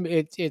almost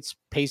it's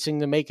pacing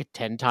to make it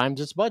 10 times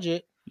its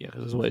budget. Yeah,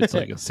 because it's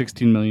like a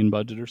 16 million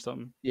budget or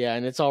something. Yeah,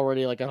 and it's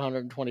already like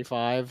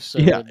 125, so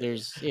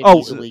it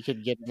easily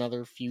could get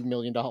another few $1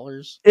 million.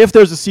 If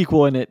there's a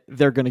sequel in it,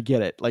 they're gonna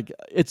get it. Like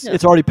it's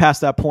already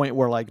past that point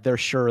where like they're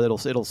sure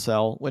it'll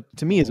sell. What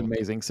to me is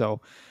amazing.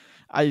 So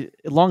as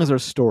long as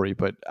there's a story,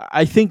 but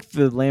I think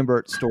the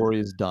Lambert story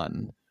is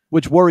done,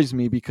 which worries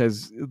me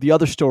because the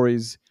other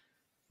stories,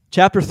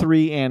 Chapter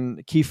 3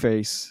 and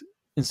Keyface,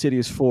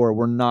 Insidious 4,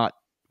 were not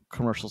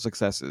commercial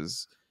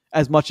successes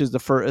as much as the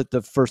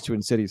first two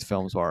Insidious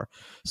films are.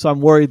 So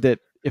I'm worried that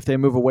if they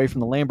move away from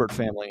the Lambert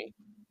family,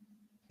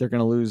 they're going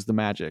to lose the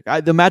magic.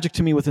 The magic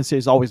to me with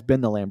Insidious has always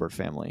been the Lambert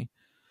family.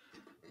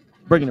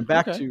 Bringing it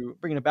back to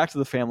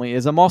the family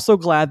is I'm also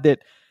glad that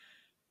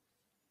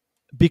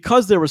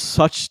because there was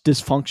such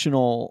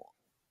dysfunctional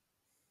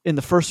in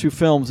the first two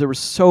films, there was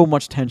so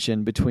much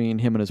tension between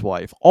him and his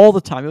wife all the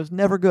time. It was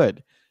never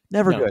good,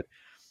 good.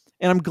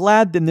 And I'm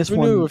glad in this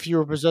one. Who knew if you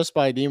were possessed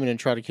by a demon and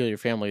try to kill your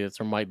family that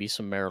there might be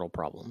some marital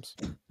problems?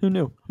 Who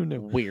knew?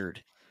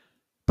 Weird.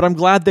 But I'm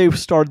glad they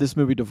started this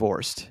movie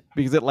divorced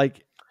because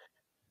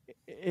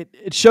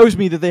it shows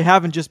me that they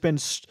haven't just been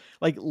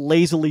like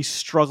lazily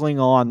struggling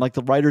on. Like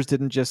the writers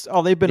didn't just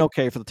they've been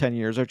okay for the 10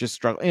 years. They're just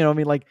struggling. You know what I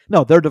mean? Like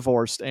no, they're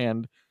divorced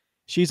and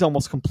she's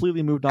almost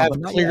completely moved on.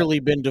 Have clearly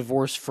been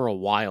divorced for a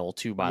while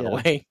too. By the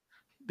way,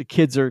 the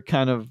kids are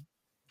kind of.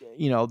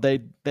 They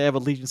have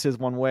allegiances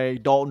one way.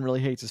 Dalton really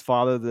hates his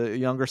father. The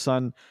younger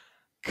son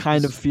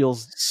kind of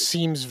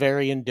seems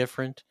very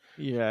indifferent.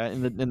 Yeah,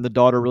 and the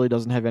daughter really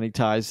doesn't have any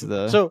ties to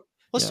the. So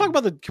let's talk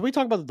about Can we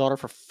talk about the daughter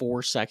for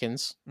 4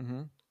 seconds?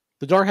 Mm-hmm.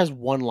 The daughter has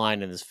one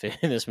line in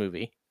this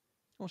movie.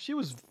 Well, she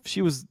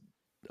was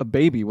a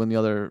baby when the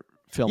other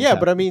film. Yeah,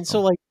 but I mean,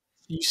 so like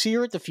you see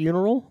her at the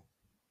funeral,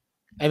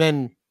 and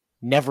then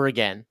never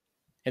again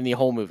in the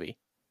whole movie.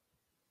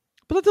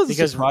 But that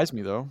doesn't surprise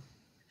me though.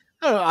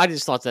 I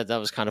just thought that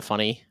was kind of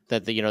funny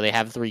that they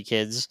have 3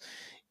 kids.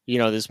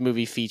 This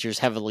movie features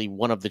heavily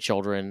one of the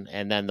children,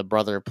 and then the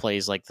brother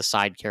plays like the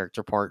side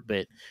character part.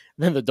 But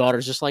then the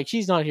daughter's just like,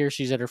 she's not here;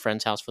 she's at her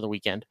friend's house for the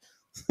weekend.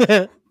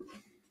 Well,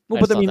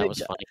 but I mean, that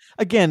was funny.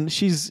 Again,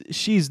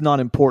 she's not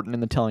important in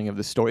the telling of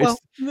the story. Well,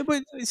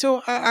 but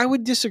so I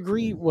would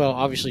disagree. Well,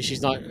 obviously,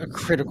 she's not a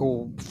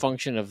critical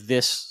function of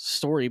this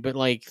story, but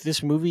like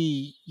this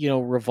movie,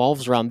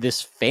 revolves around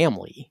this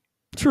family.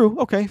 True.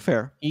 Okay.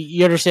 Fair.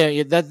 You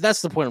understand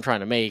that's the point I'm trying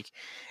to make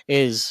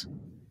is,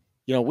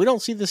 we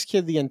don't see this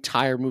kid the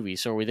entire movie.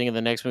 So are we thinking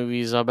the next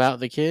movie is about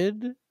the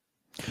kid?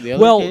 The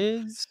other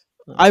kids?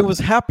 I was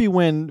happy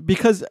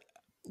because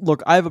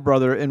look, I have a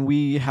brother, and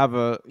we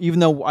have even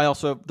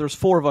though there's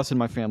 4 of us in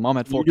my family. Mom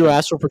had 4 You do kids.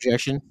 astral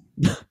projection?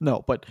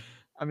 No, but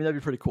I mean, that'd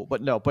be pretty cool.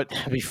 But no, but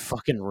That'd be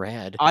fucking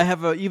rad. I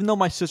have even though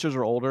my sisters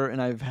are older,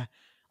 and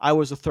I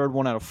was the third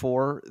one out of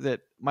 4,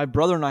 that my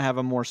brother and I have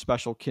a more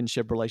special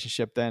kinship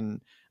relationship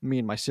than me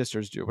and my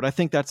sisters do. But I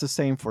think that's the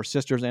same for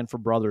sisters and for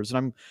brothers.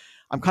 And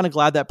I'm kind of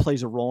glad that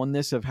plays a role in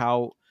this, of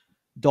how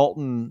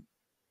Dalton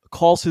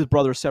calls his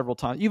brother several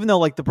times, even though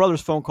like the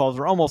brothers' phone calls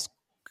are almost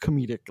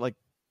comedic, like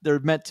they're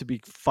meant to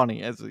be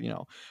funny, as you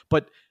know,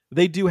 but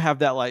they do have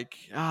that like,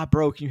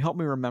 bro, can you help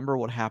me remember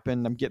what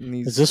happened? I'm getting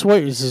these. Is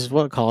this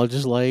what college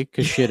is like?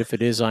 Because shit, if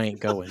it is, I ain't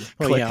going.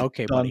 Oh Click, yeah,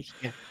 okay, done. buddy.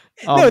 Yeah.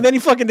 No, and then he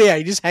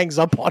just hangs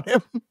up on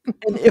him.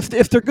 And if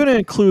they're going to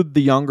include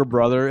the younger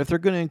brother, if they're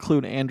going to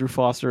include Andrew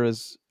Astor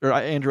as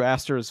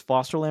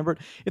Foster Lambert,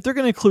 if they're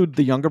going to include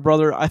the younger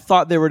brother, I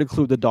thought they would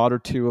include the daughter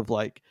too, of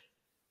like,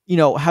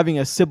 having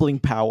a sibling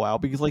powwow,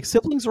 because like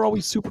siblings are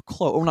always super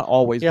close, or not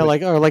always. Yeah,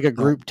 but, or like a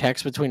group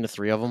text between the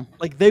 3 of them.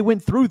 Like they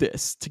went through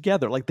this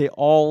together. Like they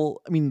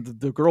all, I mean,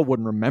 the girl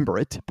wouldn't remember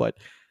it, but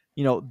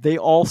they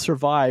all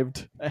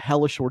survived a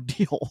hellish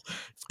ordeal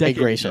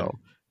decades ago.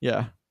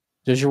 Yeah.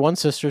 Does your one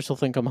sister still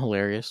think I'm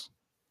hilarious?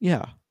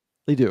 Yeah,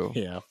 they do.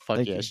 Yeah,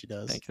 fuck yeah, she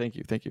does. Thank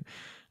you.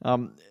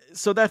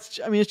 So that's,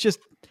 I mean, it's just,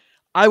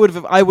 I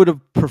would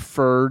have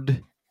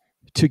preferred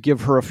to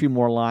give her a few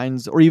more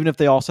lines, or even if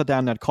they all sat down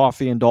and had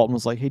coffee and Dalton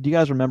was like, hey, do you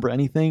guys remember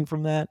anything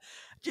from that?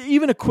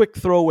 Even a quick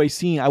throwaway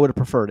scene, I would have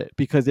preferred it,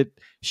 because it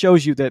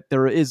shows you that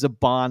there is a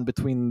bond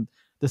between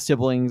the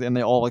siblings and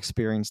they all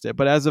experienced it.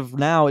 But as of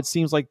now, it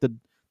seems like the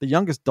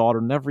youngest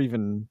daughter never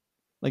even,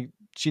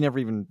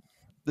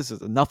 this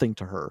is nothing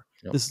to her.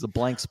 Yep. This is a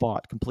blank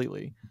spot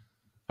completely.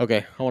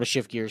 Okay, I want to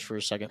shift gears for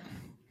a second.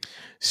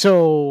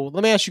 So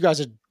let me ask you guys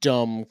a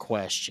dumb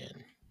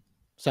question.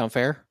 Sound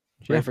fair?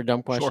 Yeah. Ready for a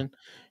dumb question? Sure.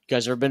 You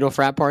guys ever been to a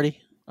frat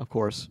party? Of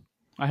course.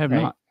 I have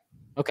not.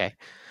 Okay.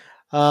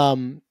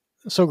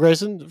 So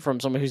Grayson, from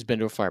someone who's been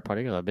to a frat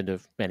party, because I've been to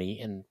many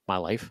in my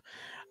life.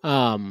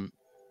 So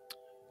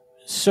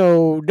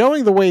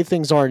knowing the way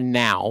things are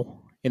now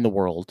in the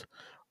world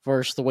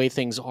versus the way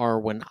things are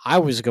when I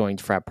was going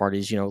to frat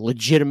parties,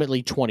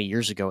 legitimately 20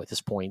 years ago at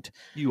this point.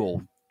 You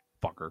old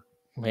fucker.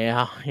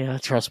 Yeah,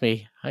 trust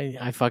me.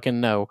 I fucking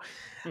know.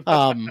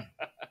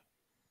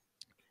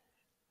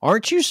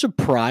 Aren't you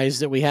surprised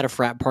that we had a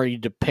frat party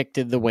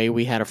depicted the way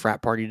we had a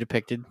frat party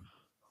depicted?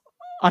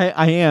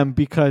 I am,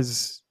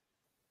 because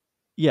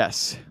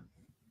yes.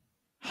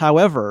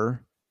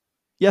 However,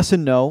 yes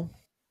and no.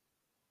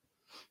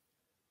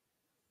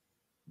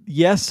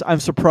 Yes, I'm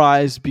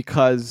surprised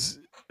because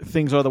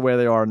things are the way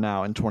they are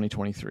now in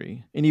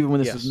 2023, and even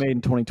when this was made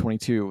in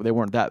 2022, they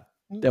weren't that.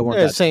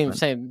 Same.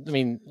 I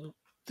mean,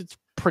 it's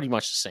pretty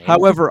much the same.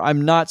 However,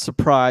 I'm not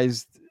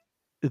surprised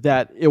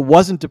that it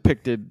wasn't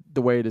depicted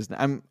the way it is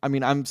now.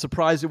 I'm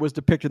surprised it was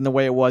depicted in the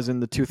way it was in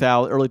the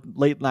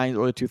late 90s,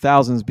 early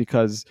 2000s,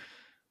 because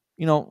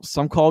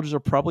some colleges are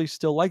probably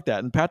still like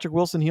that. And Patrick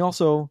Wilson, he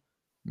also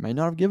may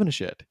not have given a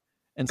shit.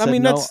 And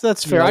said,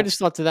 that's fair. I just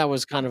thought that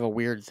was kind of a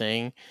weird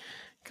thing.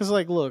 Because,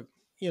 like, look,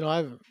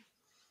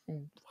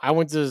 I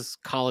went to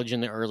college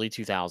in the early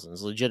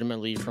 2000s,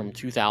 legitimately from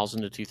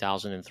 2000 to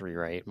 2003,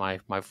 right? My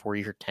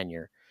 4-year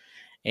tenure.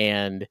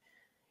 And,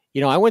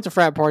 I went to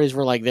frat parties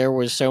where, like, there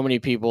was so many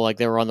people, like,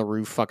 they were on the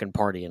roof fucking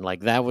partying.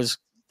 Like, that was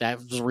a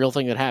real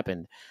thing that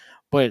happened.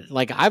 But,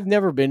 like, I've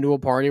never been to a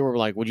party where,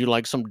 like, would you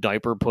like some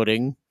diaper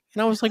pudding?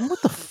 And I was like,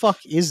 what the fuck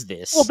is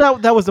this? Well,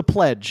 that was a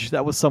pledge.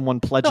 That was someone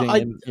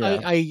pledging. No,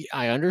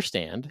 I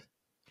understand.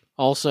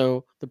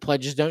 Also, the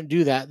pledges don't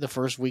do that the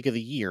first week of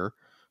the year.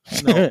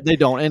 No, they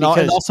don't. And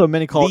also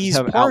many colleges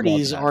have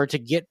parties are to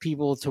get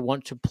people to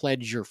want to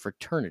pledge your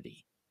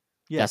fraternity.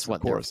 Yes, that's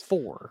what they're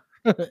for.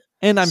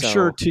 And I'm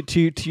sure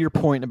to your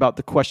point about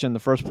the question in the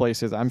first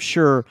place is, I'm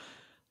sure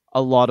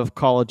a lot of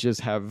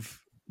colleges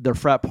have their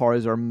frat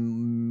parties are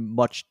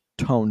much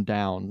toned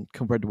down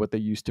compared to what they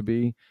used to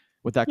be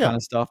with that kind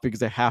of stuff,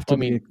 because they have to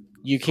be.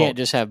 You can't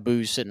just have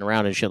booze sitting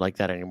around and shit like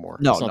that anymore.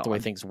 No, it's not the way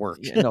things work.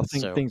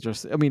 Things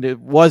are. I mean, it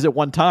was at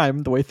one time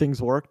the way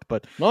things worked,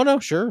 but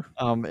sure.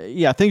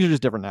 Things are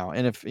just different now,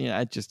 and if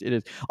it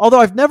is. Although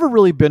I've never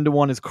really been to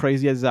one as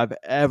crazy as I've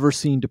ever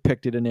seen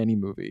depicted in any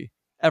movie,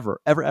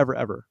 ever.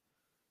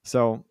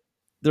 So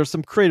there's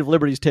some creative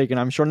liberties taken,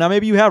 I'm sure. Now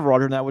maybe you have,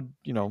 Roger, and that would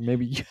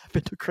maybe you have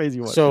been to a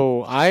crazy one.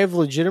 So I have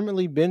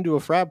legitimately been to a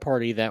frat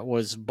party that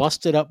was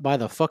busted up by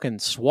the fucking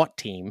SWAT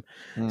team.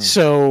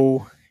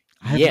 So.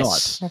 I have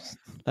not.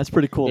 That's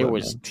pretty cool. It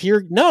was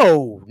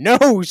No,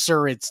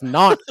 sir, it's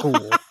not cool.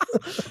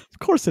 Of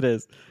course it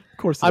is.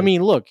 I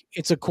mean, look,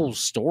 it's a cool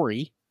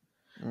story,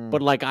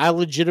 but like I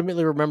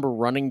legitimately remember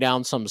running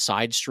down some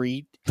side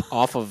street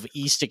off of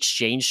East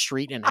Exchange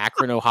Street in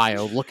Akron,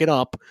 Ohio. Look it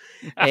up,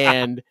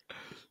 and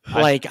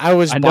like I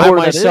was by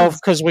myself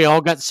because we all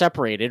got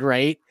separated,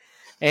 right?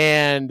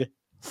 And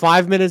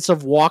 5 minutes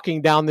of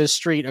walking down this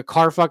street, a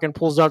car fucking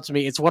pulls up to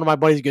me. It's one of my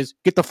buddies who goes,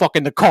 "Get the fuck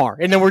in the car."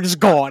 And then we're just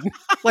gone.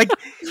 Like,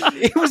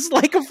 it was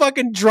like a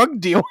fucking drug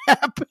deal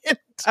happened.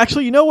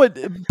 Actually, you know what?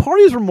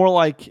 Parties were more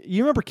like,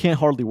 you remember Can't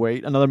Hardly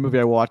Wait, another movie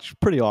I watch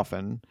pretty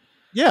often.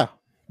 Yeah.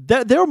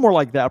 They were more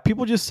like that.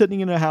 People just sitting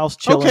in a house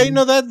chilling. Okay,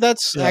 no,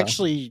 that's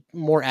actually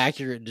more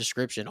accurate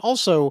description.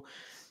 Also,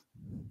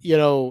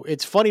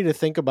 it's funny to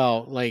think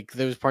about like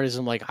those parties.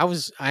 I'm like,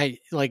 I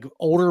like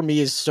older me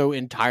is so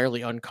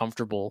entirely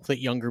uncomfortable that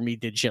younger me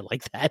did shit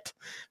like that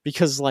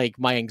because like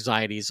my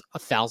anxiety is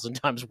 1,000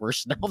 times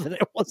worse now than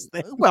it was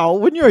then. Well,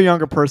 when you're a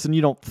younger person,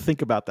 you don't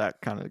think about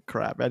that kind of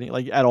crap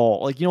at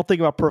all. Like you don't think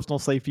about personal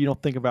safety. You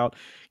don't think about,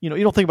 you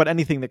don't think about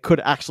anything that could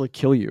actually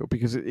kill you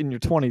because in your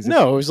 20s.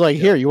 No, it was like,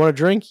 here, you want a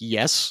drink?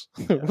 Yes.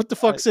 What the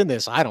fuck's in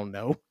this? I don't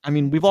know. I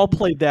mean, we've all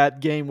played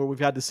that game where we've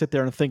had to sit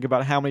there and think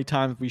about how many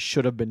times we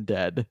should have been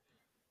dead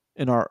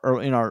in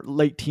our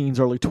late teens,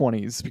 early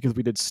 20s because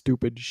we did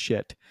stupid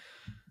shit.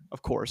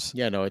 Of course.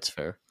 Yeah, no, it's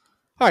fair.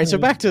 All right,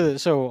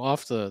 so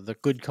off the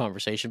good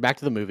conversation, back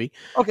to the movie.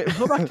 Okay,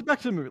 so back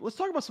to the movie. Let's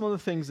talk about some other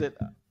things that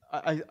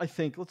I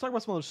think. Let's talk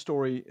about some other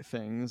story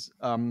things.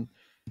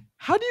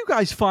 How do you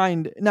guys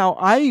find? Now,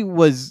 I'm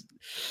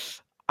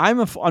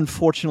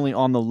unfortunately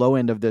on the low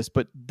end of this,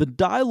 but the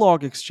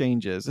dialogue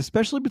exchanges,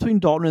 especially between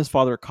Dalton and his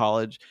father at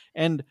college,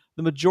 and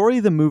the majority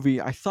of the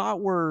movie, I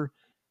thought were,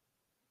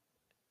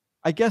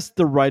 I guess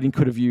the writing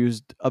could have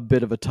used a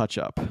bit of a touch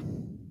up.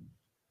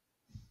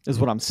 Is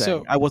what I'm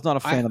saying. So, I was not a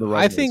fan of the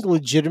writing. I think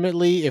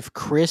legitimately, if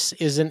Chris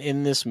isn't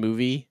in this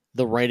movie,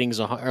 the writings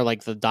are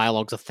like the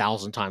dialogue's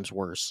 1,000 times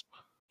worse.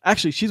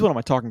 Actually, she's one of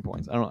my talking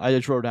points. I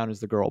just wrote down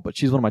as the girl, but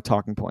she's one of my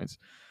talking points.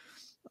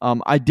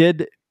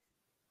 The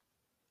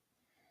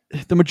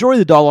majority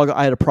of the dialogue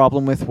I had a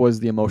problem with was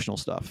the emotional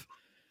stuff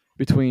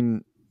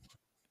between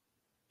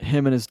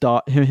him and his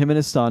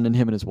son and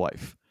him and his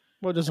wife.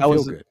 Well, it doesn't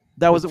feel good.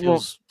 That was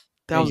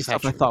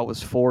stuff I thought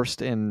was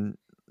forced and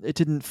it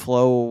didn't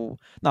flow.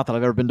 Not that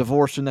I've ever been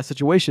divorced in that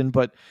situation,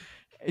 but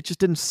it just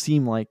didn't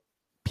seem like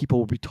people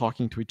would be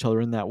talking to each other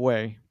in that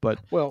way. But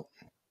well,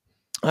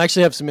 I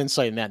actually have some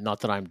insight in that. Not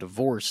that I'm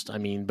divorced. I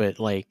mean, but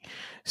like,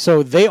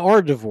 so they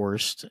are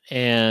divorced,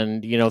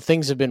 and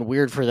things have been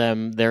weird for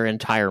them their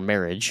entire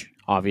marriage.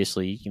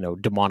 Obviously,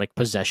 demonic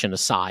possession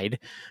aside,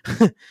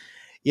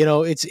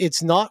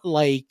 it's not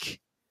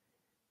like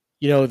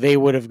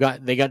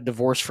they got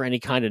divorced for any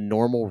kind of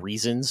normal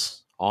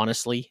reasons.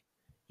 Honestly,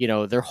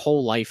 their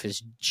whole life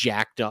is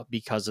jacked up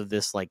because of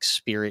this like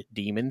spirit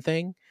demon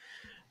thing.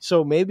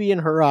 So maybe in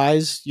her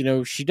eyes,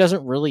 she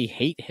doesn't really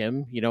hate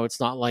him. It's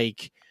not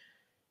like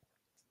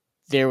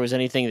there was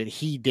anything that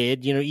he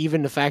did,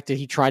 even the fact that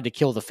he tried to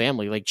kill the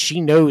family, like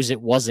she knows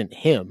it wasn't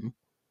him,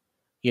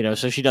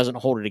 so she doesn't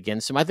hold it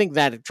against him. I think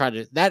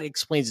that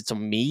explains it to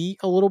me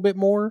a little bit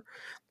more.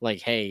 Like,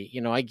 hey,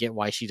 I get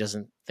why she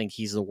doesn't think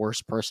he's the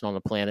worst person on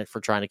the planet for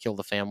trying to kill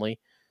the family.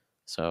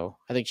 So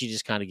I think she's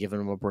just kind of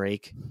giving him a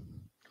break.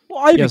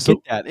 Well, I get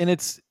that.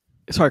 And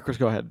sorry, Chris,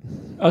 go ahead.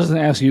 I was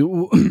going to ask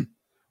you,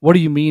 what do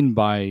you mean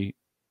by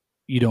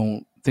you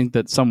don't think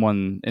that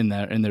someone in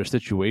their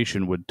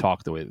situation would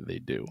talk the way that they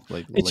do?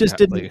 Like it just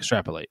didn't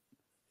extrapolate.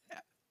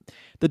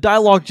 The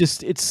dialogue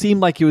it seemed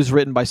like it was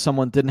written by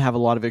someone that didn't have a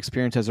lot of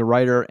experience as a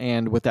writer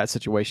and with that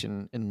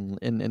situation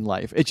in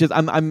life. It's just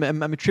I'm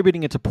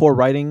attributing it to poor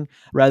writing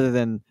rather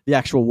than the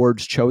actual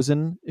words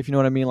chosen, if you know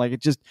what I mean. Like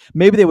it just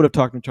maybe they would have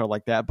talked to each other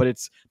like that, but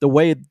it's the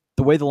way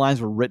the lines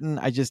were written.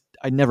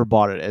 I never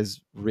bought it as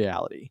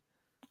reality.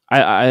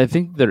 I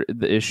think the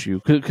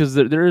issue because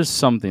there is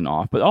something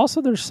off, but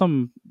also there's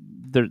some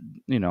there.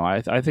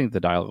 I think the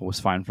dialogue was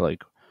fine for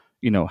like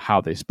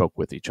how they spoke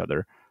with each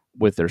other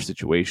with their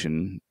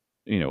situation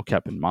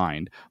kept in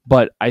mind.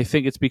 But I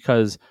think it's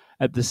because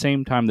at the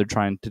same time they're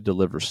trying to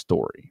deliver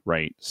story,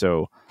 right?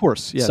 So of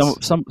course, yes.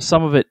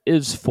 Some of it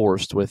is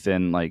forced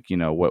within like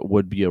what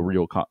would be a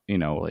real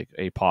like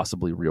a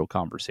possibly real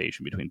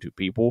conversation between two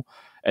people,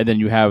 and then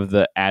you have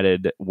the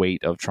added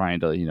weight of trying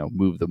to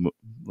move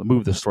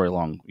the story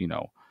along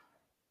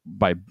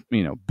by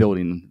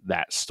building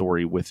that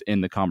story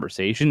within the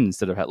conversation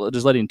instead of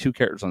just letting two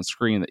characters on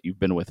screen that you've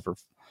been with for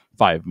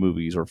 5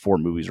 movies or 4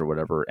 movies or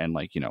whatever, and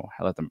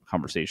let them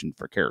conversation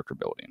for character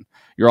building.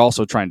 You're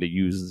also trying to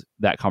use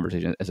that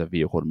conversation as a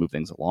vehicle to move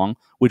things along,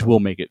 which will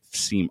make it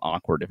seem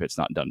awkward if it's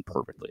not done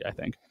perfectly, I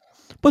think.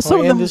 But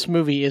this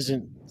movie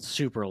isn't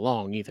super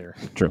long either.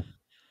 True.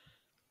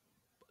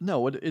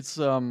 No, it's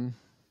no,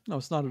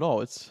 it's not at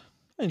all. It's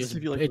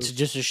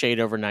just a shade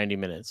over 90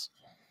 minutes.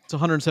 It's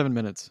 107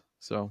 minutes,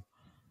 so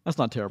that's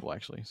not terrible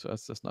actually. So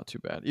that's not too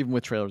bad. Even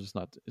with trailers,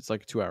 it's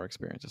like a 2-hour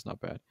experience. It's not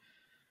bad.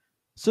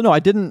 So no, I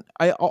didn't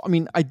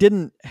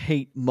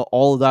hate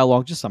all the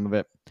dialogue, just some of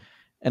it.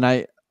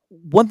 And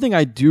one thing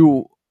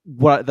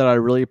that I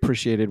really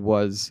appreciated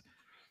was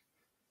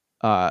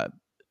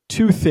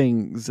 2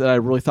 things that I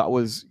really thought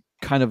was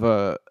kind of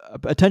a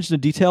attention to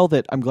detail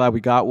that I'm glad we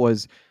got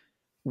was,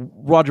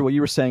 Roger, what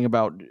you were saying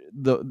about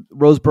the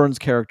Rose Byrne's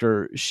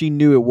character. She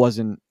knew it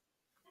wasn't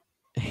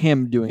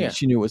him doing it.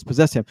 She knew it was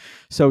possessed him.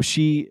 So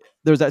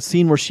there's that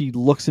scene where she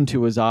looks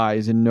into his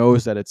eyes and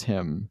knows that it's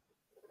him.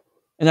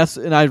 And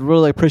I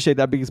really appreciate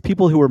that because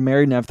people who are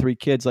married and have 3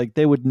 kids, like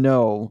they would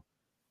know.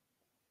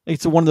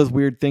 it's one of those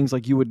weird things.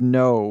 Like you would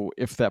know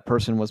if that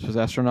person was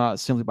possessed or not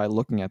simply by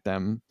looking at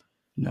them.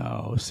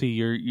 No, see,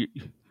 you're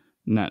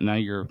now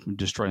you're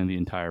destroying the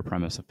entire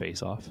premise of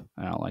Face Off.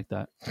 I don't like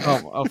that.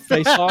 Oh,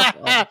 Face Off!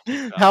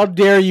 Oh, how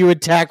dare you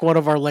attack one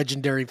of our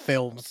legendary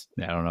films?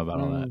 Yeah, I don't know about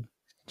all that.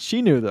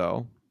 She knew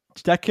though.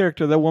 That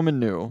character, that woman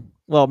knew.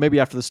 Well, maybe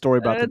after the story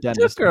about the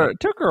dentist.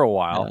 Took her a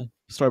while. Yeah,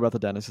 story about the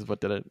dentist is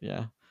what did it.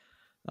 Yeah.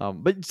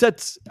 But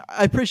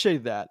I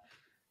appreciated that.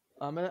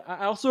 And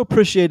I also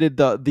appreciated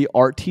the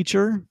art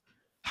teacher,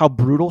 how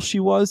brutal she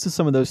was to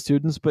some of those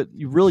students. But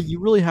you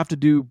really have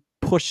to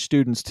push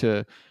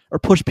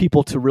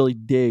people to really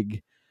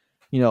dig,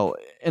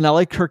 And I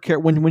like her character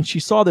when she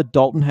saw that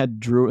Dalton had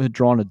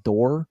drawn a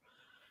door.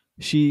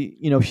 She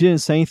didn't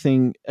say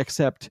anything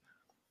except,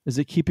 "Is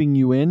it keeping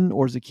you in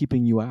or is it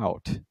keeping you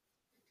out?"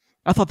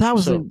 I thought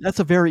that's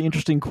a very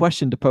interesting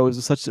question to pose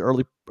at such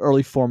an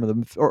early form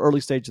of early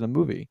stage of the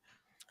movie.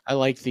 I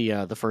like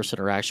the first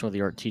interaction with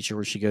the art teacher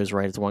where she goes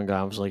right at the one guy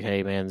and was like,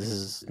 "Hey man, this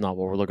is not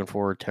what we're looking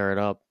for. Tear it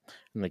up."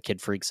 And the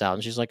kid freaks out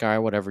and she's like, "All right,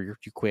 whatever. You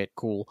quit.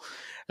 Cool."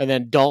 And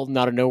then Dalton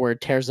out of nowhere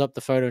tears up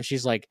the photo and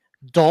she's like,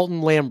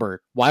 "Dalton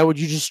Lambert, why would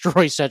you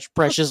destroy such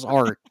precious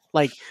art?"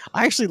 Like,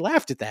 I actually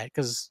laughed at that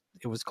because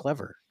it was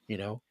clever,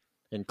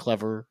 and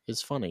clever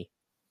is funny.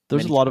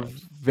 There's a lot of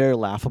very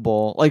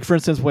laughable, like for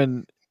instance,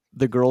 when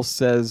the girl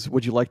says,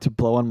 "Would you like to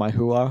blow on my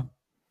hua?"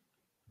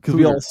 Because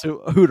we all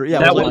hooter.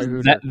 Yeah,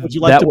 would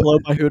you like to blow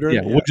my hooter?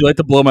 Yeah, would you like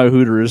to blow my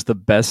hooter is the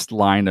best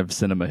line of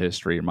cinema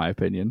history, in my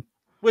opinion.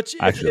 Which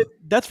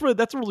that's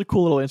a really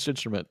cool little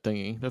instrument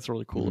thingy. That's a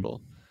really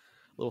cool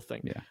little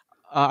thing. Yeah,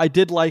 I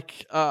did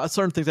like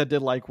certain things. I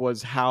did like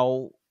was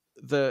how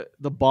the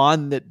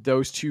bond that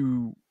those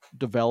two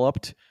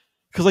developed.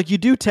 Because like you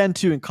do tend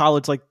to in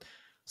college, like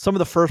some of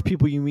the first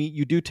people you meet,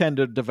 you do tend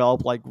to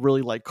develop like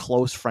really like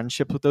close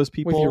friendships with those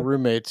people. With your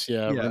roommates,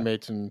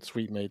 roommates and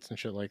suite mates and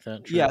shit like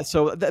that. Sure. Yeah,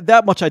 so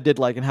that much I did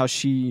like, and how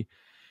she.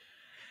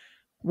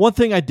 One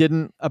thing I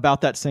didn't about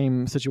that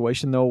same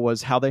situation though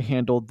was how they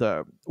handled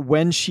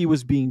when she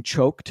was being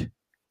choked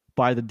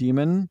by the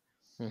demon,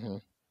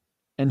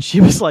 and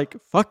she was like,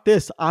 "Fuck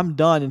this, I'm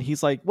done," and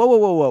he's like,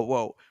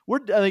 "Whoa, we're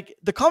like."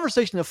 The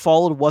conversation that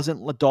followed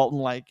wasn't Dalton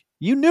like,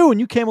 "You knew and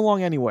you came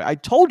along anyway. I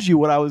told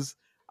you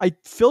I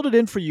filled it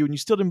in for you and you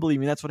still didn't believe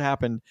me. That's what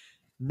happened.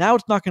 Now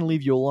it's not going to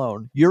leave you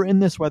alone. You're in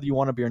this whether you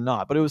want to be or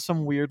not." But it was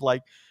some weird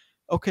like,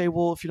 okay,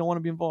 well, if you don't want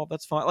to be involved,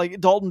 that's fine.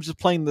 Like Dalton was just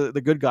playing the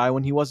good guy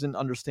when he wasn't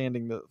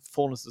understanding the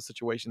fullness of the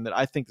situation that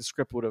I think the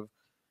script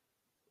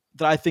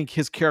that I think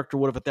his character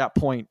would have at that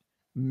point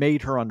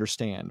made her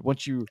understand.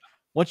 Once you've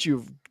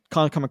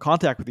come in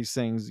contact with these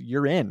things,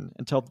 you're in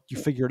until you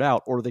figure it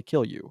out or they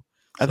kill you.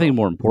 I think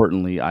more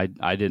importantly,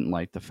 I didn't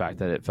like the fact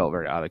that it felt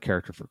very out of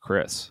character for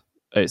Chris.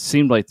 It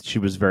seemed like she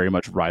was very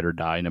much ride or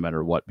die no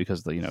matter what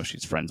because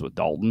she's friends with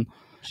Dalton.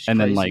 She's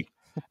crazy.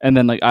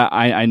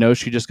 I know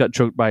she just got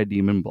choked by a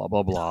demon, blah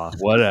blah blah,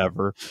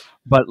 whatever.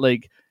 But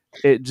like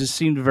it just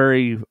seemed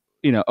very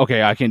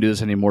okay, I can't do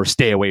this anymore,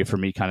 stay away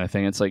from me kind of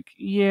thing. It's like,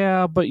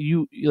 yeah, but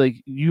you've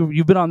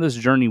been on this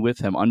journey with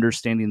him,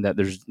 understanding that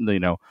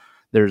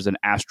there's an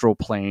astral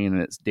plane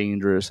and it's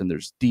dangerous and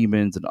there's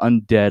demons and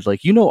undead. Like,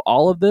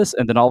 all of this,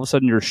 and then all of a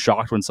sudden you're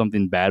shocked when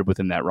something bad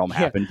within that realm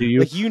happened to you.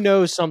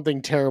 Like,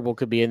 something terrible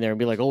could be in there and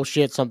be like, "Oh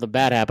shit, something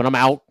bad happened. I'm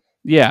out."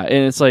 Yeah,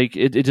 and it's like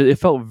it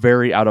felt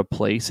very out of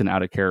place and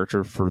out of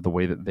character for the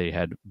way that they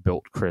had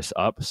built Chris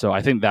up. So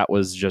I think that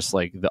was just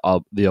like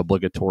the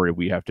obligatory.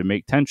 We have to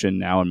make tension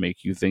now and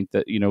make you think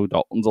that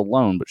Dalton's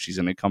alone, but she's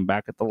going to come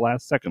back at the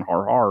last second.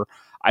 Har har.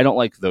 I don't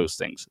like those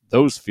things.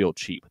 Those feel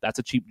cheap. That's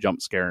a cheap jump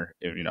scare.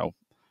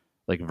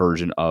 Like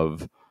version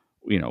of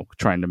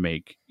trying to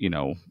make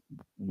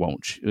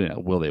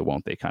will they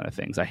won't they kind of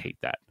things. I hate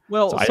that.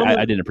 Well, so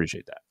I didn't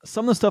appreciate that.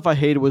 Some of the stuff I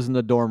hated was in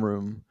the dorm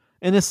room.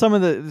 And it's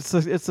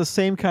it's the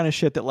same kind of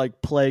shit that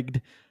like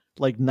plagued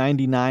like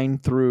 99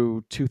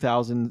 through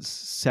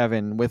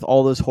 2007 with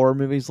all those horror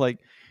movies. Like,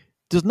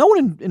 does no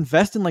one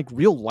invest in like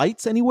real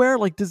lights anywhere?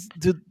 Like,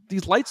 do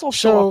these lights all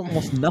show up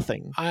almost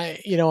nothing?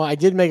 I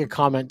did make a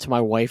comment to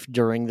my wife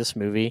during this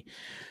movie.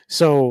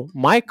 So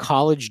my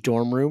college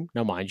dorm room,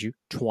 now mind you,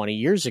 20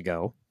 years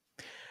ago,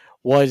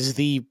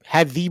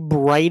 had the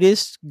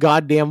brightest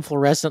goddamn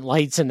fluorescent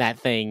lights in that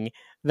thing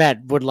that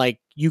would like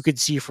you could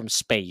see from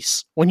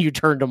space when you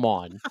turned them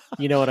on.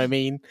 You know what I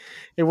mean?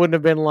 It wouldn't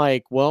have been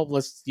like, well,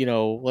 let's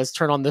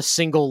turn on this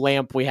single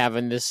lamp we have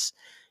in this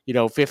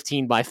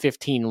 15 by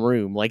 15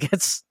 room. Like,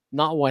 it's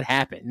not what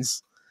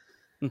happens.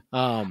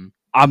 I'm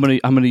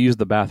gonna use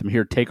the bathroom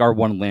here. Take our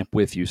one lamp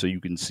with you so you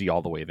can see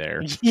all the way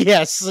there.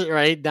 Yes,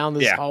 right down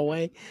this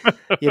hallway.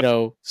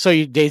 So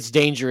it's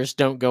dangerous.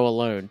 Don't go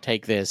alone.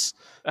 Take this.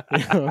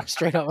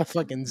 Straight out of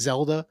fucking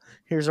Zelda.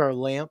 Here's our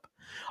lamp.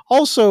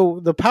 Also,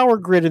 the power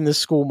grid in this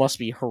school must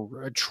be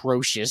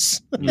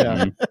atrocious.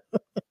 Yeah.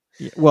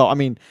 Well, I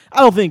mean, I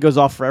don't think it goes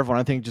off for everyone.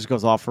 I think it just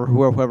goes off for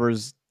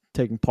whoever's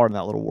taking part in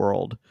that little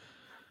world.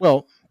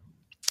 Well,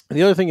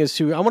 the other thing is,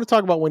 too, I want to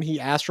talk about when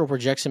he astral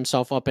projects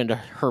himself up into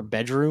her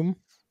bedroom.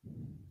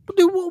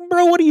 Dude,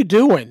 bro, what are you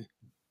doing?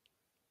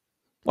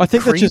 Well,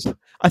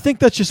 I think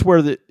that's just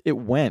where it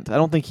went. I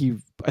don't think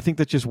I think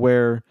that's just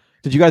where.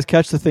 Did you guys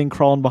catch the thing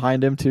crawling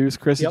behind him too,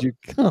 Chris? Yep. Did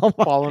you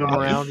following him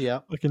around? Yeah.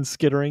 Looking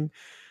skittering.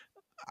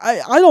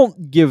 I don't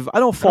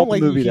fault the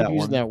movie you keep that using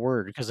one. that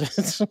word because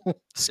it's a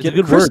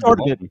good Chris word.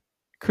 started it.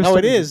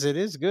 It is. It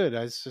is good.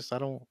 It's just I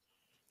don't.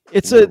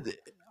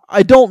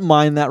 I don't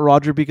mind that,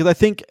 Roger, because I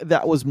think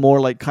that was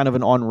more like kind of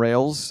an on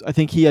rails. I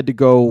think he had to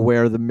go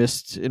where the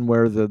mist and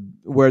where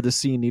the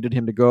scene needed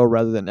him to go,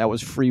 rather than that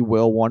was free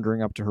will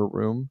wandering up to her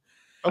room.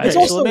 Okay,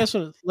 so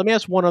let me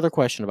ask one other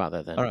question about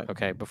that then. All right.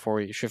 Okay, before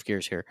we shift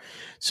gears here.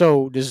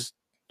 So does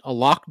a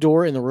locked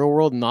door in the real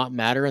world not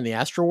matter in the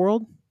astral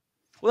world?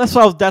 Well,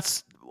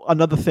 that's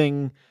another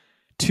thing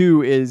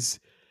too,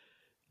 is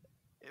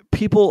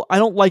people, I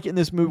don't like it in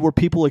this movie where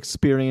people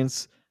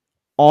experience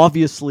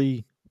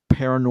obviously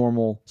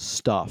paranormal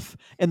stuff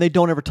and they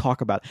don't ever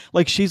talk about it.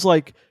 Like, she's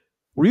like,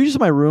 were you just in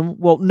my room?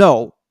 Well,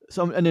 no.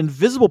 An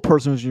invisible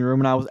person was in your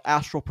room and I was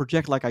astral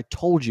project like I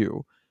told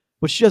you.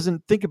 But she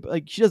doesn't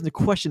she doesn't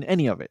question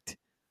any of it.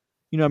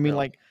 You know what I mean? No.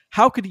 Like,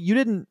 how could you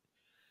didn't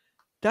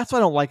that's what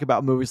I don't like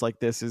about movies like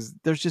this, is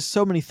there's just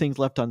so many things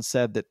left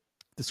unsaid that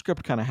the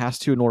script kind of has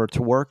to in order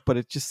to work, but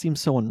it just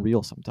seems so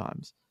unreal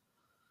sometimes.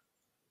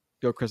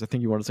 Go, Chris. I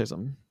think you want to say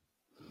something.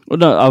 Well,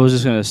 no, I was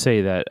just going to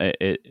say that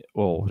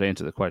to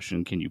answer the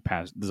question, can you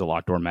pass, does a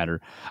locked door matter?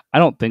 I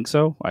don't think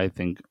so. I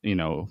think,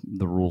 the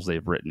rules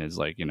they've written is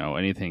like,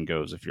 anything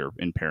goes if you're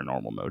in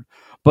paranormal mode.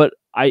 But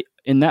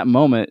in that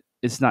moment,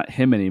 it's not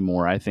him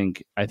anymore. I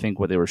think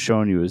what they were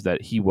showing you is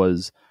that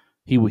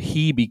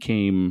he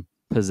became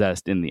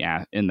possessed in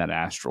that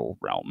astral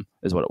realm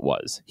is what it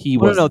was.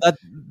 That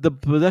the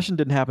possession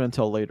didn't happen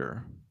until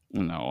later.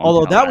 No,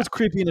 although that was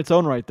creepy in its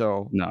own right,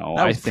 though. No,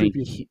 I think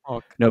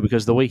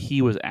because the way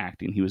he was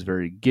acting, he was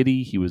very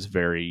giddy. He was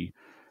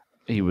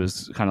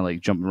kind of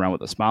like jumping around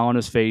with a smile on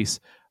his face.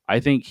 I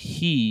think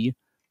he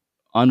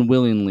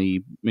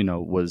unwillingly,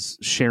 was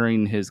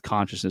sharing his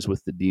consciousness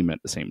with the demon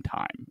at the same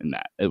time. In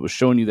that, it was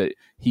showing you that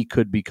he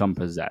could become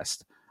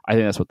possessed. I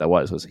think that's what that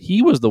was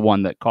he was the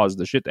one that caused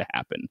the shit to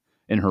happen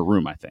in her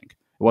room. I think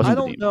it wasn't.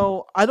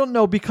 I don't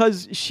know,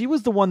 because he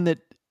was the one that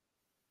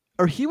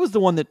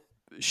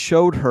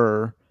showed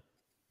her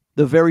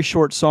the very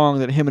short song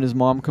that him and his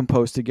mom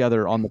composed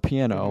together on the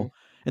piano.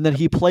 And then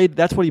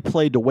that's what he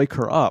played to wake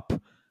her up.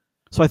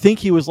 So I think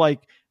he was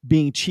like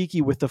being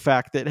cheeky with the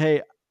fact that,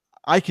 hey,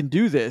 I can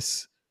do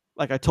this.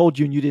 Like I told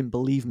you and you didn't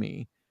believe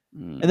me.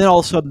 And then all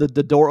of a sudden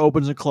the door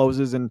opens and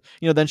closes, and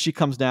then she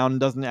comes down and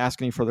doesn't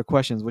ask any further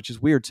questions, which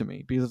is weird to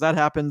me, because if that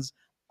happens,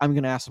 I'm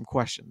going to ask some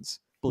questions.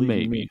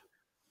 Believe me.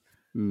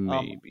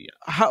 Maybe.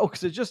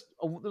 Because there's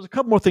a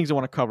couple more things I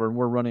want to cover, and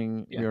we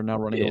are now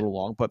running a little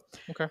long, but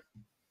okay.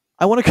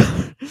 I want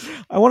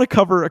to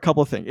cover a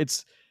couple of things.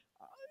 It's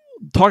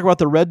talk about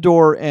the red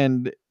door,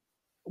 and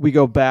we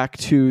go back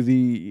to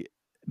the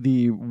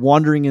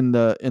wandering in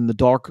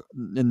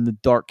the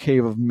dark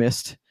cave of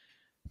mist.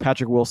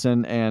 Patrick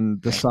Wilson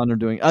and the son are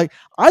doing. I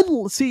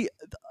see.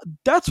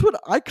 That's what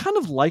I kind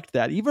of liked.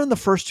 That even in the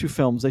first two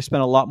films, they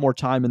spent a lot more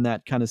time in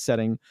that kind of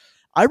setting.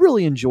 I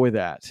really enjoy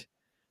that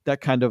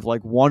kind of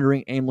like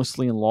wandering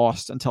aimlessly and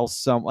lost until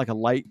a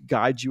light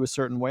guides you a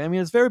certain way. I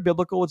mean, it's very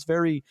biblical. It's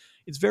very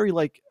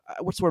like,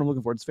 what's the word I'm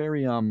looking for? It's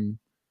very not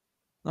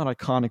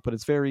iconic, but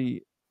it's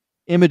very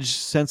image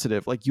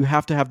sensitive. Like, you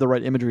have to have the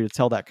right imagery to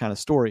tell that kind of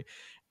story,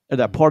 or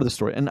that part of the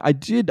story. And I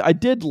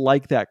did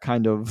like that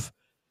kind of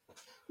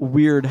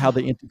weird how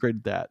they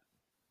integrated that.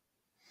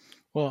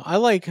 Well, I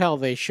like how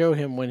they show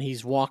him when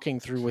he's walking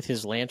through with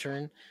his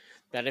lantern,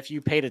 that if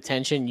you paid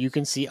attention, you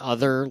can see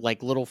other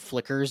like little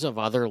flickers of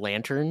other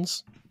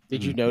lanterns.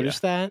 Did you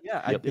notice that?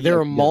 Yeah. There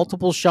are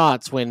multiple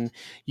shots when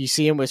you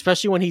see him,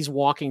 especially when he's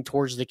walking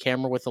towards the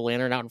camera with the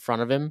lantern out in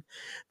front of him,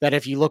 that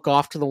if you look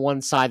off to the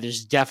one side,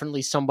 there's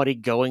definitely somebody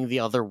going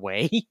the other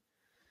way. You're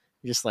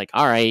just like,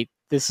 all right,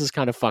 this is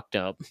kind of fucked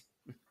up.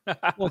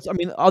 Well, I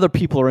mean, other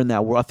people are in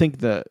that world. I think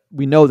that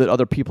we know that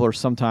other people are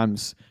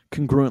sometimes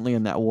congruently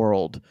in that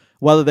world.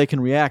 Whether they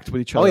can react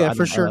with each other,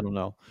 for sure. I don't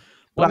know.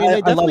 But I mean,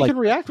 they definitely can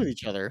react with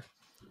each other.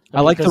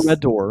 I like the red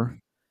door.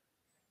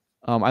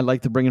 I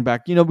like the bringing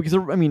back, because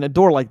I mean, a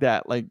door like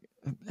that, like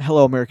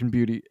Hello American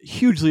Beauty,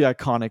 hugely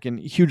iconic and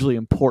hugely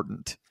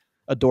important.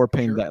 A door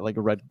painted that like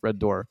a red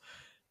door.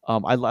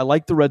 I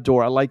like the red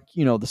door. I like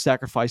the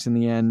sacrifice in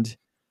the end.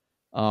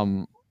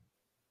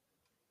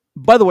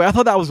 By the way, I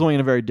thought that was going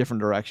in a very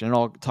different direction, and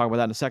I'll talk about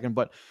that in a second.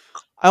 But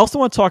I also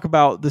want to talk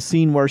about the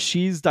scene where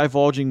she's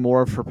divulging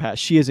more of her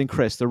past. She is in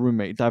Chris, the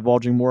roommate,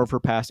 divulging more of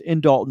her past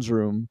in Dalton's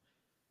room,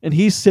 and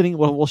he's sitting.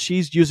 Well,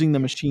 she's using the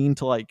machine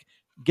to like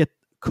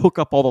hook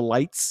up all the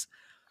lights,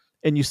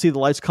 and you see the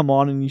lights come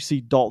on, and you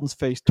see Dalton's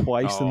face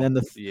twice, and then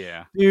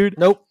dude,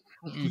 nope,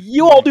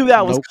 you all knew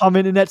that was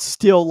coming, and that's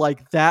still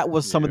like that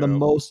was some of the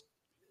most.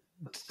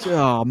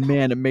 Oh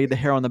man, it made the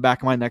hair on the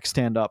back of my neck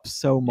stand up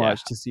so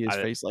much to see his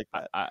face like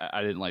that.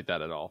 I didn't like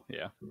that at all.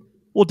 Yeah.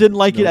 Well, didn't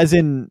like it as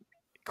in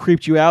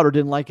creeped you out, or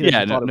didn't like it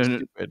as you thought it was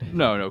stupid?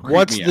 No.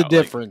 What's the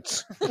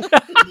difference?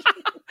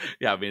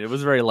 Yeah, I mean, it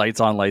was very lights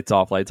on, lights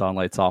off, lights on,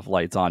 lights off,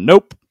 lights on.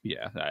 Nope.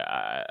 Yeah,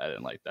 I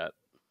didn't like that.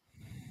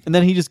 And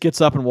then he just gets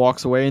up and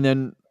walks away. And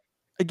then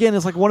again,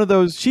 it's like one of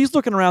those. She's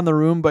looking around the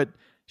room, but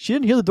she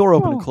didn't hear the door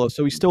open and close,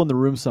 so he's still in the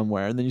room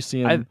somewhere. And then you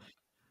see him.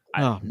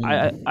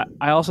 I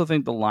also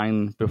think the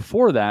line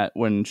before that,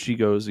 when she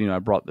goes, I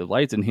brought the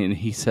lights, and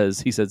he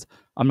says,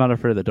 I'm not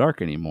afraid of the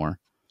dark anymore.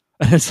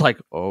 And it's like,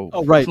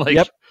 oh right, like,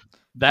 yep.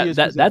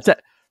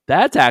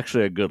 That's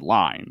actually a good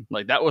line.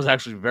 Like, that was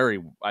actually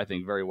I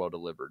think very well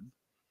delivered.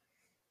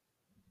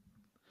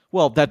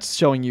 Well, that's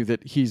showing you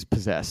that he's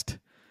possessed.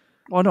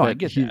 Oh no, I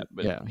get that.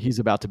 But... yeah, he's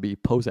about to be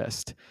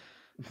possessed.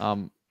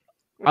 I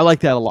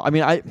like that a lot. I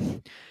mean,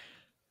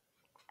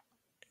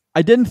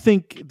 I didn't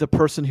think the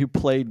person who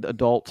played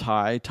adult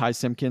Ty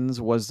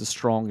Simpkins, was the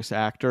strongest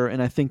actor,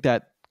 and I think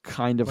that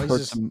kind of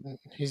hurts him.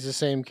 He's the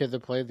same kid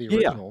that played the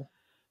original.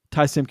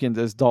 Ty Simpkins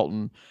as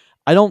Dalton.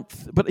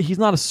 But he's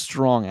not a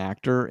strong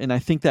actor, and I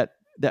think that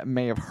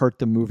may have hurt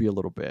the movie a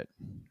little bit.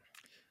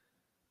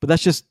 But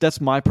that's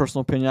my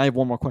personal opinion. I have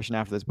one more question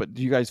after this, but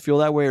do you guys feel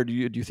that way, or do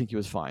you think he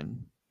was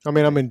fine? I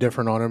mean, I'm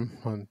indifferent on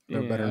him.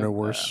 No better, no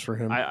worse for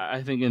him.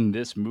 I think in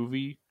this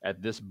movie,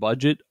 at this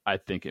budget, I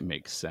think it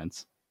makes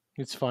sense.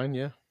 It's fine,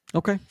 yeah.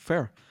 Okay,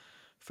 fair.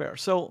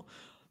 So,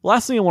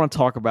 last thing I want to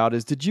talk about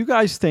is, did you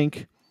guys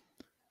think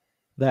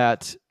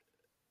that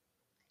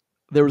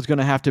there was going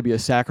to have to be a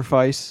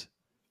sacrifice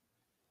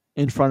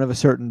in front of a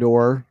certain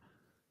door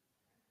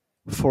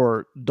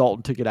for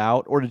Dalton to get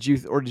out, or did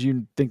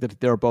you think that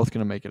they were both going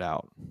to make it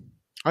out?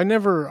 I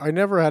never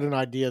had an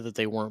idea that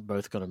they weren't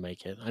both going to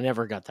make it. I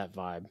never got that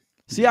vibe.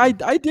 See, I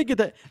did get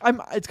that.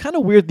 It's kind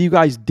of weird that you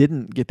guys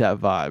didn't get that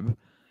vibe,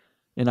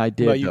 and I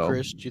did. What about you,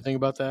 Chris? Do you think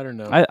about that or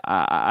no?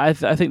 I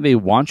think they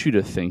want you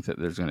to think that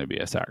there's going to be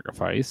a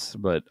sacrifice,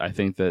 but I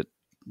think that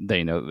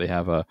they know that they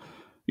have a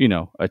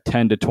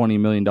 $10 to $20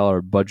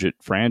 million budget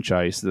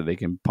franchise that they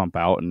can pump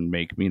out and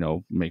make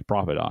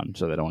profit on,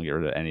 so they don't get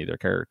rid of any of their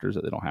characters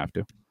that they don't have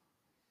to.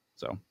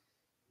 So,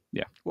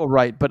 yeah. Well,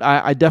 right, but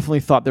I definitely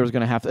thought there was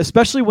going to have to,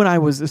 especially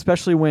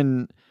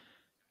when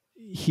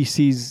he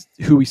sees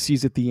who he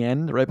sees at the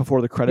end, right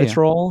before the credits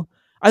roll.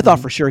 I thought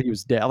for sure he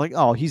was dead. Like,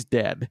 oh, he's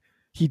dead.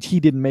 He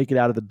didn't make it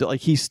out of the door.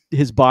 Like, his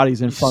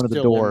body's in front of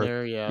the door.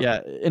 There,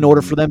 yeah. In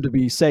order for them to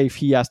be safe,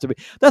 he has to be.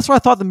 That's where I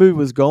thought the movie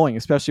was going,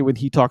 especially when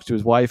he talks to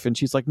his wife and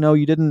she's like, "No,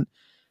 you didn't.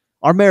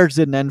 Our marriage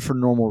didn't end for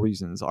normal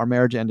reasons. Our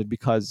marriage ended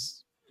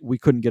because we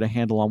couldn't get a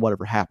handle on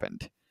whatever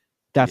happened.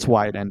 That's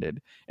why it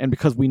ended, and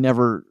because we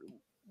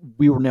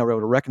were never able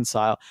to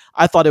reconcile."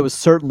 I thought it was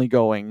certainly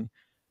going.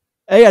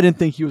 A, I didn't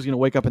think he was going to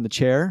wake up in the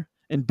chair,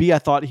 and B, I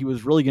thought he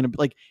was really going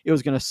to it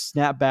was going to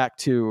snap back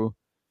to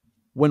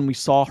when we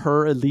saw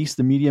her, at least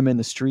the medium in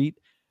the street,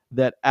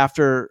 that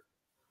after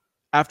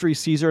he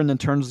sees her and then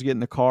turns to get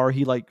in the car,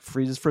 he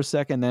freezes for a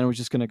second, and then it was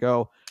just going to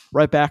go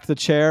right back to the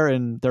chair,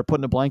 and they're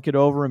putting a blanket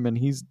over him, and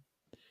he's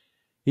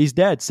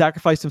dead.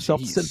 Sacrificed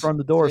himself to sit in front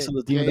of the door so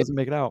the demon doesn't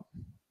make it out.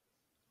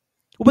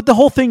 But the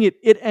whole thing,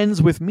 it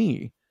ends with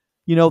me.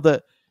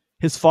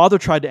 His father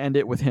tried to end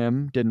it with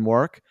him, didn't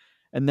work,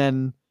 and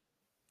then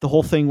the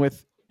whole thing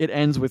with it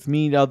ends with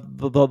me. Now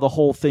the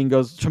whole thing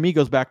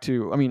goes back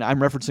to, I mean, I'm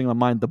referencing in my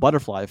mind the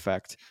butterfly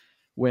effect,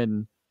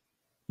 when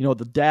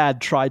the dad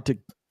tried to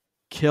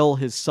kill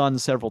his son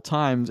several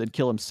times and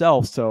kill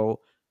himself so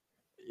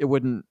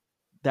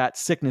that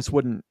sickness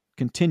wouldn't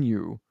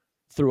continue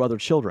through other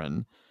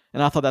children.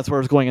 And I thought that's where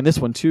it was going in this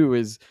one too,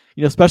 is,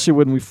 especially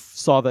when we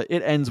saw that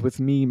it ends with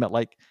me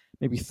at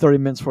maybe 30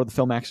 minutes before the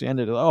film actually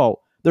ended. Oh,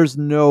 there's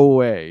no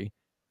way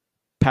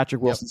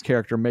Patrick Wilson's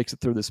character makes it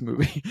through this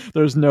movie.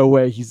 There's no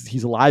way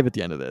he's alive at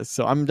the end of this.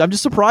 So I'm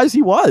just surprised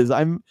he was.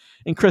 And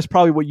Chris,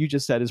 probably what you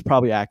just said is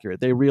probably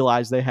accurate. They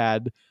realized they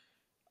had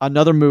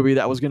another movie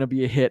that was going to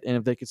be a hit, and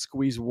if they could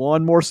squeeze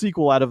one more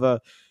sequel out of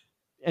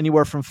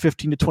anywhere from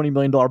 $15 to $20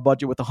 million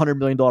budget with $100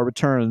 million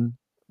return,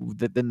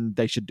 then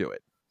they should do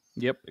it.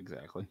 Yep,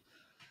 exactly.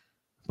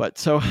 But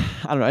so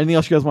I don't know. Anything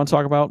else you guys want to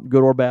talk about,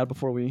 good or bad,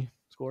 before we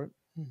score it?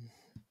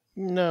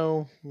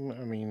 No,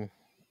 I mean,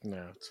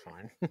 no, it's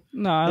fine.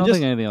 No, I don't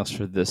think anything else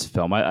for this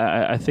film.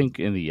 I think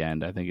in the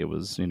end, I think it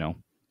was,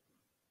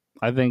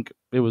 I think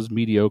it was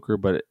mediocre,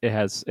 but it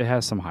has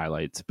some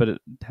highlights, but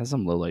it has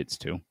some lowlights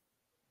too.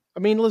 I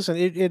mean, listen,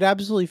 it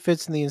absolutely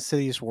fits in the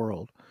Insidious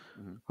world.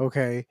 Mm-hmm.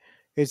 Okay,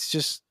 it's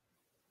just,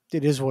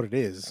 it is what it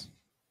is.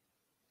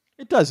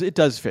 It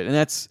does fit,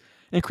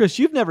 and Chris,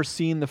 you've never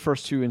seen the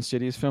first two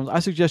Insidious films. I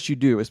suggest you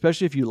do,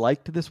 especially if you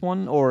liked this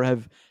one or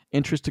have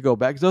interest to go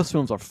back, because those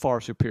films are far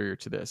superior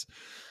to this.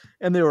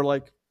 And they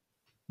were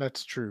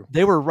that's true.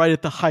 They were right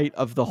at the height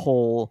of the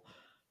whole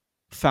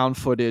found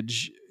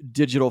footage,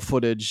 digital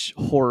footage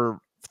horror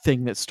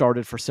thing that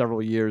started for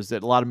several years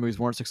that a lot of movies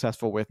weren't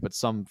successful with, but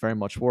some very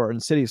much were.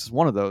 Insidious is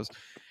one of those.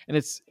 And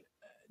it's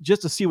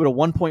just to see what a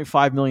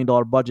 $1.5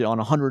 million budget on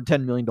a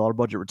 $110 million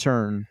budget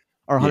return,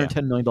 or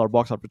 $110 million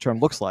box office return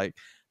looks like.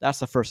 That's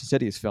the first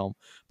Insidious film.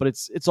 But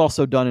it's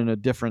also done in a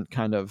different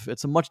kind of,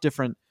 it's a much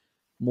different,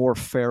 more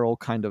feral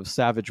kind of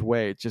savage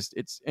way.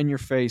 It's in your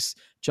face,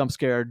 jump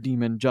scare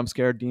demon, jump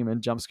scare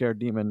demon, jump scare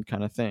demon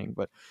kind of thing.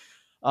 But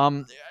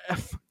Um,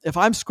 if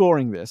I'm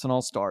scoring this, and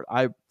I'll start,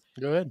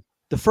 Go ahead.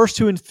 The first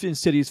two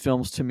Insidious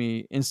films to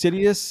me,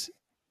 Insidious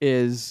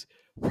is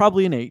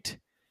probably an 8.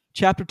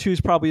 Chapter 2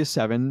 is probably a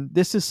 7.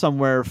 This is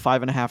somewhere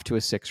 5.5 to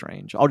a 6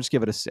 range. I'll just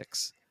give it a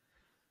 6.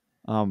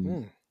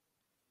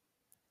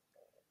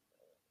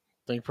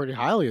 Think pretty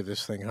highly of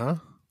this thing, huh?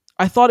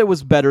 I thought it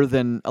was better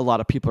than a lot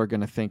of people are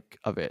going to think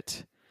of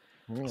it.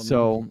 Well,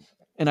 so,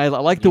 and I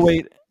like the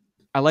way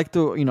I like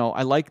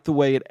the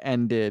way it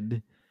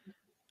ended.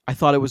 I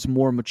thought it was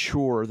more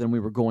mature than we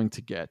were going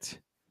to get,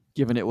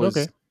 given it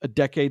was a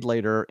decade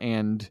later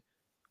and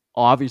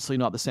obviously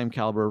not the same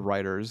caliber of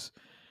writers.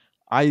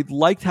 I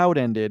liked how it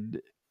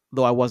ended,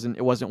 though it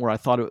wasn't where I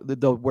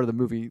thought where the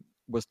movie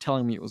was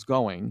telling me it was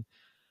going.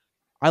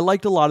 I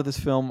liked a lot of this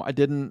film.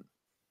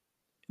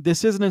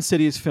 This is an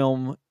Insidious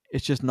film.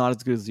 It's just not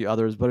as good as the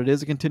others, but it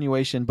is a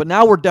continuation. But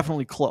now we're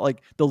definitely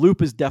the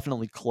loop is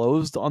definitely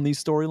closed on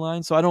these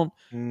storylines. So I don't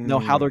know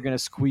how they're going to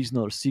squeeze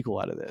another sequel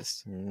out of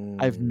this.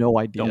 I have no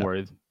idea.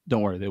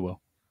 Don't worry, they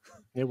will.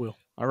 It will.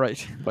 All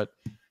right, but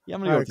yeah,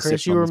 I'm gonna go with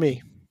Chris, you or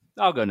me?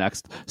 I'll go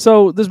next.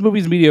 So this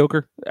movie's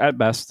mediocre at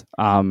best.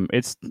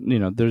 It's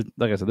there's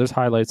like I said, there's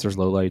highlights, there's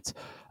lowlights.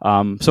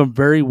 Some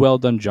very well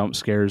done jump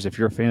scares. If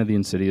you're a fan of the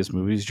Insidious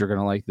movies, you're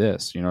gonna like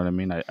this. You know what I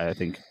mean? I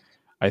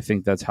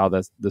think that's how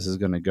this is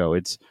gonna go.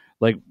 It's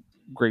like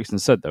Grayson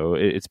said though,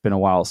 it's been a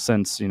while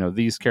since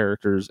these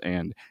characters,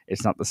 and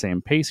it's not the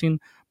same pacing,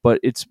 but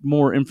it's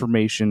more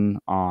information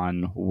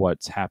on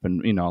what's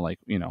happened.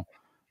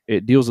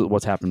 It deals with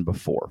what's happened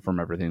before from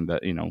everything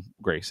that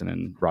Grayson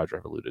and Roger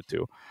have alluded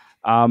to.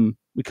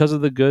 Because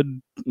of the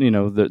good,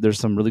 there's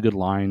some really good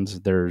lines,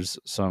 there's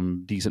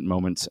some decent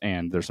moments,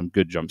 and there's some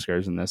good jump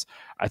scares in this.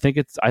 I think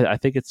it's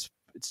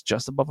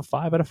just above a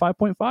 5 out of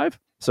 5.5.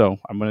 So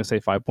I'm going to say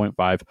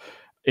 5.5.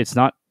 It's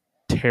not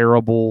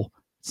terrible.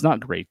 It's not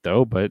great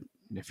though, but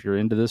if you're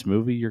into this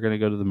movie, you're going to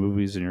go to the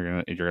movies and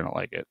you're going to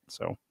like it.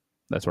 So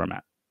that's where I'm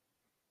at.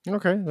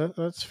 Okay,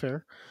 that's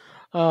fair.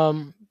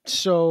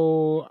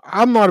 So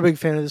I'm not a big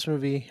fan of this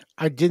movie.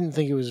 I didn't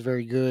think it was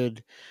very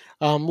good.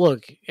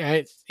 Look,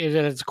 at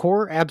its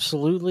core,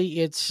 absolutely,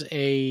 it's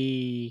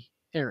an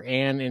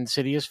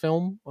Insidious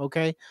film.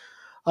 Okay.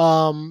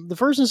 The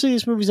first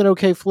Insidious movie is an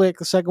okay flick.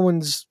 The second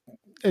one's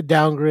a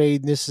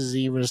downgrade. This is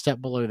even a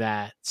step below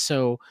that.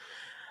 So,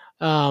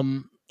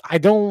 I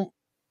don't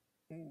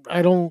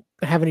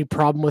have any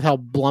problem with how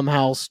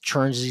Blumhouse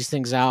churns these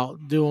things out.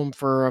 Do them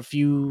for a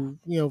few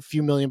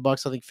million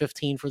bucks. I think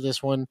 15 for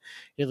this one.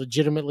 It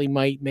legitimately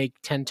might make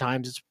 10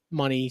 times its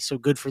money. So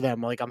good for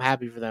them. Like, I'm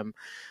happy for them.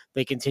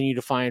 They continue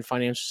to find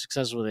financial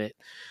success with it.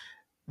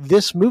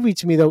 This movie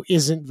to me though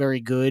isn't very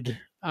good.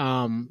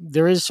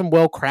 There is some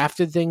well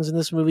crafted things in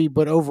this movie,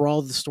 but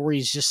overall the story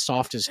is just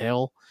soft as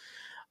hell.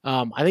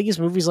 I think this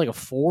movie's like a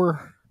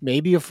 4,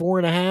 maybe a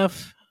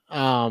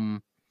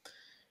 4.5.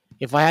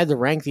 If I had to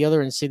rank the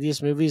other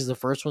Insidious movies, the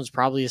first one's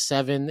probably a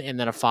 7, and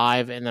then a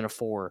 5, and then a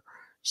 4.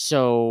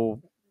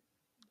 So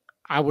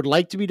I would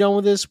like to be done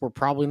with this. We're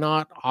probably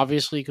not,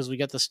 obviously, because we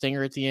got the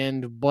stinger at the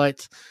end.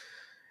 But,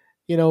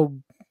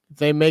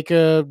 they make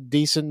a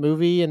decent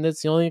movie, and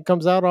it's the only thing that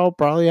comes out, I'll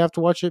probably have to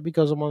watch it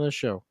because I'm on this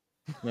show.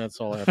 That's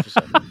all I have to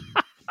say.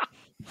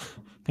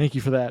 Thank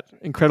you for that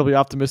incredibly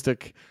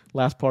optimistic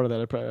last part of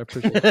that. I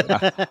appreciate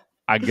it.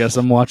 I guess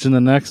I'm watching the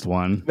next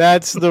one.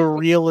 That's the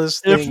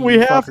realest thing. If we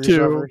have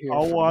to,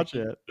 I'll watch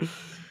it.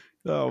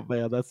 Oh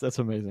man, that's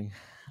amazing.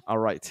 All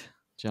right,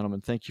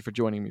 gentlemen, thank you for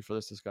joining me for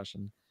this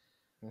discussion.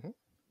 Mm-hmm.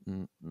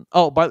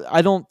 Oh, but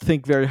I don't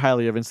think very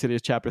highly of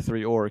Insidious Chapter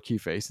 3 or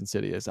Keyface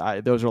Insidious.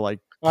 Those are like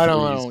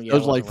threes.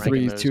 Those are like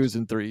 3s, 2s,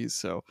 and 3s.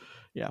 So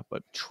yeah,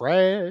 but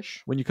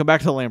trash. When you come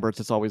back to the Lamberts,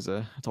 it's always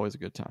a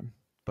good time.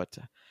 But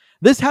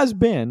this has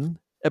been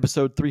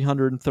episode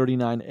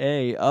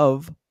 339A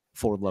of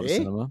For the Love of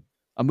Cinema,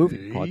 a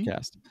movie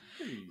podcast.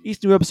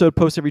 Each new episode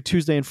posts every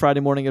Tuesday and Friday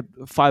morning at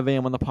 5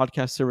 a.m. on the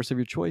podcast service of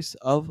your choice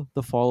of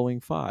the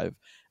following 5: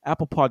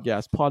 Apple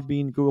Podcasts,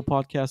 Podbean, Google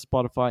Podcasts,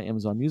 Spotify,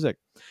 Amazon Music.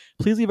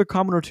 Please leave a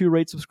comment or 2,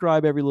 rate,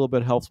 subscribe. Every little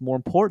bit helps. More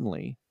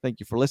importantly, thank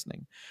you for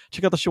listening.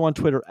 Check out the show on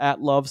Twitter at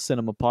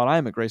LoveCinemaPod. I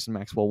am at Grayson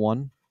Maxwell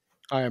 1.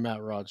 I am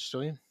at Rod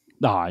Stillian.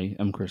 I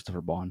am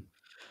Christopher Bond.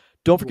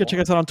 Don't forget to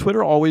check us out on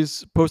Twitter.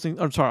 Always posting.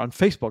 I'm sorry, on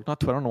Facebook, not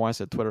Twitter. I don't know why I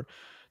said Twitter.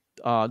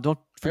 Don't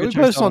forget we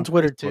post on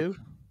Twitter Facebook too.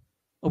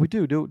 Oh, we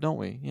do, don't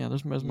we? Yeah,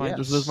 there's my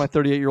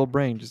 38-year-old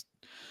brain just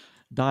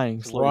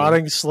dying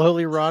slowly.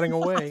 Slowly rotting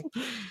away.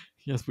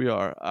 Yes, we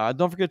are.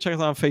 Don't forget to check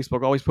us out on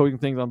Facebook. Always posting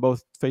things on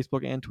both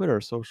Facebook and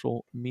Twitter,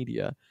 social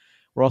media.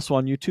 We're also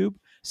on YouTube.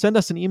 Send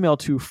us an email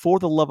to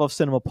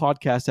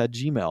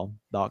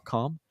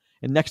fortheloveofcinemapodcast@gmail.com.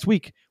 And next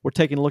week, we're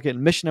taking a look at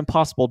Mission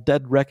Impossible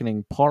Dead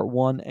Reckoning Part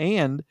 1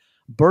 and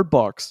Bird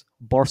Box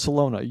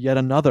Barcelona, yet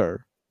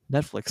another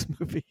Netflix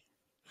movie.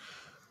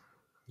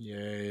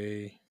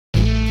 Yay.